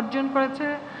স্বয়ংসম্পূর্ণতা অর্জন করেছে।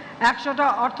 100টা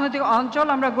অর্থনৈতিক অঞ্চল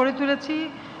আমরা গড়ে তুলেছি।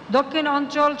 দক্ষিণ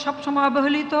অঞ্চল সবসময়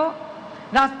অবহেলিত,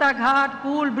 রাস্তাঘাট,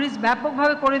 পুল, ব্রিজ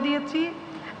ব্যাপকভাবে করে দিয়েছি।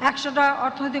 100টা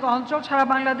অর্থনৈতিক অঞ্চল সারা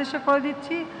বাংলাদেশে করে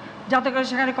দিচ্ছি, যাতে করে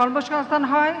সেখানে কর্মসংস্থান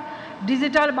হয়।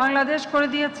 ডিজিটাল বাংলাদেশ করে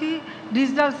দিয়েছি,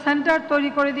 ডিজিটাল সেন্টার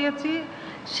তৈরি করে দিয়েছি।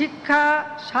 শিক্ষা,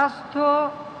 স্বাস্থ্য,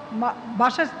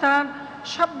 বাসস্থান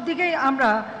সব দিকেই আমরা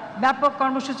ব্যাপক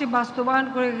কর্মসূচি বাস্তবায়ন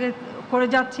করে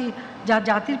যাচ্ছি, যা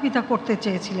জাতির পিতা করতে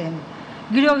চেয়েছিলেন।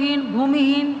 গৃহহীন,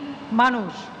 ভূমিহীন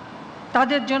মানুষ,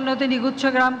 তাদের জন্য তিনি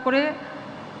গুচ্ছগ্রাম করে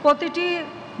প্রতিটি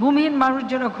ভূমিহীন মানুষ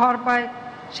যেন ঘর পায়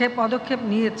সে পদক্ষেপ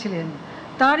নিয়েছিলেন।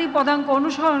 তারই পদাঙ্ক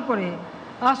অনুসরণ করে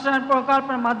আশ্রয়ণ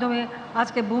প্রকল্পের মাধ্যমে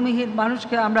আজকে ভূমিহীন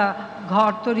মানুষকে আমরা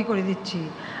ঘর তৈরি করে দিচ্ছি।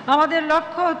 আমাদের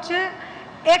লক্ষ্য হচ্ছে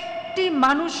একটি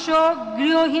মানুষও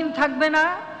গৃহহীন থাকবে না,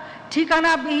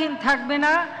 ঠিকানাবিহীন থাকবে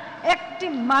না, একটি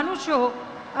মানুষও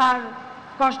আর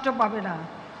কষ্ট পাবে না।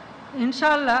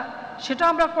 ইনশাআল্লাহ সেটা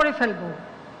আমরা করে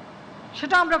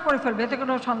ফেলব, এতে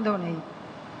কোনো সন্দেহ নেই।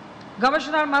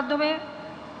 গবেষণার মাধ্যমে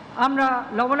আমরা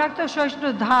লবণাক্ত সহিষ্ণু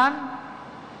ধান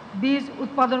বীজ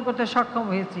উৎপাদন করতে সক্ষম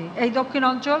হয়েছি। এই দক্ষিণ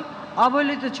অঞ্চল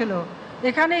অবহেলিত ছিল,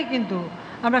 এখানেই কিন্তু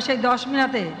আমরা সেই 10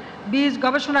 মিনাতে বীজ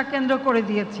গবেষণা কেন্দ্র করে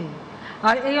দিয়েছি।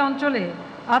 আর এই অঞ্চলে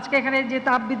আজকে এখানে যে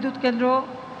তাপবিদ্যুৎ কেন্দ্র,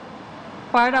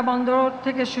 পায়রা বন্দর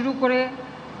থেকে শুরু করে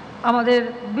আমাদের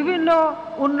বিভিন্ন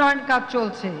উন্নয়ন কাজ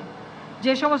চলছে।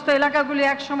 যে সমস্ত এলাকাগুলি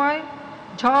একসময়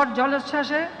ঝড়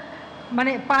জলোচ্ছ্বাসে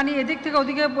মানে পানি এদিক থেকে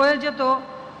ওদিকে বয়ে যেত,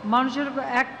 মানুষের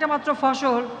একটা মাত্র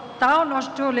ফসল তাও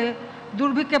নষ্ট হলে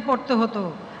দুর্ভিক্ষে পড়তে হতো,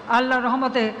 আল্লাহর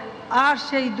রহমতে আর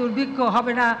সেই দুর্ভিক্ষ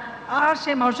হবে না, আর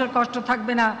সেই মানুষের কষ্ট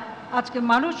থাকবে না। আজকে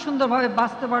মানুষ সুন্দরভাবে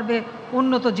বাঁচতে পারবে,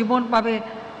 উন্নত জীবন পাবে।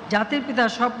 জাতির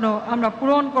পিতার স্বপ্ন আমরা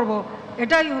পূরণ করব,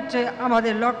 এটাই হচ্ছে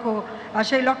আমাদের লক্ষ্য। আর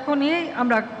সেই লক্ষ্য নিয়েই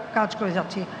আমরা কাজ করে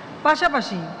যাচ্ছি।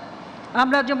 পাশাপাশি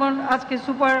আমরা যেমন আজকে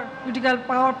সুপার ক্রিটিক্যাল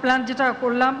পাওয়ার প্ল্যান্ট যেটা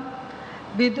করলাম,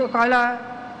 কয়লা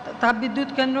তাপবিদ্যুৎ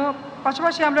কেন্দ্র,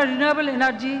 পাশাপাশি আমরা রিনিউয়েবল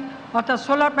এনার্জি অর্থাৎ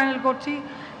সোলার প্যানেল করছি।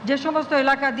 যে সমস্ত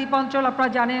এলাকা দ্বীপ অঞ্চল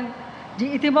আপনারা জানেন যে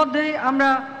ইতিমধ্যেই আমরা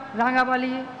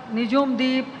রাঙাবালি, নিজুম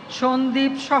দ্বীপ,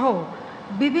 সন্দ্বীপ সহ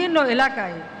বিভিন্ন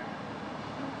এলাকায়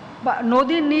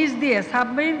নদীর নিচ দিয়ে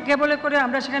সাবমেরিন কেবলে করে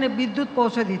আমরা সেখানে বিদ্যুৎ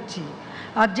পৌঁছে দিচ্ছি।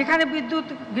 আর যেখানে বিদ্যুৎ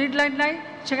গ্রিড লাইন নাই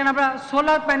সেখানে আমরা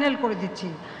সোলার প্যানেল করে দিচ্ছি।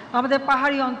 আমাদের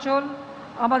পাহাড়ি অঞ্চল,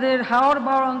 আমাদের হাওর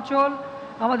বাওয়ার অঞ্চল,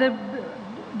 আমাদের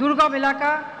দুর্গম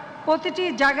এলাকা, প্রতিটি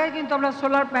জায়গায় কিন্তু আমরা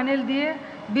সোলার প্যানেল দিয়ে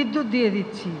বিদ্যুৎ দিয়ে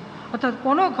দিচ্ছি। অর্থাৎ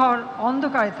কোনো ঘর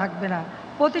অন্ধকারে থাকবে না,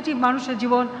 প্রতিটি মানুষের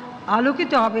জীবন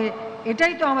আলোকিত হবে,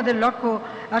 এটাই তো আমাদের লক্ষ্য।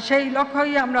 আর সেই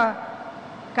লক্ষ্যই আমরা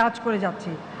কাজ করে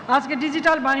যাচ্ছি। আজকে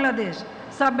ডিজিটাল বাংলাদেশ,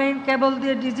 সাবমেরিন কেবল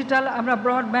দিয়ে ডিজিটাল আমরা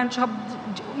ব্রডব্যান্ড সব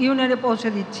ইউনিয়নে পৌঁছে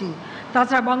দিচ্ছি।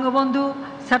 তাছাড়া বঙ্গবন্ধু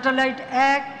স্যাটেলাইট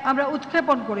 1 আমরা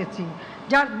উৎক্ষেপণ করেছি,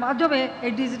 যার মাধ্যমে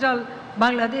এই ডিজিটাল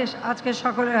বাংলাদেশ আজকে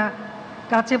সকলের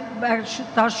কাছে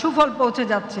তার সুফল পৌঁছে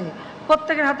যাচ্ছে।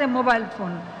 প্রত্যেকের হাতে মোবাইল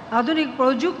ফোন, আধুনিক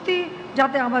প্রযুক্তি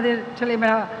যাতে আমাদের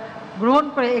ছেলেমেয়েরা গ্রহণ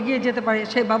করে এগিয়ে যেতে পারে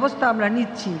সেই ব্যবস্থা আমরা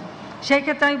নিচ্ছি। সেই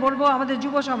ক্ষেত্রে আমি বলবো আমাদের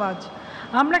যুব সমাজ,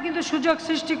 আমরা কিন্তু সুযোগ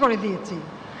সৃষ্টি করে দিয়েছি।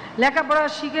 লেখাপড়া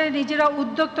শিখে নিজেরা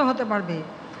উদ্যোক্তা হতে পারবে,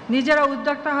 নিজেরা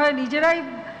উদ্যোক্তা হয়ে নিজেরাই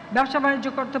ব্যবসা বাণিজ্য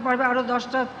করতে পারবে, আরও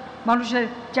 10টা মানুষের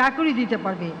চাকরি দিতে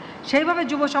পারবে। সেইভাবে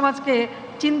যুব সমাজকে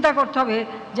চিন্তা করতে হবে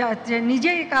যে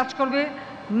নিজেই কাজ করবে,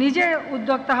 নিজে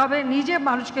উদ্যোক্তা হবে, নিজে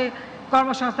মানুষকে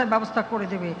কর্মসংস্থানের ব্যবস্থা করে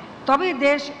দেবে, তবেই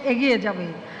দেশ এগিয়ে যাবে।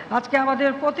 আজকে আমাদের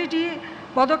প্রতিটি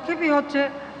পদক্ষেপই হচ্ছে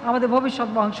আমাদের ভবিষ্যৎ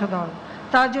বংশধর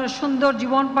তার জন্য সুন্দর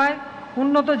জীবন পায়,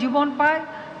 উন্নত জীবন পায়,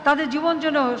 তাদের জীবন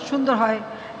যেন সুন্দর হয়।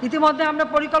 ইতিমধ্যে আমরা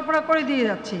পরিকল্পনা করে দিয়ে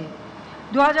যাচ্ছি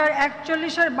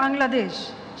 2041 বাংলাদেশ,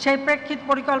 সেই প্রেক্ষিত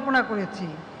পরিকল্পনা করেছি।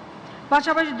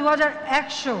 পাশাপাশি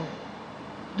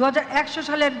 2100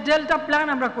 সালের ডেল্টা প্ল্যান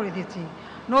আমরা করে দিয়েছি।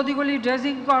 নদীগুলি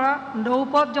ড্রেজিং করা,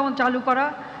 নৌপথ যেমন চালু করা,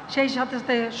 সেই সাথে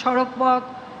সাথে সড়কপথ,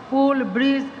 পুল,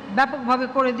 ব্রিজ ব্যাপকভাবে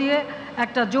করে দিয়ে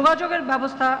একটা যোগাযোগের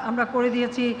ব্যবস্থা আমরা করে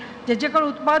দিয়েছি, যে কোনো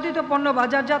উৎপাদিত পণ্য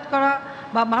বাজারজাত করা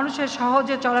বা মানুষের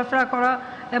সহজে চলাফেরা করা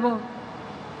এবং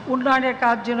উন্নয়নের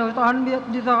কাজ যেন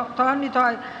ত্বরান্বিত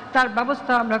হয় তার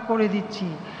ব্যবস্থা আমরা করে দিচ্ছি।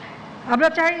 আমরা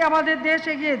চাই আমাদের দেশ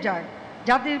এগিয়ে যায়,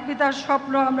 জাতির পিতার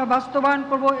স্বপ্ন আমরা বাস্তবায়ন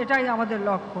করব, এটাই আমাদের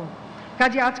লক্ষ্য।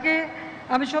 কাজে আজকে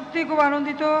আমি সত্যিই খুব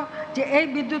আনন্দিত যে এই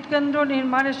বিদ্যুৎ কেন্দ্র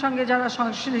নির্মাণের সঙ্গে যারা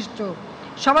সংশ্লিষ্ট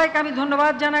সবাইকে আমি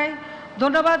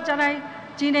ধন্যবাদ জানাই।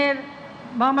 চীনের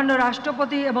মহামান্য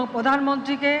রাষ্ট্রপতি এবং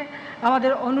প্রধানমন্ত্রীকে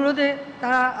আমাদের অনুরোধে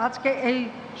তারা আজকে এই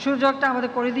সুযোগটা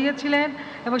আমাদের করে দিয়েছিলেন,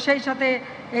 এবং সেই সাথে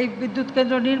এই বিদ্যুৎ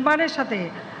কেন্দ্র নির্মাণের সাথে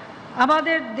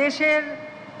আমাদের দেশের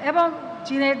এবং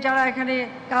চীনের যারা এখানে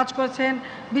কাজ করেছেন,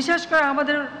 বিশেষ করে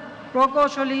আমাদের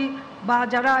প্রকৌশলী বা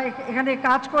যারা এখানে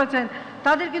কাজ করেছেন,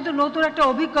 তাদের কিন্তু নতুন একটা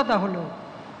অভিজ্ঞতা হলো।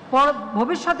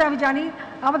 ভবিষ্যতে আমি জানি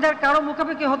আমাদের কারো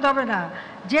মুখোমুখি হতে হবে না,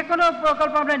 যে কোনো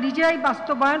প্রকল্প আমরা নিজেরাই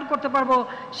বাস্তবায়ন করতে পারবো,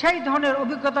 সেই ধরনের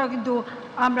অভিজ্ঞতাও কিন্তু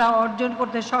আমরা অর্জন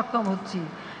করতে সক্ষম হচ্ছি।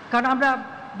 কারণ আমরা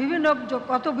বিভিন্ন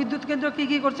কত বিদ্যুৎ কেন্দ্র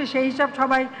কী করছে সেই হিসাব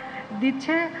সবাই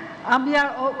দিচ্ছে, আমি আর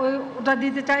ওটা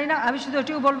দিতে চাই না। আমি শুধু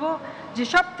এটিও বলবো যে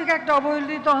সব থেকে একটা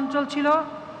অবহেলিত অঞ্চল ছিল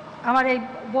আমার এই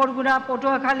বরগুনা,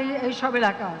 পটুয়াখালী এই সব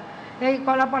এলাকা। এই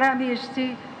কলাপাড়ায় আমি এসেছি,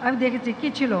 আমি দেখেছি কি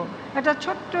ছিল, একটা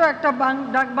ছোট্ট একটা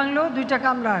ডাক বাংলো, 2টা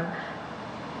কামরার,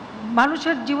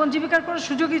 মানুষের জীবন জীবিকার কোনো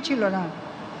সুযোগই ছিল না।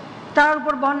 তার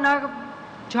উপর বন্যা,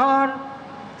 ঝড়,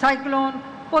 সাইক্লোন,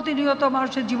 প্রতিনিয়ত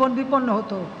মানুষের জীবন বিপন্ন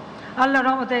হতো। আল্লাহর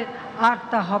রহমতে আর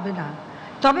তা হবে না।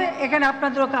 তবে এখানে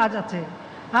আপনাদেরও কাজ আছে।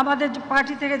 আমাদের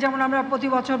পার্টি থেকে যেমন আমরা প্রতি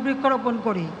বছর বৃক্ষরোপণ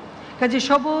করি, কাজে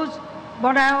সবুজ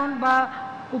বনায়ন বা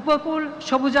উপকূল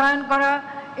সবুজায়ন করা,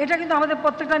 এটা কিন্তু আমাদের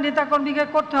প্রত্যেকটা নেতাকর্মীকে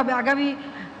করতে হবে। আগামী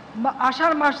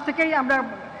আষাঢ় মাস থেকেই আমরা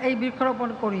এই বৃক্ষরোপণ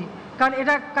করি, কারণ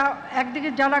এটা একদিকে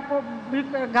যারা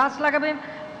গাছ লাগাবেন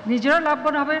নিজেরাও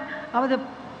লাভবান হবেন, আমাদের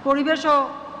পরিবেশও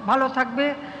ভালো থাকবে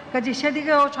কাজে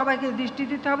সেদিকেও সবাইকে দৃষ্টি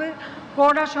দিতে হবে।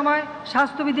 করোনার সময়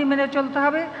স্বাস্থ্যবিধি মেনে চলতে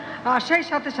হবে। আর সেই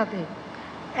সাথে সাথে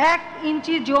 1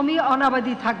 ইঞ্চি জমি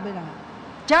অনাবাদি থাকবে না।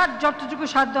 যার যতটুকু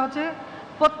সাধ্য আছে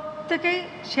প্রত্যেকেই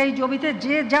সেই জমিতে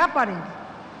যে যা পারেন,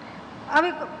 আমি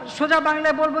সোজা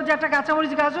বাংলায় বলবো যে একটা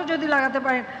কাঁচামরিচ গাছও যদি লাগাতে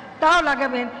পারেন তাও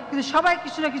লাগাবেন, কিন্তু সবাই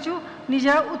কিছু না কিছু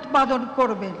নিজেরা উৎপাদন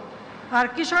করবেন আর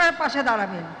কৃষকের পাশে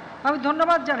দাঁড়াবেন। আমি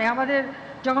ধন্যবাদ জানাই, আমাদের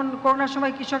যখন করোনার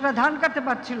সময় কৃষকরা ধান কাটতে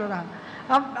পারছিল না,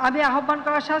 আমি আহ্বান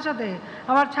করার সাথে সাথে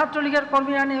আমার ছাত্রলীগের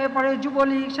কর্মীরা নেমে পড়ে,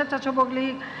 যুবলীগ, স্বেচ্ছাসেবক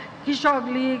লীগ, কৃষক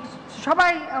লীগ,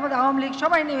 সবাই, আমাদের আওয়ামী লীগ,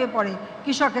 সবাই নেমে পড়ে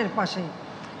কৃষকের পাশে।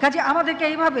 কাজে আমাদেরকে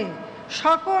এইভাবে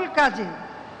সকল কাজে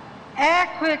এক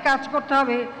হয়ে কাজ করতে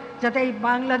হবে যাতে এই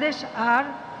বাংলাদেশ আর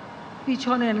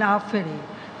পিছনে না ফেরে।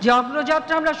 যে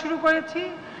অগ্রযাত্রা আমরা শুরু করেছি,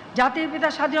 জাতির পিতা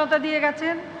স্বাধীনতা দিয়ে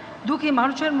গেছেন, দুঃখী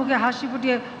মানুষের মুখে হাসি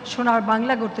ফুটিয়ে সোনার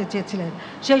বাংলা গড়তে চেয়েছিলেন,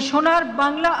 সেই সোনার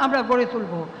বাংলা আমরা গড়ে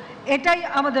তুলব। এটাই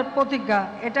আমাদের প্রতিজ্ঞা,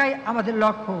 এটাই আমাদের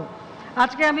লক্ষ্য।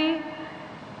 আজকে আমি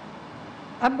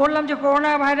বললাম যে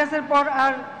করোনা ভাইরাসের পর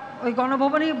আর ওই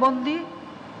গণভবনেই বন্দি,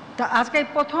 তা আজকে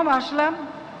প্রথম আসলাম,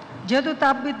 যেহেতু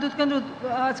তাপবিদ্যুৎ কেন্দ্র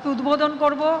আজকে উদ্বোধন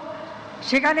করব,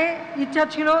 সেখানে ইচ্ছা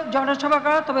ছিল জনসভা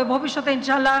করা, তবে ভবিষ্যতে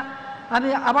ইনশাল্লাহ আমি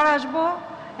আবার আসব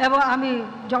এবং আমি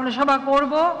জনসভা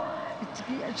করব,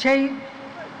 সেই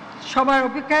সবার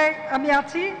অপেক্ষায় আমি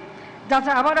আছি। যাতে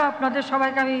আবার আপনাদের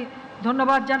সবাইকে আমি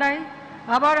ধন্যবাদ জানাই।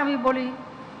 আবার আমি বলি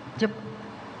যে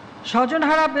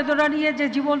স্বজনহারা বেদনা নিয়ে যে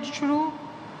জীবন শুরু,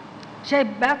 সেই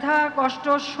ব্যথা, কষ্ট,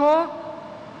 শোক,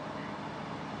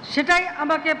 সেটাই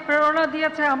আমাকে প্রেরণা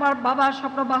দিয়েছে আমার বাবার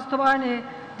স্বপ্ন বাস্তবায়নে,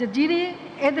 যে যিনি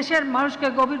এদেশের মানুষকে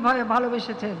গভীরভাবে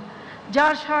ভালোবেসেছেন,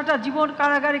 যার সারাটা জীবন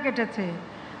কারাগারে কেটেছে,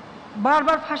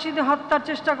 বারবার ফাঁসিতে হত্যার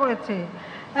চেষ্টা করেছে,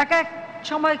 এক এক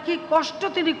সময় কি কষ্ট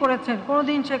তিনি করেছেন,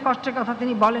 কোনোদিন সেই কষ্টের কথা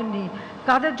তিনি বলেননি।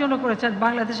 কাদের জন্য করেছেন?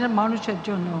 বাংলাদেশের মানুষের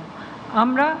জন্য।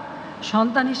 আমরা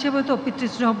সন্তান হিসেবে তো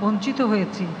পিতৃস্নেহ বঞ্চিত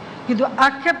হয়েছি, কিন্তু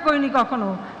আক্ষেপ করিনি কখনো,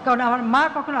 কারণ আমার মা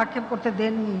কখনো আক্ষেপ করতে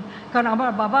দেননি, কারণ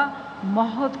আমার বাবা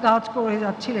মহৎ কাজ করে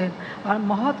যাচ্ছিলেন। আর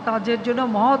মহৎ কাজের জন্য,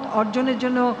 মহৎ অর্জনের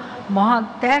জন্য মহান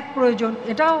ত্যাগ প্রয়োজন,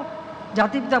 এটাও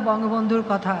জাতিপিতা বঙ্গবন্ধুর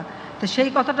কথা। তো সেই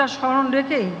কথাটা স্মরণ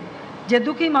রেখেই, যে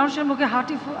দুঃখী মানুষের মুখে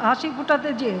হাসি ফুটাতে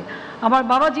যে আমার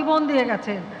বাবা জীবন দিয়ে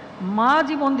গেছেন, মা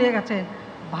জীবন দিয়ে গেছেন,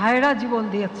 ভাইরা জীবন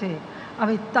দিয়েছে,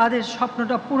 আমি তাদের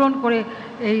স্বপ্নটা পূরণ করে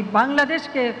এই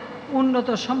বাংলাদেশকে উন্নত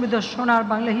সমৃদ্ধ সোনার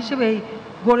বাংলা হিসেবেই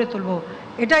গড়ে তুলব।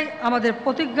 এটাই আমাদের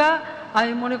প্রতিজ্ঞা।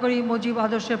 আমি মনে করি মুজিব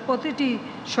আদর্শের প্রতিটি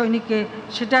সৈনিককে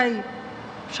সেটাই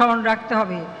স্মরণ রাখতে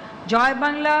হবে। জয়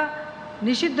বাংলা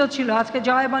নিষিদ্ধ ছিল, আজকে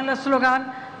জয় বাংলা স্লোগান,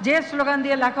 যে স্লোগান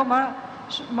দিয়ে লাখো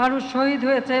মানুষ শহীদ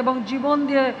হয়েছে এবং জীবন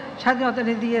দিয়ে স্বাধীনতা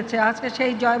দিয়েছে, আজকে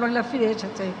সেই জয় বাংলা ফিরে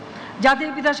এসেছে।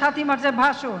 জাতির পিতা 7ই মার্চের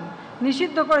ভাষণ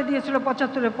নিষিদ্ধ করে দিয়েছিল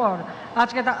 75-এর পর,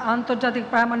 আজকে তা আন্তর্জাতিক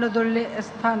প্রামাণ্য দলিলে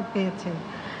স্থান পেয়েছে।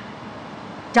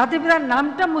 জাতির পিতার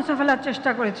নামটা মুছে ফেলার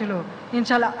চেষ্টা করেছিল,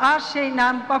 ইনশাল্লাহ আর সেই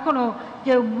নাম কখনো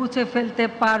কেউ মুছে ফেলতে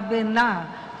পারবে না।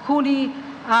 খুনি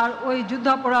আর ওই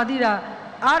যুদ্ধাপরাধীরা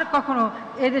আর কখনো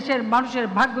এদেশের মানুষের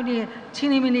ভাগ্য নিয়ে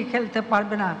ছিনিমিনি খেলতে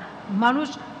পারবে না। মানুষ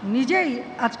নিজেই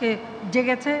আজকে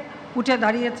জেগেছে, উঠে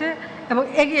দাঁড়িয়েছে এবং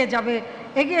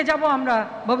এগিয়ে যাব আমরা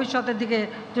ভবিষ্যতের দিকে,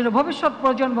 যেন ভবিষ্যৎ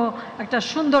প্রজন্ম একটা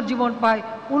সুন্দর জীবন পায়,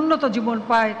 উন্নত জীবন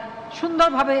পায়,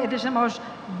 সুন্দরভাবে এদেশের মানুষ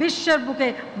বিশ্বের বুকে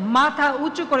মাথা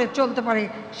উঁচু করে চলতে পারে।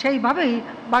 সেইভাবেই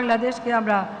বাংলাদেশকে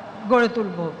আমরা গড়ে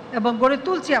তুলব এবং গড়ে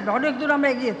তুলছি। আমরা অনেক দূর আমরা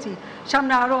এগিয়েছি,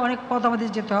 সামনে আরও অনেক পথ আমাদের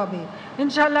যেতে হবে।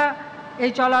 ইনশাল্লাহ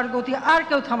এই চলার গতি আর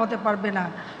কেউ থামাতে পারবে না।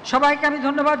 সবাইকে আমি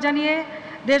ধন্যবাদ জানিয়ে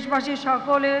দেশবাসীর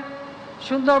সকলের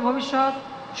সুন্দর ভবিষ্যৎ,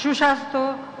 সুস্বাস্থ্য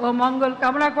ও মঙ্গল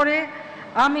কামনা করে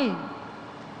আমি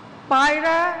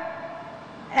পায়রা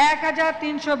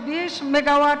 1320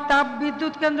 মেগাওয়াট তাপ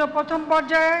বিদ্যুৎ কেন্দ্র প্রথম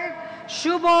পর্যায়ে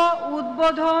শুভ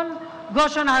উদ্বোধন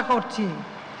ঘোষণা করছি।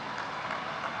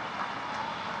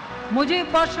 মুজিব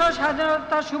বর্ষ,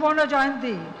 স্বাধীনতা সুবর্ণ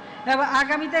জয়ন্তী এবং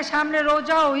আগামীতে সামনে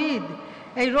রোজা ও ঈদ,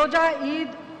 এই রোজা ঈদ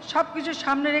সব কিছু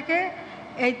সামনে রেখে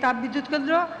এই তাপবিদ্যুৎ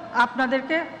কেন্দ্র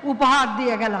আপনাদেরকে উপহার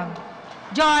দিয়ে গেলাম।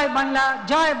 জয় বাংলা,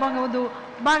 জয় বঙ্গবন্ধু,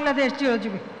 বাংলাদেশ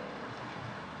চিরজীবী।